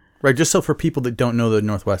 So. Right, just so for people that don't know the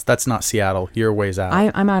Northwest, that's not Seattle. You're ways out.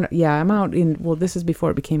 I'm out. Yeah, I'm out in. Well, this is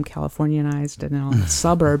before it became Californianized and all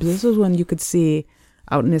suburbs. This was when you could see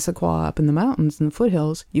out in Issaquah, up in the mountains and the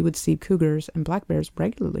foothills, you would see cougars and black bears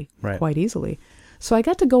regularly, quite easily. So I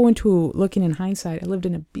got to go into looking in hindsight. I lived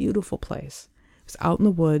in a beautiful place. It was out in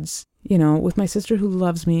the woods, with my sister who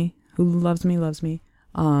loves me. With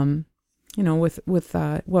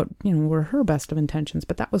what were her best of intentions,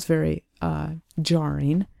 but that was very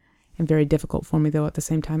jarring. And very difficult for me, though, at the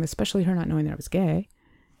same time, especially her not knowing that I was gay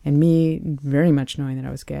and me very much knowing that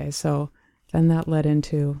I was gay. So then that led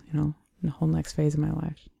into, the whole next phase of my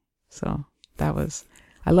life. So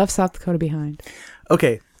I left South Dakota behind.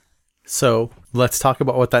 Okay. So let's talk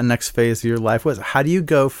about what that next phase of your life was. How do you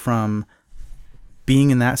go from being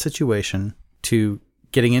in that situation to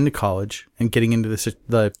getting into college and getting into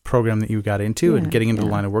the program that you got into and getting into the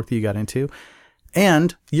line of work that you got into?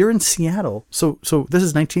 And you're in Seattle. So this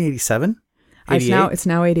is 1987? It's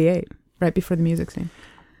now 88, right before the music scene.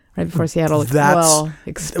 Right before Seattle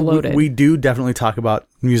exploded. We do definitely talk about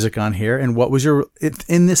music on here. And what was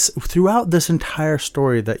throughout this entire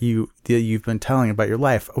story that you've been telling about your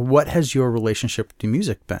life, what has your relationship to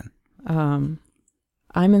music been? I'm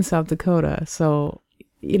in South Dakota. So,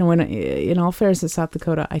 in all fairness in South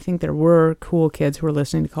Dakota, I think there were cool kids who were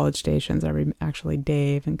listening to college stations. Actually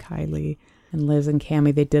Dave and Kylie and Liz and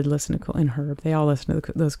Cammie, they did listen to and Herb. They all listened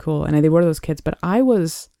to those cool, and they were those kids. But I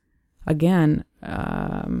was, again,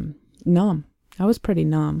 numb. I was pretty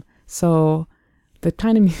numb. So the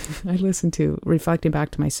kind of music I listened to, reflecting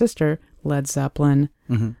back to my sister, Led Zeppelin,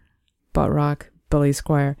 butt rock, Billy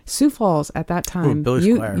Squier, Sioux Falls. At that time,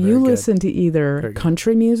 you listen to either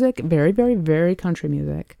country music, very, very, very country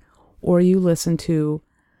music, or you listen to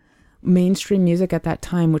mainstream music at that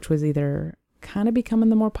time, which was either kind of becoming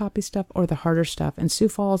the more poppy stuff or the harder stuff. And Sioux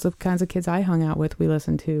Falls, the kinds of kids I hung out with, we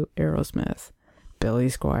listened to Aerosmith, Billy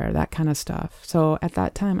Squier, that kind of stuff. So at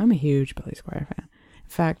that time, I'm a huge Billy Squier fan. In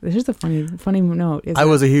fact, here's the funny note. I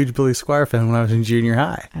was a huge Billy Squier fan when I was in junior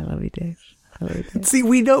high. I love you, Dave. See,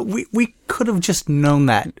 we could have just known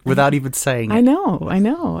that without even saying it. I know.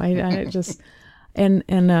 I just, and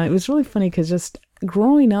it was really funny because just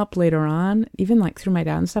growing up later on, even like through my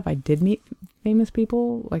dad and stuff, I did meet famous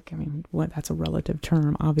people. Like, I mean, that's a relative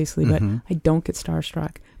term, obviously, but I don't get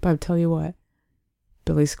starstruck. But I'll tell you what,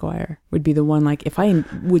 Billy Squier would be the one. Like, if I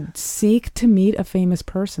would seek to meet a famous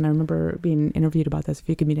person, I remember being interviewed about this. If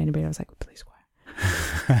you could meet anybody, I was like, Billy Squier.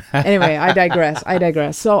 Anyway, I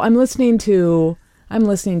digress. So I'm listening to,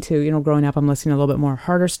 growing up, I'm listening to a little bit more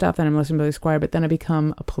harder stuff than I'm listening to Billy Squier, but then I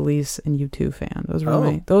become a Police and U2 fan.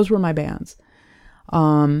 Those were my bands.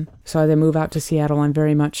 So as I move out to Seattle, I'm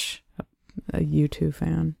very much a U2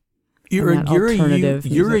 fan. You're a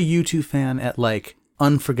U2 fan at like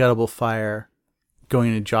Unforgettable Fire,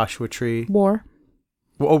 going to Joshua Tree. War.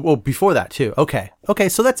 Well, before that too. Okay.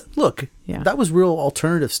 So that was real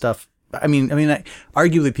alternative stuff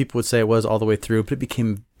Arguably people would say it was all the way through, but it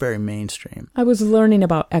became very mainstream. I was learning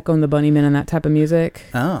about Echo and the Bunnymen and that type of music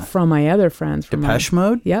from my other friends. Depeche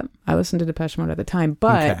Mode? Yep. I listened to Depeche Mode at the time,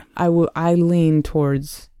 but I leaned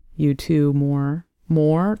towards U2 more.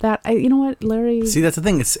 You know what, Larry? See, that's the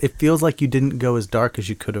thing. It feels like you didn't go as dark as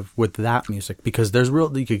you could have with that music, because there's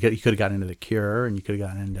you could have gotten into The Cure, and you could have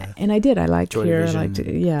gotten into. And I did. I liked Joy Cure. Division. I liked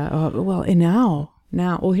and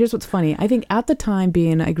now, well, here's what's funny. I think at the time,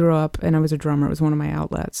 I grew up and I was a drummer. It was one of my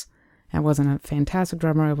outlets. I wasn't a fantastic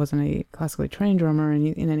drummer. I wasn't a classically trained drummer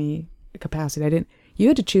in any capacity. You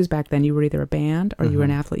had to choose back then. You were either a band or you were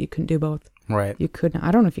an athlete. You couldn't do both. Right. You couldn't.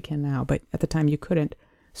 I don't know if you can now, but at the time you couldn't.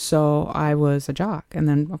 So I was a jock, and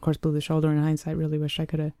then of course blew the shoulder. In hindsight, really wish I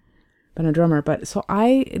could have been a drummer. But so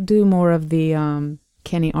I do more of the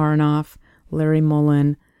Kenny Aronoff, Larry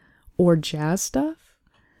Mullen, or jazz stuff.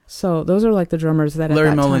 So those are like the drummers that Larry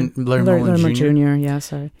at that Mullen, time, Larry Mullen Jr. Yeah,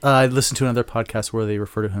 sorry. I listened to another podcast where they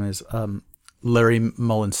refer to him as Larry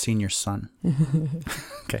Mullen Sr.'s son.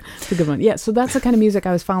 Okay. It's a good one. Yeah, so that's the kind of music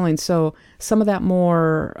I was following. So some of that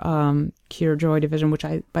more Cure, Joy Division, which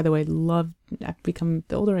I, by the way, love. I've become,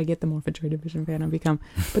 the older I get, the more of a Joy Division fan I become.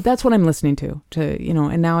 But that's what I'm listening to,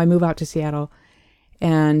 and now I move out to Seattle.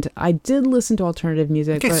 And I did listen to alternative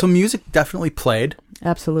music. Okay, so music definitely played.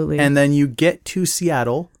 Absolutely. And then you get to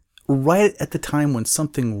Seattle right at the time when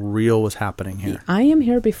something real was happening here. I am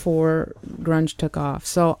here before grunge took off,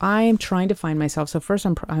 so I am trying to find myself. So first,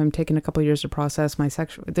 I'm taking a couple of years to process my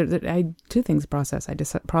two things to process. I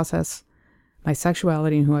just process my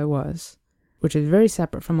sexuality and who I was, which is very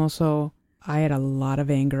separate from also. I had a lot of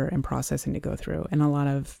anger and processing to go through, and a lot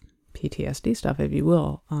of PTSD stuff, if you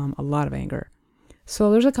will, a lot of anger. So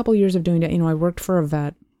there's a couple of years of doing that. I worked for a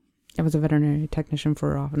vet. I was a veterinary technician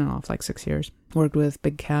for off and off, like 6 years. Worked with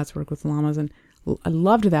big cats, worked with llamas, and I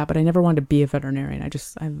loved that, but I never wanted to be a veterinarian. I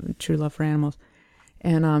have a true love for animals.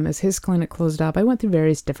 And as his clinic closed up, I went through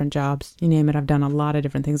various different jobs. You name it, I've done a lot of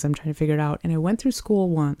different things. I'm trying to figure it out. And I went through school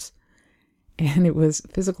once, and it was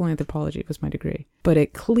physical anthropology was my degree. But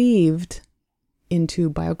it cleaved into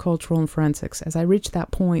biocultural and forensics. As I reached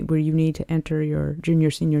that point where you need to enter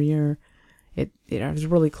your senior year, I was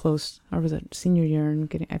really close. I was a senior year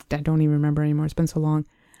and I don't even remember anymore. It's been so long.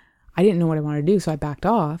 I didn't know what I wanted to do, so I backed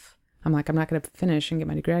off. I'm like, I'm not going to finish and get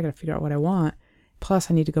my degree. I got to figure out what I want.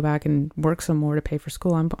 Plus, I need to go back and work some more to pay for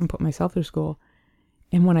school. I'm putting myself through school.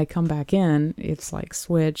 And when I come back in, it's like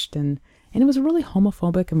switched. And it was a really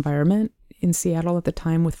homophobic environment in Seattle at the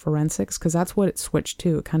time with forensics, because that's what it switched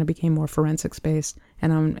to. It kind of became more forensics based.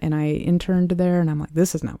 And I interned there, and I'm like,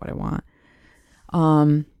 this is not what I want.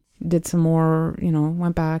 Did some more,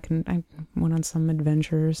 went back and I went on some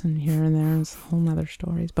adventures and here and there. It's whole nother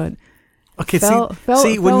stories, but okay.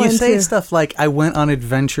 When you say stuff like I went on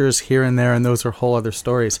adventures here and there, and those are whole other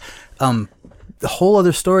stories. The whole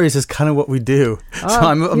other stories is kind of what we do. So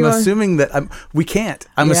I'm assuming that we can't.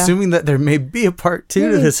 I'm assuming that there may be a part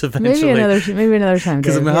 2 to this eventually. Maybe another time.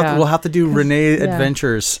 Because we'll have to do Renee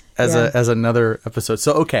Adventures as another episode.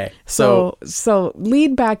 So okay. So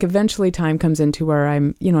lead back. Eventually, time comes into where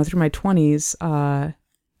I'm through my 20s.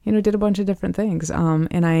 Did a bunch of different things.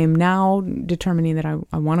 And I am now determining that I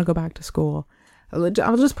want to go back to school. I'll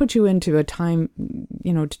just put you into a time,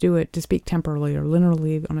 to speak temporally or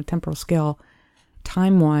linearly on a temporal scale.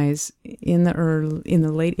 Time-wise, in the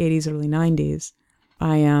late 80s, early 90s,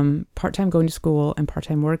 I am part-time going to school and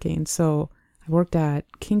part-time working. So I worked at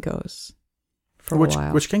Kinko's for a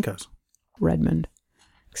while. Which Kinko's? Redmond.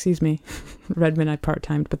 Excuse me. Redmond I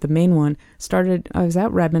part-timed, but the main one I was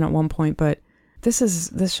at Redmond at one point, but this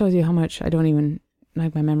shows you how much I don't even,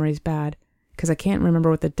 like, my memory's bad, because I can't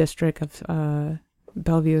remember what the district of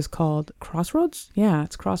Bellevue is called. Crossroads? Yeah,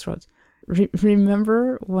 it's Crossroads.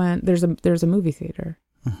 Remember when there's a movie theater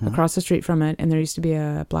across the street from it, and there used to be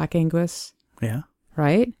a Black Angus? Yeah.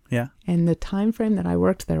 Right? Yeah. And the time frame that I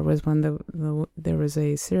worked there was when there was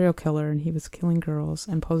a serial killer, and he was killing girls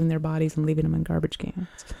and posing their bodies and leaving them in garbage cans.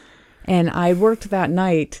 And I worked that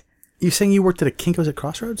night. You saying you worked at a Kinko's at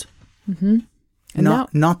Crossroads? Mm-hmm. And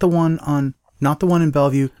not the one in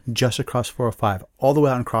Bellevue, just across 405, all the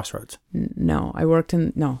way out in Crossroads. No, I worked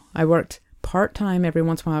part-time. Every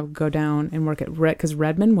once in a while I would go down and work at because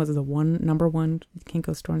Redmond was the number one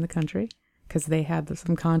Kinko store in the country, because they had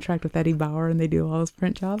some contract with Eddie Bauer and they do all those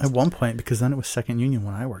print jobs. At one point, because then it was Second Union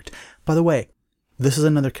when I worked. By the way, this is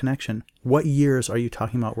another connection. What years are you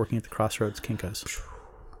talking about working at the Crossroads Kinko's?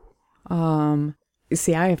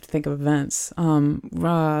 See, I have to think of events.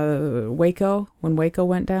 Waco, when Waco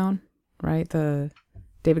went down, right? The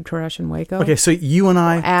David Koresh in Waco. Okay, so you and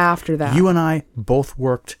I both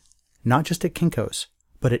worked not just at Kinko's,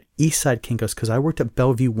 but at Eastside Kinko's, because I worked at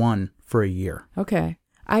Bellevue 1 for a year. Okay.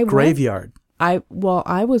 Graveyard. I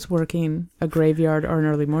was working a graveyard or an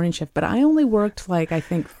early morning shift, but I only worked like, I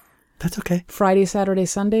think, that's okay. Friday, Saturday,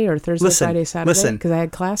 Sunday, or Thursday, Friday, Saturday, because I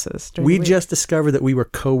had classes. We just discovered that we were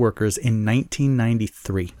coworkers in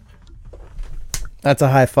 1993. That's a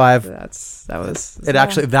high five.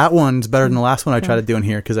 That one's better than the last one I tried to do in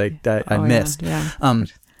here because I missed. Yeah.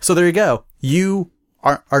 So there you go. You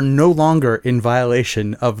are no longer in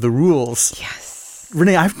violation of the rules. Yes.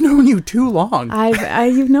 Renee, I've known you too long.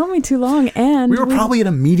 You've known me too long, and we were probably at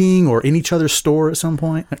a meeting or in each other's store at some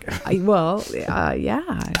point. Yeah,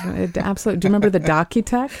 absolutely. Do you remember the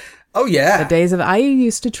DocuTech? Oh yeah, the days of I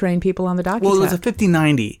used to train people on the DocuTech. Well, it was a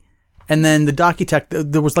 5090. And then the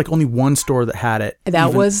DocuTech, there was like only one store that had it.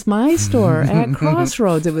 That was my store at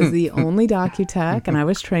Crossroads. It was the only DocuTech, and I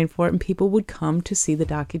was trained for it. And people would come to see the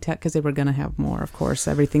DocuTech because they were going to have more. Of course,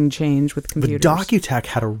 everything changed with computers. The DocuTech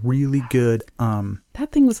had a really good.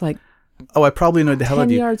 That thing was like. Oh, I probably annoyed the hell out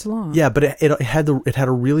of you. 10 yards long. Yeah, but it had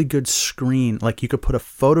a really good screen. Like you could put a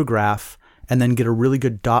photograph and then get a really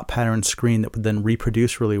good dot pattern screen that would then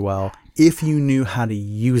reproduce really well if you knew how to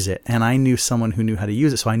use it. And I knew someone who knew how to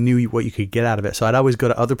use it, so I knew what you could get out of it. So I'd always go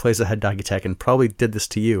to other places that had DocuTech and probably did this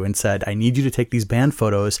to you and said, I need you to take these band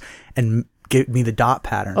photos and give me the dot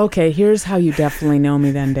pattern. Okay, here's how you definitely know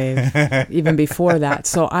me then, Dave, even before that.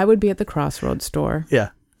 So I would be at the Crossroads store. Yeah.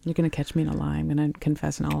 You're going to catch me in a lie. I'm going to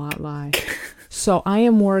confess an all-out lie. So I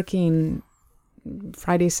am working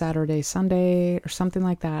Friday, Saturday, Sunday, or something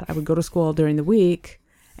like that. I would go to school during the week.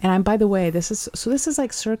 And I'm, by the way, this is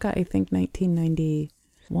like circa, I think,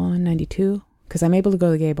 1991, 92, because I'm able to go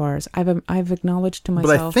to the gay bars. I've acknowledged to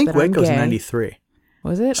myself that I'm gay. But I think Waco's 93.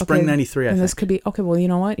 Was it? Spring 93, I think. And this could be, okay, well, you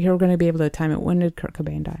know what? Here we're going to be able to time it. When did Kurt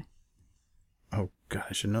Cobain die? Oh, God,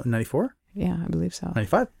 I should know. 94? Yeah, I believe so.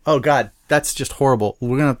 95? Oh, God, that's just horrible. I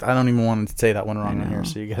don't even want to say that one wrong in here,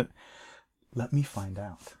 so you get. Let me find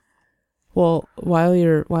out. Well, while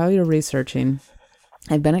you're researching,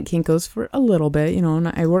 I've been at Kinko's for a little bit, and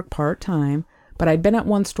I work part-time, but I'd been at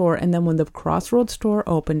one store, and then when the Crossroads store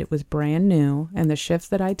opened, it was brand new, and the shifts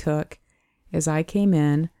that I took is I came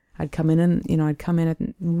in, I'd come in at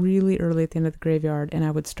really early at the end of the graveyard, and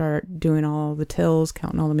I would start doing all the tills,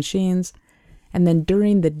 counting all the machines, and then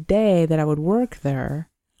during the day that I would work there,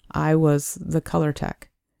 I was the color tech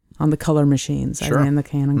on the color machines. Sure. I ran the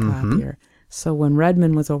Canon copier. So when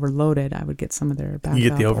Redmond was overloaded, I would get some of their backup you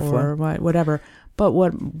get the overflow or whatever. But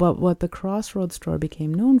what the Crossroads store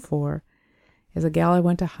became known for is a gal I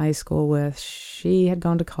went to high school with. She had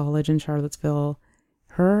gone to college in Charlottesville.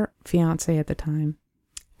 Her fiance at the time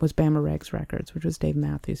was Bama Regs Records, which was Dave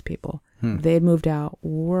Matthews people. They had moved out.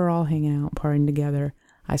 We're all hanging out, partying together.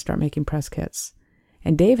 I start making press kits.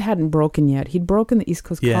 And Dave hadn't broken yet. He'd broken the East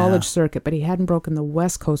Coast college circuit, but he hadn't broken the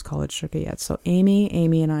West Coast college circuit yet. So Amy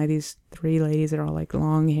and I, these three ladies that are all like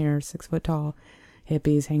long hair, 6 foot tall,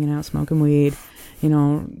 hippies, hanging out, smoking weed,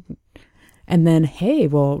 And then, hey,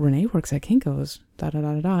 well, Renee works at Kinko's,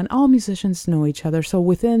 da-da-da-da-da. And all musicians know each other. So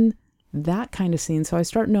within that kind of scene, so I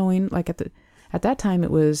start knowing, like at that time,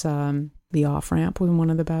 it was the Off-Ramp was one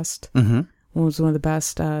of the best. Was one of the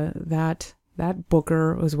best. That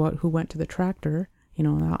booker was who went to the Tractor.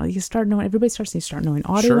 You start knowing, everybody start knowing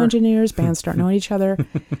audio engineers, bands start knowing each other.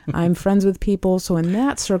 I'm friends with people. So in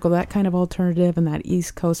that circle, that kind of alternative and that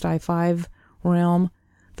East Coast I-5 realm,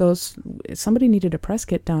 somebody needed a press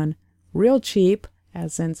kit done real cheap,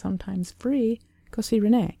 as in sometimes free, go see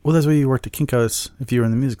Renee. Well, that's why you worked at Kinko's if you were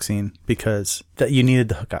in the music scene, because that you needed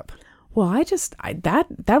the hookup. Well,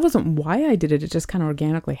 that wasn't why I did it. It just kind of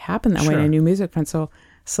organically happened that way. And I knew music friends.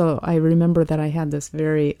 So I remember that I had this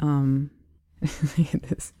very,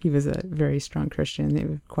 he was a very strong Christian. He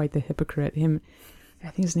was quite the hypocrite. I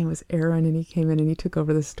think his name was Aaron, and he came in and he took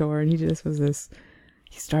over the store, and he just was this,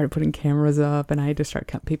 he started putting cameras up, and I had to start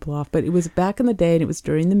cutting people off. But it was back in the day, and it was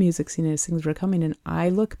during the music scene as things were coming. And I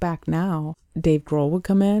look back now, Dave Grohl would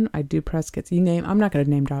come in, I'd do press kits. I'm not going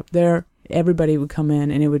to name drop there. Everybody would come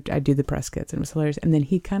in, and I'd do the press kits, and it was hilarious. And then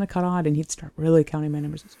he kind of caught on, and he'd start really counting my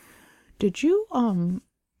numbers. Did you,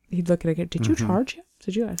 he'd look at it, did you charge him?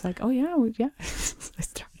 Did you? I was like, oh yeah, yeah.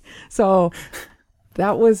 So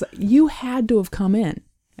that was, you had to have come in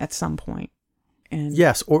at some point. And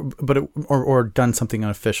yes, or done something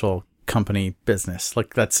unofficial company business.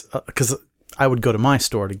 Like that's, because I would go to my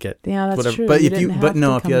store to get that's whatever. True. But if you had a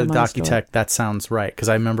DocuTech, that sounds right. Because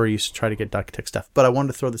I remember I used to try to get DocuTech stuff. But I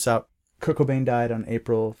wanted to throw this out. Kurt Cobain died on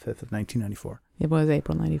April 5th of 1994. It was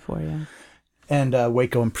April 94, yeah. And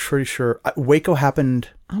Waco, I'm pretty sure Waco happened.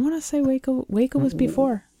 I want to say Waco was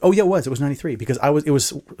before. Oh yeah, it was 93 because it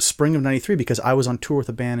was spring of 93 because I was on tour with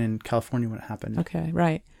a band in California when it happened. Okay,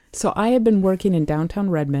 right. So I had been working in downtown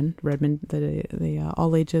Redmond, the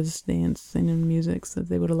all ages dancing and music that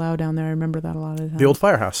they would allow down there. I remember that a lot of the time. The old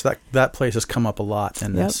firehouse. That place has come up a lot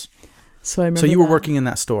in this. So I remember. So you were working in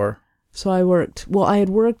that store. So I worked. Well, I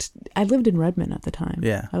lived in Redmond at the time.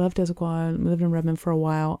 Yeah. I left Issaquah, lived in Redmond for a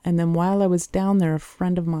while, and then while I was down there, a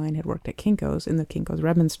friend of mine had worked at Kinko's in the Kinko's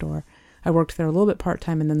Redmond store. I worked there a little bit part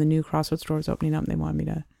time, and then the new Crossroads store was opening up, and they wanted me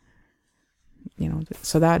to.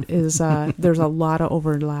 So that is, there's a lot of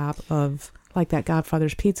overlap of, like that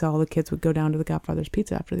Godfather's Pizza. All the kids would go down to the Godfather's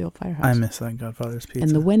Pizza after the old firehouse. I miss that Godfather's Pizza.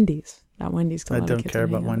 And the Wendy's. Not Wendy's. I don't care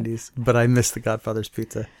about Wendy's, but I miss the Godfather's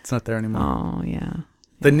Pizza. It's not there anymore. Oh, yeah.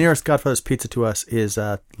 The nearest Godfather's Pizza to us is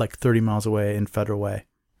like 30 miles away in Federal Way.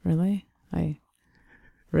 Really?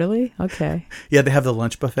 Really? Okay. Yeah, they have the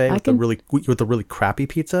lunch buffet with the really crappy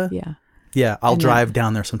pizza. Yeah. Yeah, I'll drive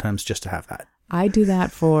down there sometimes just to have that. I do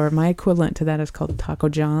that for my equivalent to that is called Taco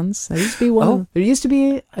John's. There used to be one. There used to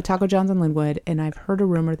be a Taco John's in Linwood, and I've heard a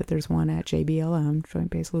rumor that there's one at JBLM, Joint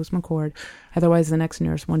Base Lewis McChord. Otherwise, the next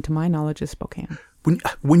nearest one, to my knowledge, is Spokane.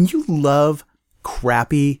 When you love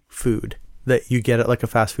crappy food that you get at like a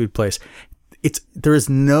fast food place, there is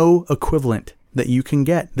no equivalent that you can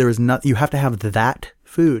get. You have to have that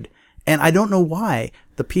food, and I don't know why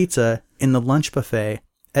the pizza in the lunch buffet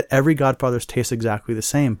at every Godfather's tastes exactly the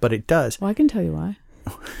same, but it does. Well, I can tell you why.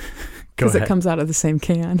 Because it comes out of the same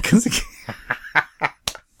can.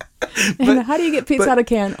 And how do you get pizza out of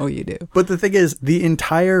can? Oh, you do. But the thing is, the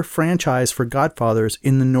entire franchise for Godfathers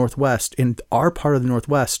in the Northwest, in our part of the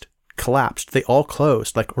Northwest, collapsed. They all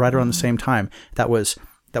closed, like right around the same time. That was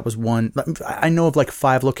one. I know of like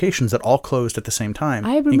 5 locations that all closed at the same time,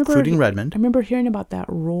 including Redmond. I remember hearing about that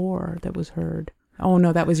roar that was heard. Oh,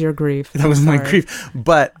 no, that was your grief. That was my grief.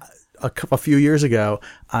 But a few years ago,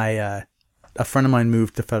 a friend of mine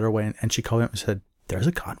moved to Federal Way, and she called me up and said, "There's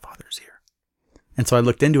a Godfather's here." And so I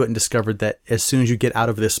looked into it and discovered that as soon as you get out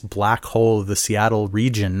of this black hole of the Seattle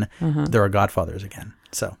region, there are Godfathers again.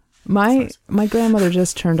 So my grandmother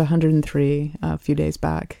just turned 103 a few days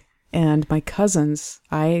back. And my cousins,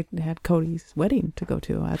 I had Cody's wedding to go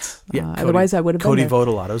to. Otherwise I would have been Cody there.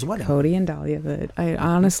 Vodelato's wedding. Cody and Dahlia. But I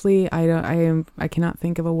honestly, I cannot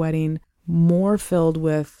think of a wedding more filled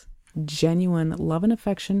with genuine love and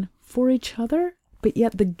affection for each other, but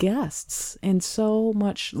yet the guests and so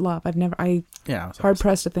much love. Hard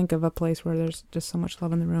pressed to think of a place where there's just so much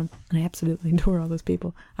love in the room. And I absolutely adore all those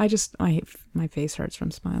people. My face hurts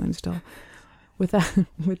from smiling still. With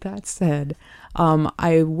that said,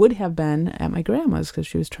 I would have been at my grandma's because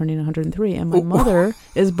she was turning 103, and my mother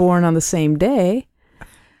is born on the same day.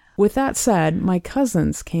 With that said, my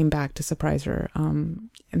cousins came back to surprise her, and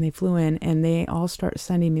they flew in, and they all start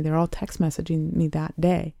sending me. They're all text messaging me that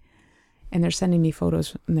day, and they're sending me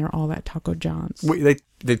photos, and they're all at Taco John's. Wait,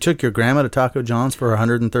 they took your grandma to Taco John's for her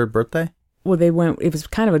 103rd birthday? Well, they went. It was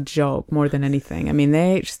kind of a joke more than anything. I mean,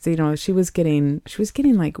 she was getting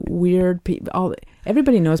like weird people.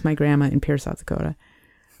 Everybody knows my grandma in Pierre, South Dakota.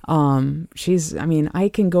 I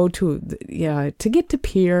can go to get to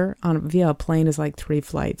Pierre via a plane is like 3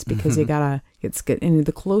 flights because and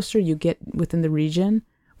the closer you get within the region.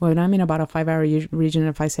 When I'm in about a 5-hour region,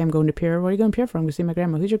 if I say I'm going to Pierre, what are you going to Pierre for? I'm going to see my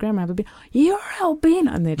grandma. Who's your grandma? You're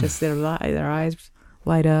Albina, and they just their eyes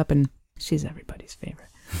light up, and she's everybody's favorite.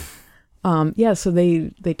 So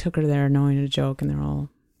they took her there knowing a joke, and they're all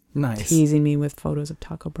nice teasing me with photos of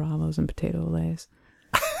taco bravos and potato lays.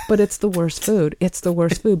 But it's the worst food.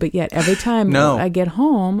 But yet every time I get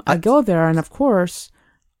home, I go there, and of course,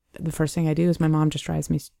 the first thing I do is my mom just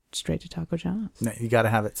drives me straight to Taco John's. No, you got to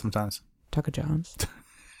have it sometimes. Taco John's.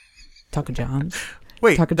 Taco John's.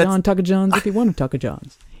 Wait, Taco John's. If you want a Taco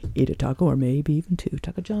John's, eat a taco or maybe even 2.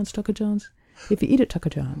 Taco John's. If you eat at Taco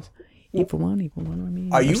John's. Eat for one.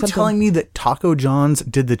 Are you telling me that Taco John's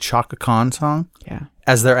did the Chaka Khan song? Yeah.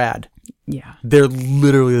 As their ad? Yeah. They're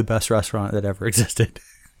literally the best restaurant that ever existed.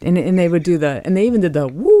 And they would do and they even did the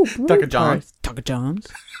whoop, whoop. Taco John's. Taco John's.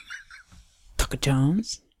 Taco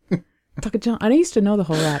John's. Taco John's. I used to know the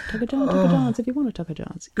whole rap. Taco John's. If you want a Taco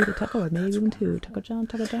John's, eat a taco or maybe even 2. Taco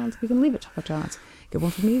John's. You can leave it Taco John's. Get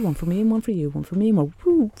one for me, and one for you. One for me, and more.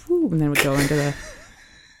 Woo, woo. And then we'd go into the...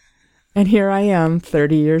 And here I am,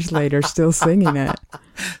 30 years later, still singing it.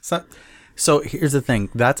 So here's the thing.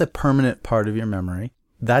 That's a permanent part of your memory.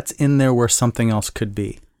 That's in there where something else could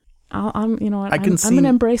be. I'm going to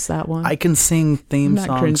embrace that one. I can sing theme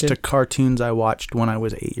songs to cartoons I watched when I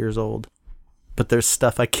was 8 years old. But there's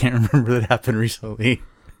stuff I can't remember that happened recently.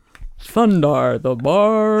 Thundar the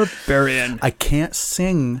Barbarian. I can't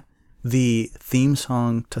sing the theme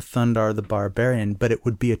song to Thundar the Barbarian, but it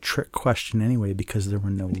would be a trick question anyway because there were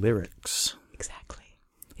no lyrics. Exactly.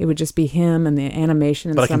 it would just be him and the animation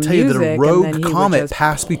and But I some can tell you music, that a and then rogue he would comet just-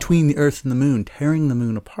 passed between the Earth and the Moon, tearing the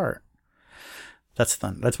Moon apart. That's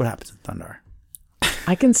That's what happens in Thundar.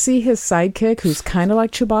 I can see his sidekick, who's kind of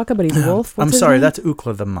like Chewbacca, but he's a wolf. What's I'm his sorry, name? that's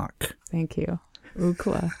Ookla the Muck. Thank you.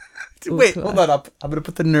 Ookla. Wait, Ookla. hold on up. I'm gonna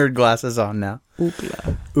put the nerd glasses on now.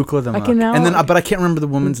 Ookla. Ookla the I Muck. can now- And then, but I can't remember the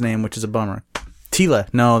woman's name, which is a bummer.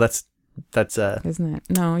 Tila. No, that's Isn't it?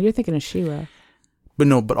 No, you're thinking of She-Ra.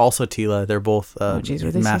 but also Tila. They're both Jeez,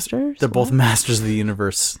 were they sisters? They're both What? masters of the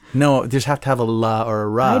universe. No, you just have to have a la or a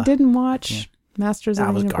ra. I didn't watch Masters That of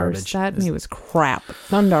the was Universe. garbage. That to me was crap.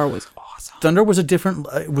 Thundar was awesome. Thundar was a different.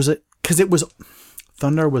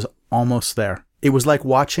 Thundar was almost there. It was like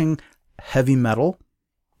watching heavy metal,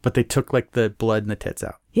 but they took like the blood and the tits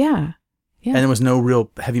out. Yeah. And there was no real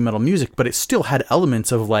heavy metal music, but it still had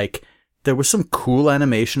elements of like, there was some cool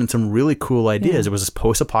animation and some really cool ideas. Yeah. It was this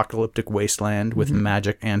post-apocalyptic wasteland with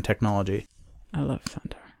magic and technology. I love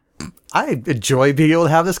Thundar. I enjoy being able to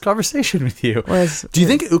have this conversation with you. Whereas, Do you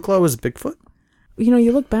think Ookla was Bigfoot? you know,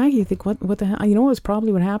 you look back, you think, what the hell? You know what was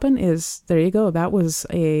probably what happened is, there you go. That was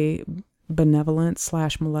a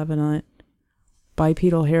benevolent/malevolent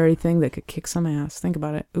bipedal hairy thing that could kick some ass. Think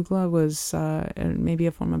about it. Ookla was maybe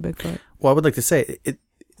a form of Bigfoot. Well, I would like to say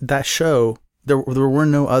that show, there were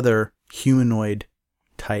no other humanoid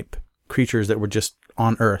type creatures that were just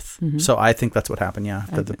on Earth. Mm-hmm. So I think that's what happened. Yeah.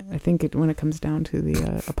 I think when it comes down to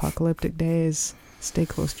the apocalyptic days, stay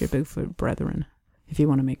close to your Bigfoot brethren if you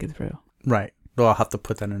want to make it through. Right. Well, I'll have to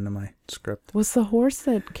put that into my script. Was the horse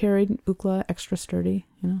that carried Ookla extra sturdy?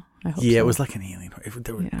 You know, I hope. Yeah, so. it was like an alien.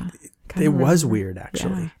 Yeah. It was weird,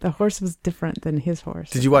 actually. Yeah. The horse was different than his horse.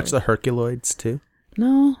 Did you watch the Herculoids too?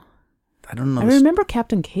 No. I don't know. I remember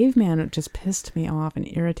Captain Caveman. It just pissed me off and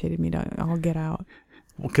irritated me to all get out.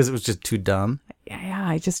 Because it was just too dumb.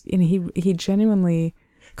 Yeah, and he genuinely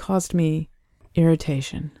caused me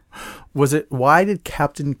irritation. Was it? Why did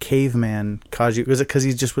Captain Caveman cause you? Was it because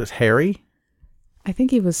he just was hairy? I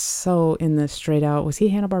think he was so in the straight out. Was he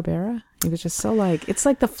Hanna-Barbera? He was just so like, it's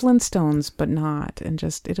like the Flintstones, but not. And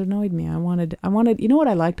just, it annoyed me. I wanted, you know what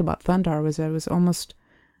I liked about Thundar was that it was almost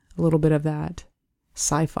a little bit of that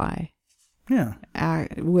sci-fi. Yeah.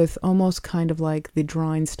 With almost kind of like the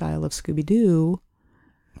drawing style of Scooby-Doo.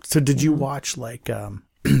 So did you watch like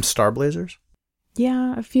Star Blazers?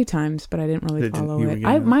 Yeah, a few times, but I didn't really follow you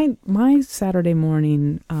it. My Saturday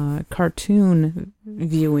morning cartoon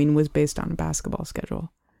viewing was based on a basketball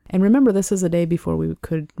schedule. And remember, this is a day before we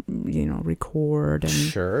could, record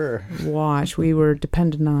and watch. We were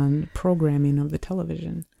dependent on programming of the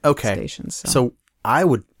television stations. So I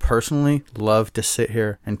would personally love to sit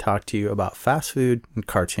here and talk to you about fast food and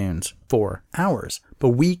cartoons for hours, but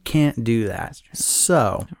we can't do that.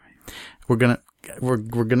 So we're gonna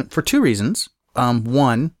for two reasons.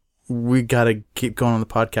 One, we gotta keep going on the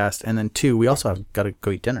podcast, and then two, we also have gotta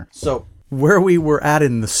go eat dinner. So where we were at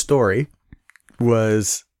in the story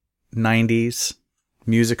was 90s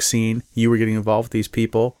music scene. You were getting involved with these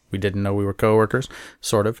people. We didn't know we were coworkers,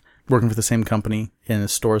 sort of working for the same company in the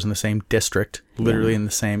stores in the same district, literally in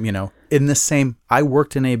the same, in the same. I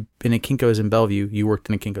worked in a Kinko's in Bellevue. You worked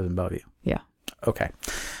in a Kinko's in Bellevue. Yeah. Okay.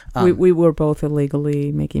 We were both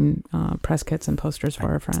illegally making press kits and posters for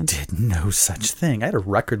our friends. Did no such thing. I had a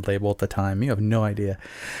record label at the time. You have no idea.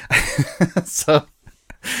 So,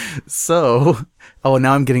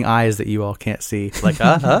 now I'm getting eyes that you all can't see. Like,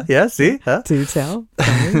 yeah, see? Do tell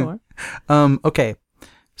me more. Okay.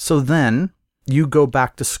 So then you go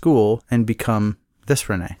back to school and become this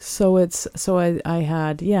Renee. I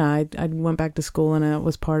went back to school, and it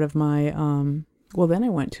was part of my, then I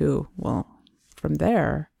went to, from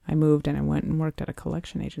there, I moved and I went and worked at a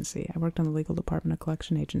collection agency. I worked on the legal department of a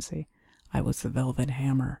collection agency. I was the Velvet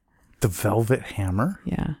Hammer. The Velvet Hammer?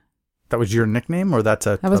 Yeah. That was your nickname, or that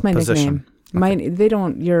was my position? Nickname.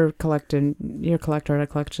 Okay. Your collector at a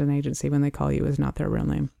collection agency, when they call you, is not their real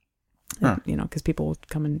name. Huh. Because people will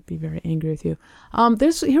come and be very angry with you.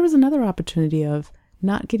 Here was another opportunity of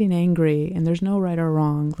not getting angry, and there's no right or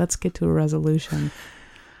wrong. Let's get to a resolution.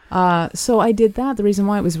 So I did that. The reason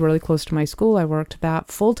why, it was really close to my school. I worked that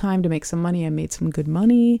full time to make some money. I made some good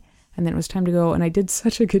money, and then it was time to go. And I did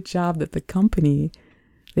such a good job that the company,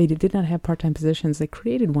 they did not have part-time positions. They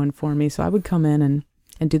created one for me, so I would come in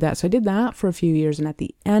and do that. So I did that for a few years, and at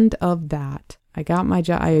the end of that, I got my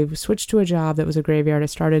job. I switched to a job that was a graveyard.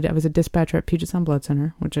 I was a dispatcher at Puget Sound Blood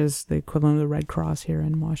Center, which is the equivalent of the Red Cross here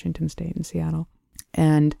in Washington State and Seattle,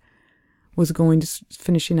 and was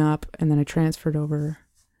finishing up, and then I transferred over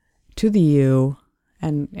to the U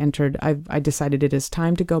and entered. I decided it is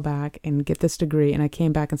time to go back and get this degree, and I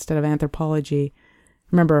came back instead of anthropology.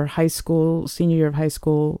 Remember, high school, senior year of high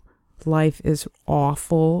school, life is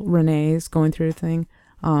awful. Renee's going through a thing.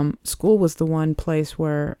 School was the one place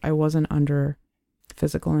where I wasn't under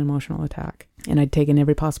physical and emotional attack. And I'd taken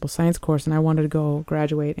every possible science course, and I wanted to go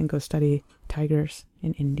graduate and go study tigers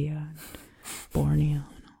in India, and Borneo.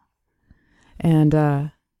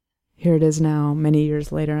 And here it is now, many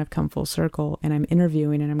years later, and I've come full circle, and I'm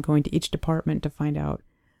interviewing, and I'm going to each department to find out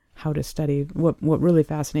how to study. What really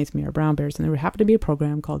fascinates me are brown bears, and there happened to be a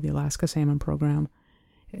program called the Alaska Salmon Program.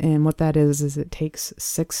 And what that is it takes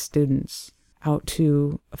 6 students out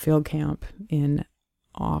to a field camp in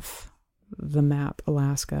off the map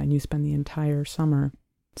Alaska, and you spend the entire summer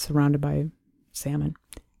surrounded by salmon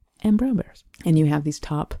and brown bears. And you have these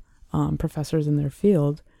top professors in their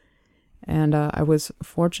field. And I was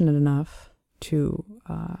fortunate enough to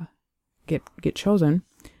get chosen,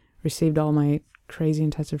 received all my crazy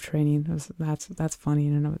intensive training. That's funny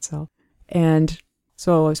in and of itself. And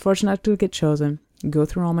so I was fortunate enough to get chosen, go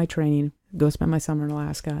through all my training, go spend my summer in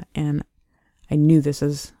Alaska, and I knew this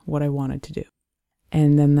is what I wanted to do.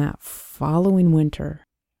 And then that following winter,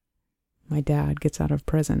 my dad gets out of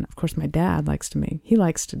prison. Of course, my dad likes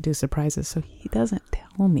to do surprises, so he doesn't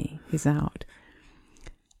tell me he's out.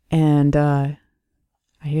 And I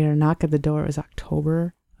hear a knock at the door. It was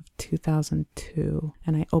October of 2002.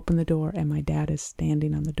 And I open the door, and my dad is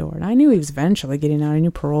standing on the door. And I knew he was eventually getting out. I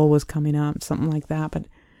knew parole was coming up, something like that.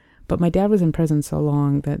 But my dad was in prison so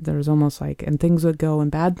long that there was almost like, and things would go and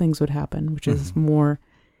bad things would happen, which is more,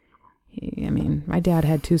 I mean, my dad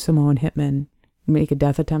had 2 Samoan hitmen make a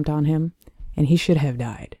death attempt on him, and he should have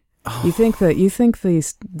died. Oh. You think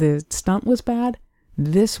the stunt was bad?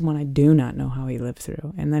 This one I do not know how he lived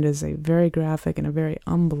through, and that is a very graphic and a very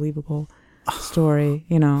unbelievable story,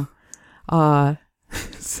 you know.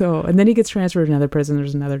 So, and then he gets transferred to another prison.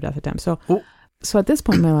 There's another death attempt. So at this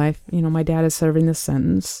point in my life, you know, my dad is serving this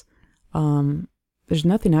sentence. There's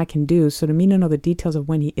nothing I can do. So to me to know the details of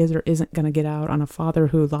when he is or isn't going to get out on a father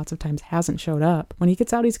who lots of times hasn't showed up, when he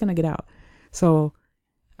gets out, he's going to get out. So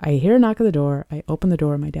I hear a knock at the door. I open the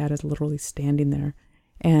door. My dad is literally standing there.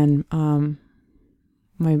 And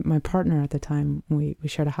my partner at the time, we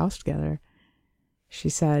shared a house together. She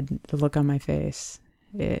said, the look on my face,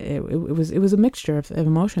 it was a mixture of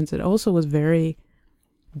emotions. It also was very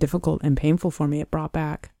difficult and painful for me. It brought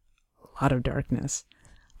back a lot of darkness.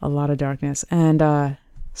 And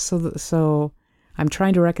so I'm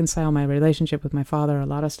trying to reconcile my relationship with my father. A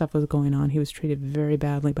lot of stuff was going on. He was treated very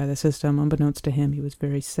badly by the system. Unbeknownst to him, he was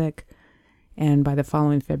very sick. And by the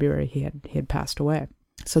following February, he had passed away.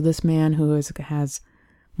 So this man who has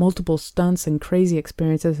multiple stunts and crazy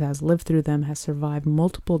experiences, has lived through them, has survived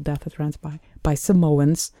multiple death attempts by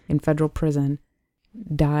Samoans in federal prison,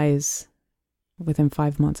 dies within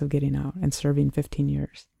 5 months of getting out and serving 15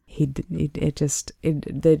 years. It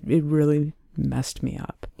really messed me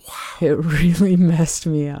up. Wow. It really messed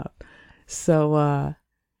me up. So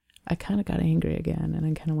I kind of got angry again, and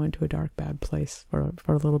I kind of went to a dark, bad place for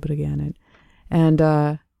a little bit again.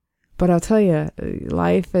 But I'll tell you,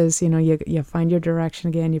 life is, you know, you find your direction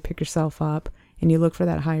again, you pick yourself up, and you look for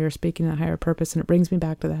that higher, speaking that higher purpose. And it brings me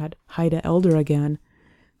back to that Haida elder again,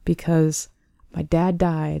 because my dad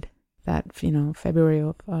died that, you know, February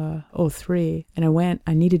of 2003, and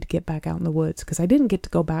I needed to get back out in the woods, because I didn't get to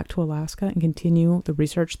go back to Alaska and continue the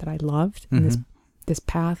research that I loved, and this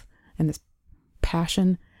path and this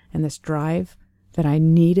passion and this drive that I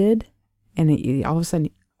needed. And all of a sudden,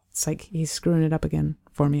 it's like he's screwing it up again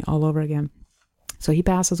for me all over again. So he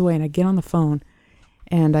passes away, and I get on the phone,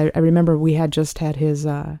 and I remember we had just had his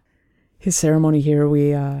ceremony here.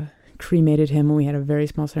 We cremated him, and we had a very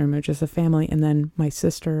small ceremony, just a family. And then my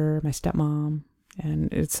sister, my stepmom,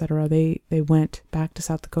 and etc. They went back to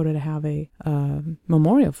South Dakota to have a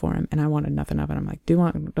memorial for him, and I wanted nothing of it. I'm like, don't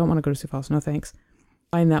want to go to Sioux Falls, no thanks.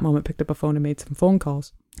 I in that moment picked up a phone and made some phone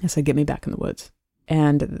calls. I said, get me back in the woods.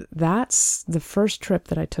 And that's the first trip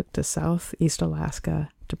that I took to Southeast Alaska,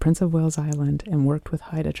 to Prince of Wales Island, and worked with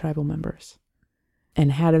Haida tribal members,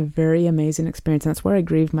 and had a very amazing experience. And that's where I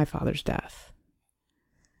grieved my father's death.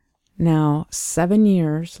 Now, 7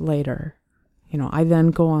 years later, you know, I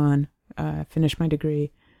then go on, finish my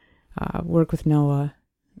degree, work with NOAA,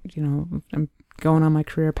 you know, I'm going on my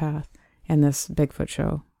career path, and this Bigfoot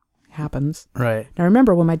show happens. Right. Now,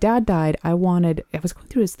 remember, when my dad died, I was going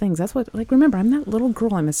through his things. That's what, like, remember, I'm that little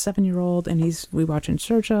girl. I'm a 7-year-old, and we watch In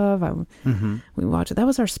Search Of. We watch it. That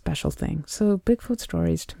was our special thing. So Bigfoot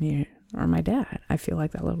stories to me are my dad. I feel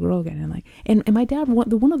like that little girl again. And my dad,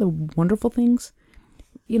 one of the wonderful things,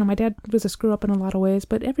 you know, my dad was a screw up in a lot of ways,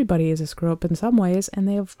 but everybody is a screw up in some ways, and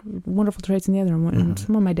they have wonderful traits in the other. And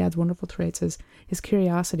some of my dad's wonderful traits is his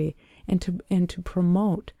curiosity, and to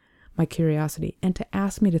promote my curiosity and to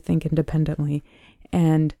ask me to think independently,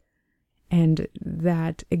 and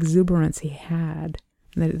that exuberance he had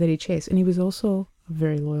that he chased. And he was also a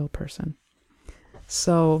very loyal person.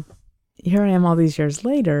 So here I am all these years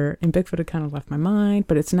later, and Bigfoot had kind of left my mind,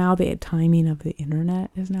 but it's now the timing of the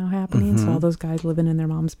internet is now happening. So all those guys living in their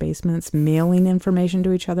mom's basements, mailing information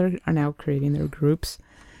to each other, are now creating their groups.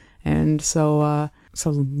 And so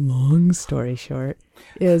long story short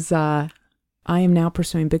is I am now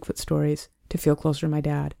pursuing Bigfoot stories to feel closer to my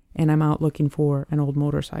dad. And I'm out looking for an old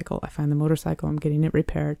motorcycle. I find the motorcycle, I'm getting it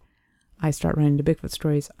repaired. I start running to Bigfoot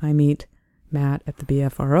stories. I meet Matt at the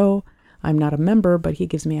BFRO. I'm not a member, but he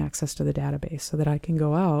gives me access to the database so that I can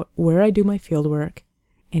go out where I do my field work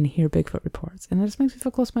and hear Bigfoot reports. And it just makes me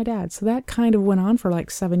feel close to my dad. So that kind of went on for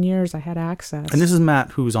like 7 years. I had access. And this is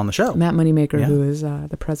Matt, who's on the show. Matt Moneymaker, who is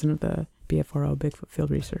the president of the BFRO, Bigfoot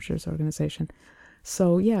Field Researchers Organization.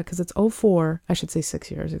 So yeah, because it's 04, I should say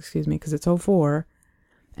 6 years, excuse me, because it's 04.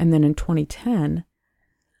 And then in 2010,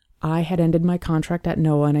 I had ended my contract at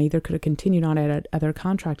NOAA, and I either could have continued on at other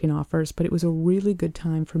contracting offers, but it was a really good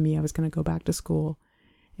time for me. I was going to go back to school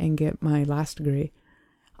and get my last degree.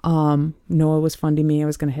 NOAA was funding me. I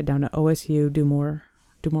was going to head down to OSU, do more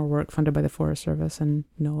work funded by the Forest Service and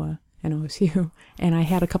NOAA and OSU. And I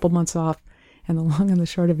had a couple months off, and the long and the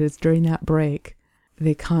short of it is during that break,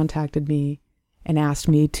 they contacted me and asked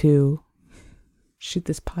me to shoot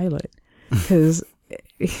this pilot because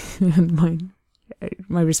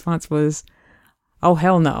my response was, oh,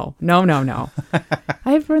 hell no. No.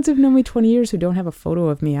 I have friends who've known me 20 years who don't have a photo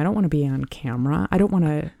of me. I don't want to be on camera. I don't want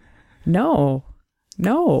to. No.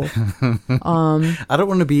 I don't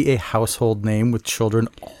want to be a household name with children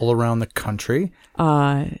all around the country.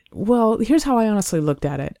 Well, here's how I honestly looked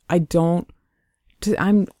at it.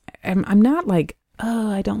 I'm not like,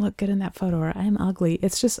 oh, I don't look good in that photo, or I'm ugly.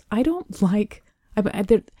 It's just, I don't like,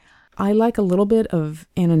 I like a little bit of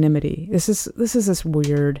anonymity. This is this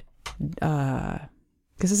weird,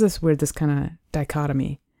 this kind of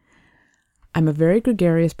dichotomy. I'm a very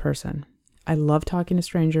gregarious person. I love talking to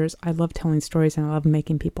strangers. I love telling stories, and I love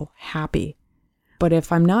making people happy. But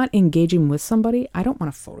if I'm not engaging with somebody, I don't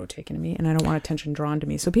want a photo taken of me, and I don't want attention drawn to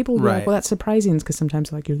me. So people will be like, well, that's surprising, because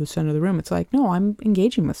sometimes like you're the center of the room. It's like, no, I'm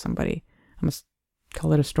engaging with somebody.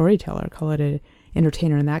 Call it a storyteller, call it an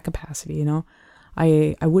entertainer in that capacity, you know?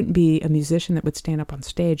 I wouldn't be a musician that would stand up on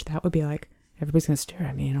stage. That would be like, everybody's going to stare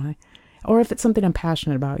at me, you know? Or if it's something I'm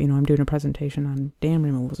passionate about, you know, I'm doing a presentation on dam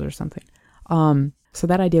removals or something. So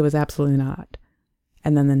that idea was absolutely not.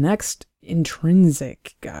 And then the next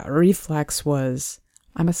intrinsic reflex was,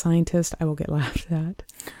 I'm a scientist, I will get laughed at.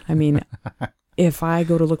 I mean, if I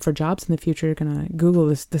go to look for jobs in the future, you're going to Google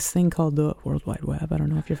this thing called the World Wide Web. I don't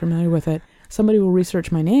know if you're familiar with it. Somebody will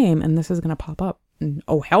research my name, and this is going to pop up. And,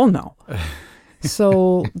 oh, hell no.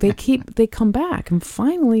 So they come back. And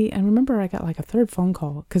finally, I remember I got like a third phone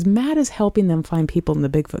call because Matt is helping them find people in the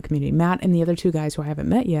Bigfoot community. Matt and the other two guys who I haven't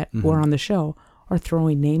met yet, who are on the show, are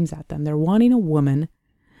throwing names at them. They're wanting a woman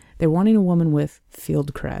with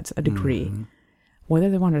field creds, a degree. Whether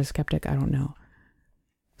they wanted a skeptic, I don't know.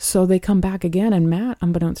 So they come back again, and Matt,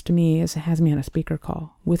 unbeknownst to me, has me on a speaker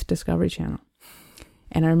call with Discovery Channel.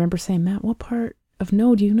 And I remember saying, Matt, what part of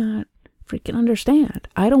no do you not freaking understand?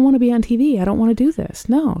 I don't want to be on TV. I don't want to do this.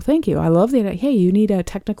 No, thank you. I love the, hey, you need a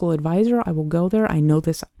technical advisor. I will go there. I know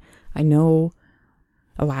this. I know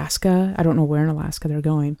Alaska. I don't know where in Alaska they're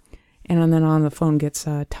going. And then on the phone gets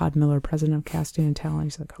Todd Miller, president of Casting and Talent.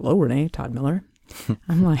 He's like, hello, Renee, Todd Miller.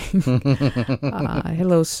 I'm like,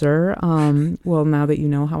 hello, sir. Well, now that you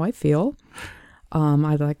know how I feel,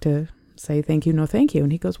 I'd like to say thank you, no thank you.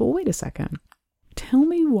 And he goes, well, wait a second. Tell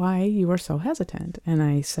me why you are so hesitant. And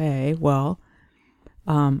I say, well,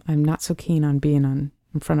 I'm not so keen on being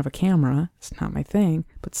in front of a camera. It's not my thing.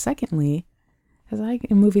 But secondly, as I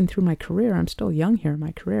am moving through my career, I'm still young here in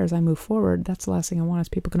my career. As I move forward, that's the last thing I want is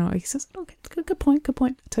people to know. He says, okay, good point.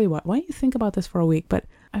 I'll tell you what, why don't you think about this for a week? But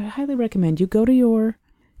I highly recommend you go to your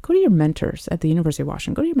mentors at the University of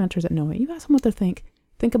Washington. Go to your mentors at NOAA. You ask them what they think.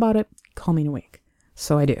 Think about it. Call me in a week.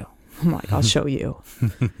 So I do. I'm like, I'll show you.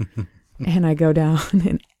 And I go down,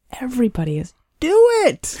 and everybody is, do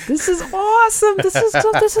it. This is awesome. This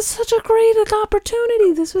is such a great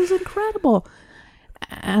opportunity. This was incredible.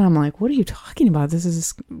 And I'm like, what are you talking about? This is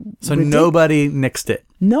so ridiculous. Nobody nixed it.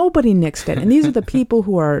 Nobody nixed it. And these are the people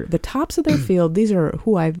who are the tops of their field. These are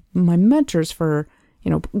my mentors for,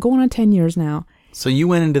 going on 10 years now. So you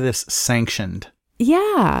went into this sanctioned.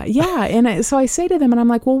 Yeah. And so I say to them, and I'm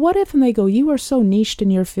like, well, what if, and they go, you are so niched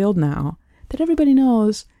in your field now that everybody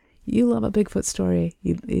knows you love a Bigfoot story.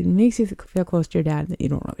 It makes you feel close to your dad that you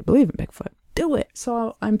don't really believe in Bigfoot. Do it.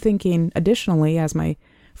 So I'm thinking, additionally, as my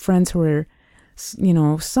friends who are,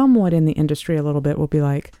 somewhat in the industry a little bit will be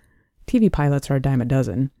like, TV pilots are a dime a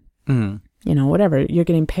dozen. Whatever. You're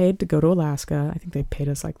getting paid to go to Alaska. I think they paid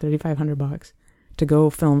us like $3,500 to go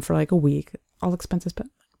film for like a week. All expenses, but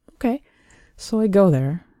okay. So I go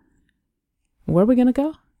there. Where are we going to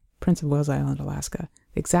go? Prince of Wales Island, Alaska.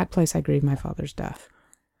 The exact place I grieved my father's death.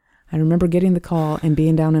 I remember getting the call and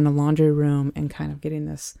being down in a laundry room and kind of getting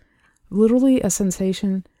this, literally a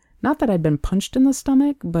sensation, not that I'd been punched in the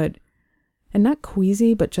stomach, and not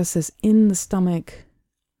queasy, but just this in the stomach,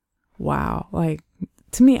 wow. Like,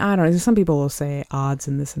 to me, I don't know, some people will say odds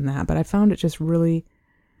and this and that, but I found it just really,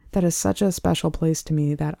 that is such a special place to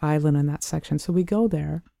me, that island and that section. So we go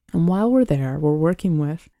there, and while we're there, we're working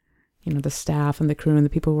with, the staff and the crew and the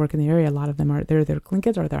people who work in the area. A lot of them are, they're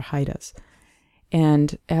Tlingits or they're Haidas.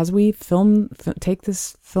 And as we take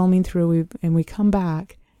this filming through, we come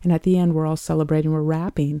back, and at the end, we're all celebrating, we're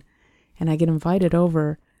rapping, and I get invited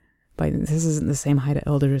over by, this isn't the same Haida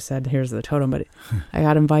elder who said, here's the totem, but I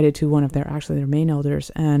got invited to one of their main elders.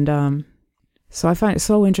 And so I find it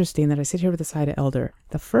so interesting that I sit here with this Haida elder.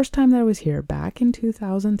 The first time that I was here, back in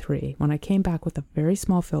 2003, when I came back with a very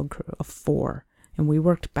small field crew of 4, and we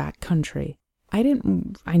worked back country, I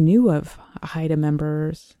knew of Haida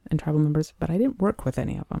members and tribal members, but I didn't work with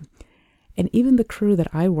any of them. And even the crew that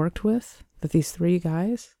I worked with these 3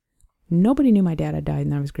 guys, nobody knew my dad had died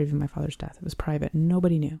and I was grieving my father's death. It was private.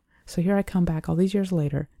 Nobody knew. So here I come back all these years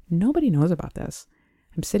later. Nobody knows about this.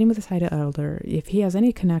 I'm sitting with this Haida elder. If he has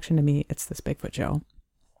any connection to me, it's this Bigfoot Joe.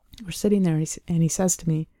 We're sitting there and he says to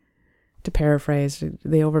me, to paraphrase,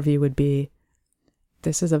 the overview would be,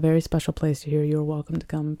 this is a very special place to hear. You're welcome to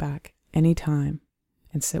come back anytime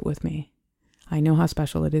and sit with me. I know how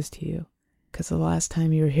special it is to you, because the last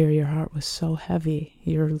time you were here, your heart was so heavy.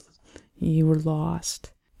 You were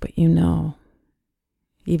lost. But even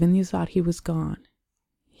you thought he was gone,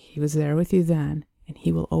 he was there with you then, and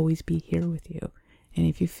he will always be here with you. And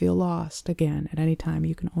if you feel lost again at any time,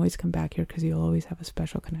 you can always come back here, because you'll always have a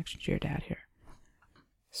special connection to your dad here.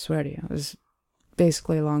 Swear to you, it was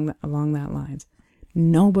basically along that lines.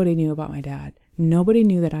 Nobody knew about my dad. Nobody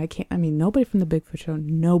knew that nobody from the Bigfoot Show,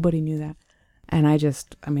 nobody knew that. And my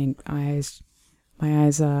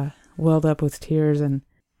eyes welled up with tears, and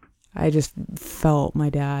I just felt my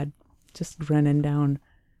dad just running down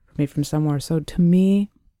for me from somewhere. So to me,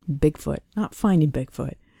 Bigfoot, not finding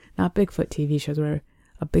Bigfoot, not Bigfoot TV shows, where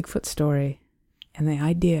a Bigfoot story and the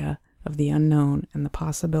idea of the unknown and the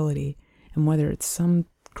possibility, and whether it's some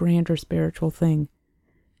grander spiritual thing,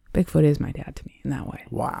 Bigfoot is my dad to me in that way.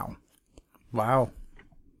 Wow.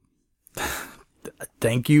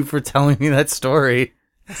 Thank you for telling me that story.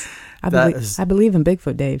 I believe in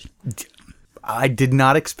Bigfoot, Dave. I did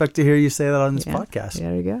not expect to hear you say that on this podcast.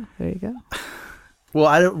 There you go.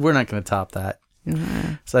 Well, we're not going to top that.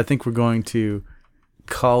 Mm-hmm. So I think we're going to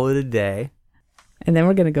call it a day. And then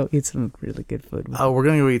we're going to go eat some really good food. Oh, we're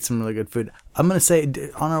going to go eat some really good food. I'm going to say,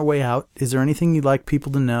 on our way out, is there anything you'd like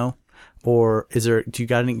people to know? Or do you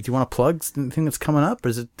want to plug anything that's coming up? Or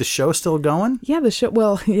is it the show still going? Yeah, the show.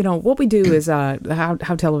 Well, what we do is how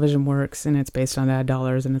television works, and it's based on ad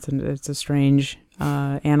dollars, and it's a strange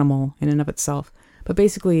animal in and of itself. But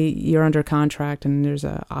basically, you're under contract, and there's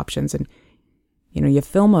options, and you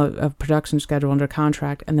film a production schedule under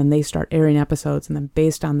contract, and then they start airing episodes, and then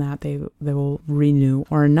based on that, they will renew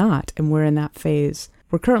or not. And we're in that phase.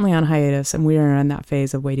 We're currently on hiatus, and we are in that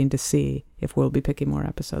phase of waiting to see if we'll be picking more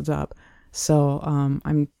episodes up. So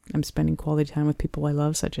I'm spending quality time with people I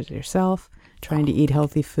love, such as yourself, trying to eat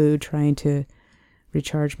healthy food, trying to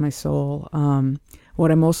recharge my soul.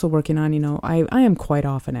 What I'm also working on, I am quite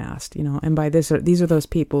often asked, and by this, these are those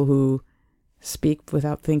people who speak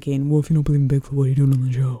without thinking, well, if you don't believe in Bigfoot, what are you doing on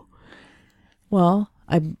the show? Well,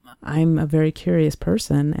 I'm a very curious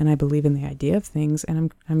person, and I believe in the idea of things,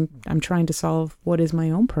 and I'm trying to solve what is my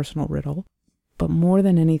own personal riddle. But more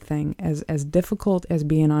than anything, as difficult as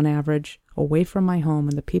being on average away from my home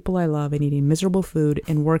and the people I love and eating miserable food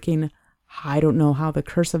and working, I don't know how the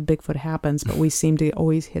curse of Bigfoot happens, but we seem to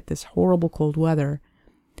always hit this horrible cold weather.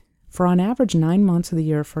 For on average 9 months of the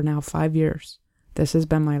year for now 5 years, this has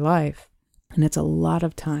been my life. And it's a lot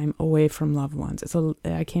of time away from loved ones.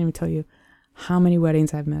 I can't even tell you how many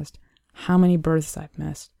weddings I've missed, how many births I've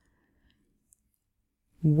missed.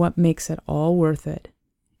 What makes it all worth it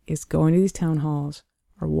is going to these town halls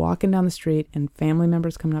or walking down the street and family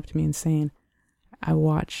members coming up to me and saying, I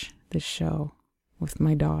watch this show with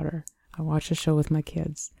my daughter. I watch the show with my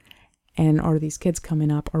kids. And are these kids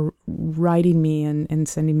coming up or writing me and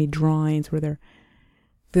sending me drawings where they're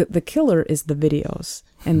the killer is the videos.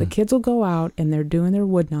 And the kids will go out and they're doing their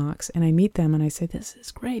wood knocks, and I meet them and I say, this is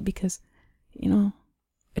great because,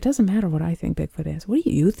 it doesn't matter what I think Bigfoot is. What do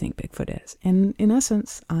you think Bigfoot is? And in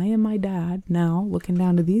essence, I am my dad now looking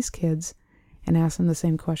down to these kids and asking the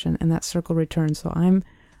same question, and that circle returns. So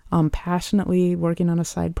I'm passionately working on a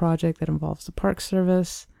side project that involves the Park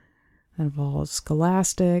Service, that involves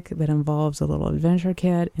Scholastic, that involves a little adventure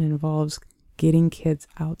kit, and involves getting kids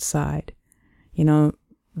outside. You know,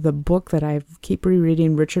 the book that I keep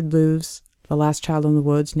rereading, Richard Lou's The Last Child in the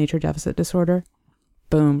Woods, Nature Deficit Disorder.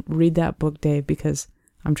 Boom, read that book, Dave, because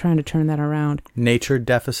I'm trying to turn that around. Nature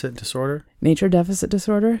Deficit Disorder? Nature Deficit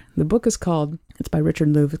Disorder. The book is called, it's by Richard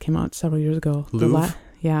Louv. It came out several years ago. Louv?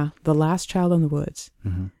 The Last Child in the Woods.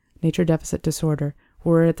 Mm-hmm. Nature Deficit Disorder.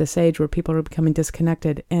 We're at this age where people are becoming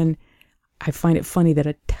disconnected. And I find it funny that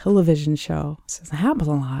a television show, says it happens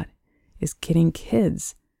a lot, is getting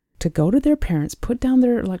kids to go to their parents, put down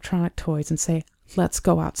their electronic toys and say, let's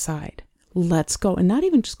go outside. Let's go. And not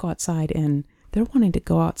even just go outside, and they're wanting to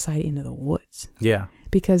go outside into the woods. Yeah.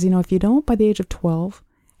 Because, if you don't, by the age of 12,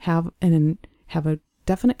 have a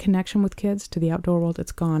definite connection with kids to the outdoor world,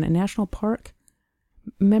 it's gone. And national park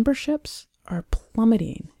memberships are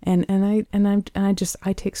plummeting. And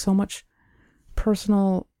I take so much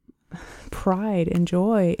personal pride and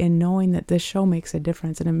joy in knowing that this show makes a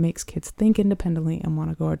difference, and it makes kids think independently and want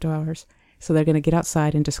to go outdoors. So they're going to get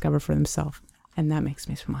outside and discover for themselves. And that makes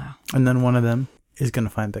me smile. And then one of them is going to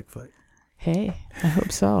find Bigfoot. Hey, I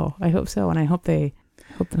hope so. And I hope they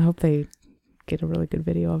get a really good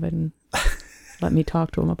video of it and let me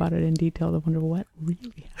talk to them about it in detail. They wonder what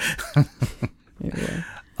really happened. Anyway.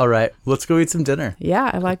 All right, let's go eat some dinner. Yeah,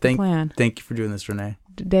 I like the plan. Thank you for doing this, Renee.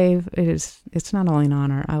 Dave, it's not only an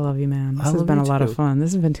honor. I love you, man. This has been a lot of fun.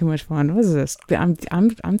 This has been too much fun. What is this? I'm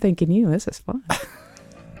thanking you. This is fun.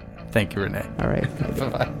 Thank you, Renee. All right.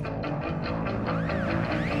 Bye-bye.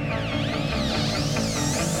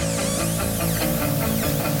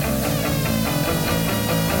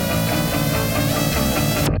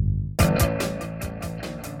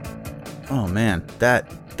 Oh man, that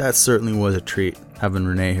certainly was a treat having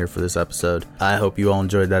Renee here for this episode. I hope you all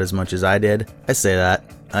enjoyed that as much as I did. I say that.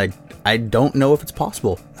 I don't know if it's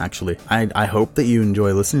possible, actually. I hope that you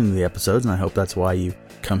enjoy listening to the episodes, and I hope that's why you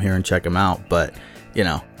come here and check them out. But,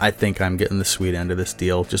 I think I'm getting the sweet end of this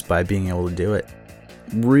deal just by being able to do it.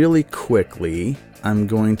 Really quickly, I'm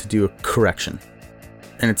going to do a correction.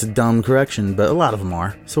 And it's a dumb correction, but a lot of them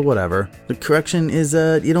are, so whatever. The correction is,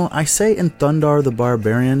 I say in Thundar the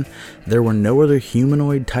Barbarian, there were no other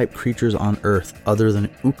humanoid-type creatures on Earth other than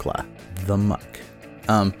Ukla, the Muck.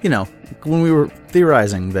 When we were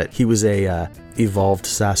theorizing that he was a evolved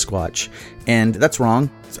Sasquatch, and that's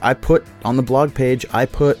wrong. I put on the blog page, I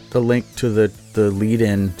put the link to the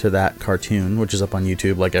lead-in to that cartoon, which is up on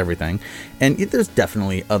YouTube, like everything. And there's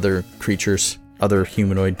definitely other creatures, other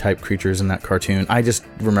humanoid-type creatures in that cartoon. I just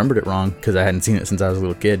remembered it wrong because I hadn't seen it since I was a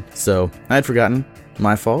little kid. So I had forgotten.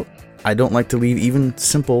 My fault. I don't like to leave even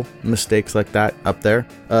simple mistakes like that up there.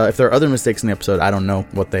 If there are other mistakes in the episode, I don't know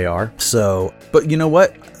what they are. So, but you know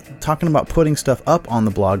what? Talking about putting stuff up on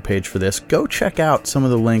the blog page for this, go check out some of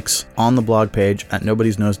the links on the blog page at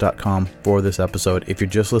nobodysnose.com for this episode. If you're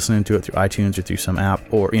just listening to it through iTunes or through some app,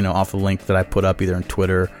 or, off the link that I put up either on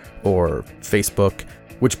Twitter or Facebook,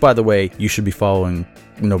 which, by the way, you should be following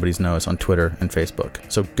Nobody's Nose on Twitter and Facebook.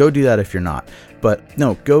 So go do that if you're not. But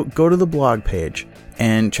no, go to the blog page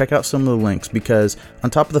and check out some of the links, because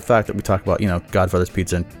on top of the fact that we talk about, Godfather's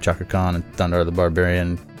Pizza and Chaka Khan and Thundar the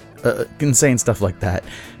Barbarian, insane stuff like that,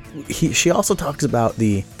 she also talks about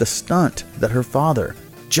the stunt that her father,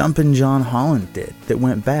 Jumpin' John Holland, did that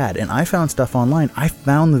went bad. And I found stuff online. I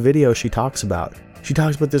found the video she talks about. She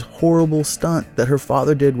talks about this horrible stunt that her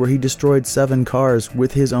father did where he destroyed 7 cars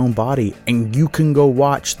with his own body. And you can go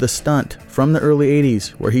watch the stunt from the early 80s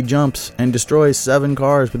where he jumps and destroys 7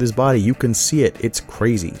 cars with his body. You can see it. It's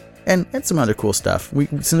crazy. And some other cool stuff.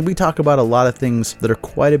 Since we talk about a lot of things that are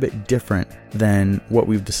quite a bit different than what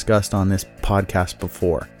we've discussed on this podcast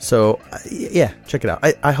before. So, yeah, check it out.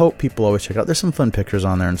 I hope people always check it out. There's some fun pictures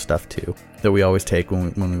on there and stuff, too, that we always take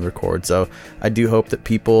when we record. So, I do hope that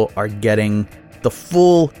people are getting the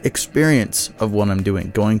full experience of what I'm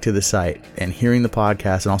doing, going to the site and hearing the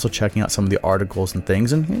podcast, and also checking out some of the articles and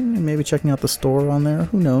things, and maybe checking out the store on there.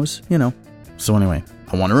 Who knows? So anyway,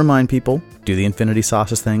 I want to remind people, do the Infinity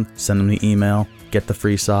Sauces thing, send them the email, get the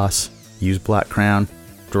free sauce, use Black Crown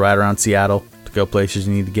to ride around Seattle to go places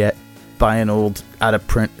you need to get, buy an old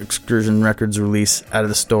out-of-print Excursion Records release out of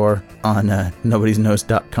the store on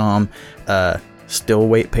nobodysnose.com. Still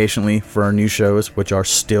wait patiently for our new shows, which are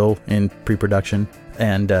still in pre-production.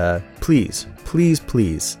 And please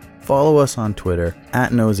follow us on Twitter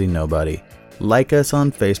at NosyNobody. Like us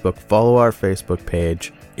on Facebook. Follow our Facebook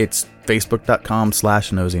page. It's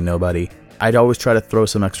facebook.com/nosynobody. I'd always try to throw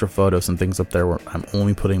some extra photos and things up there where I'm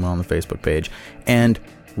only putting them on the Facebook page. And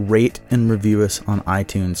rate and review us on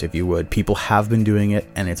iTunes if you would. People have been doing it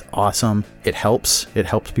and it's awesome. It helps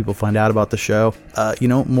people find out about the show.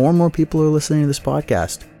 More and more people are listening to this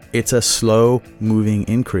podcast. It's a slow moving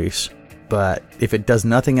increase, but if it does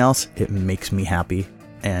nothing else, it makes me happy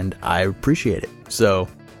and I appreciate it. So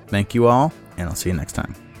thank you all, and I'll see you next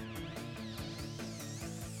time.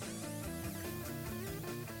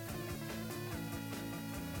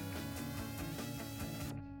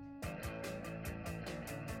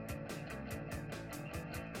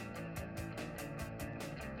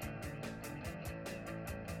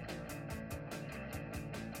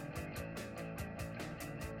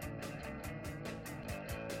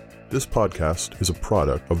 This podcast is a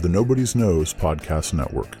product of the Nobody's Knows Podcast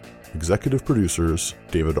Network. Executive producers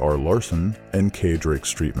David R. Larson and K. Drake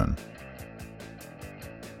Streetman.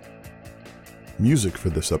 Music for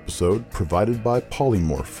this episode provided by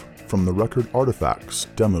Polymorph from the record Artifacts,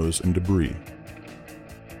 Demos, and Debris.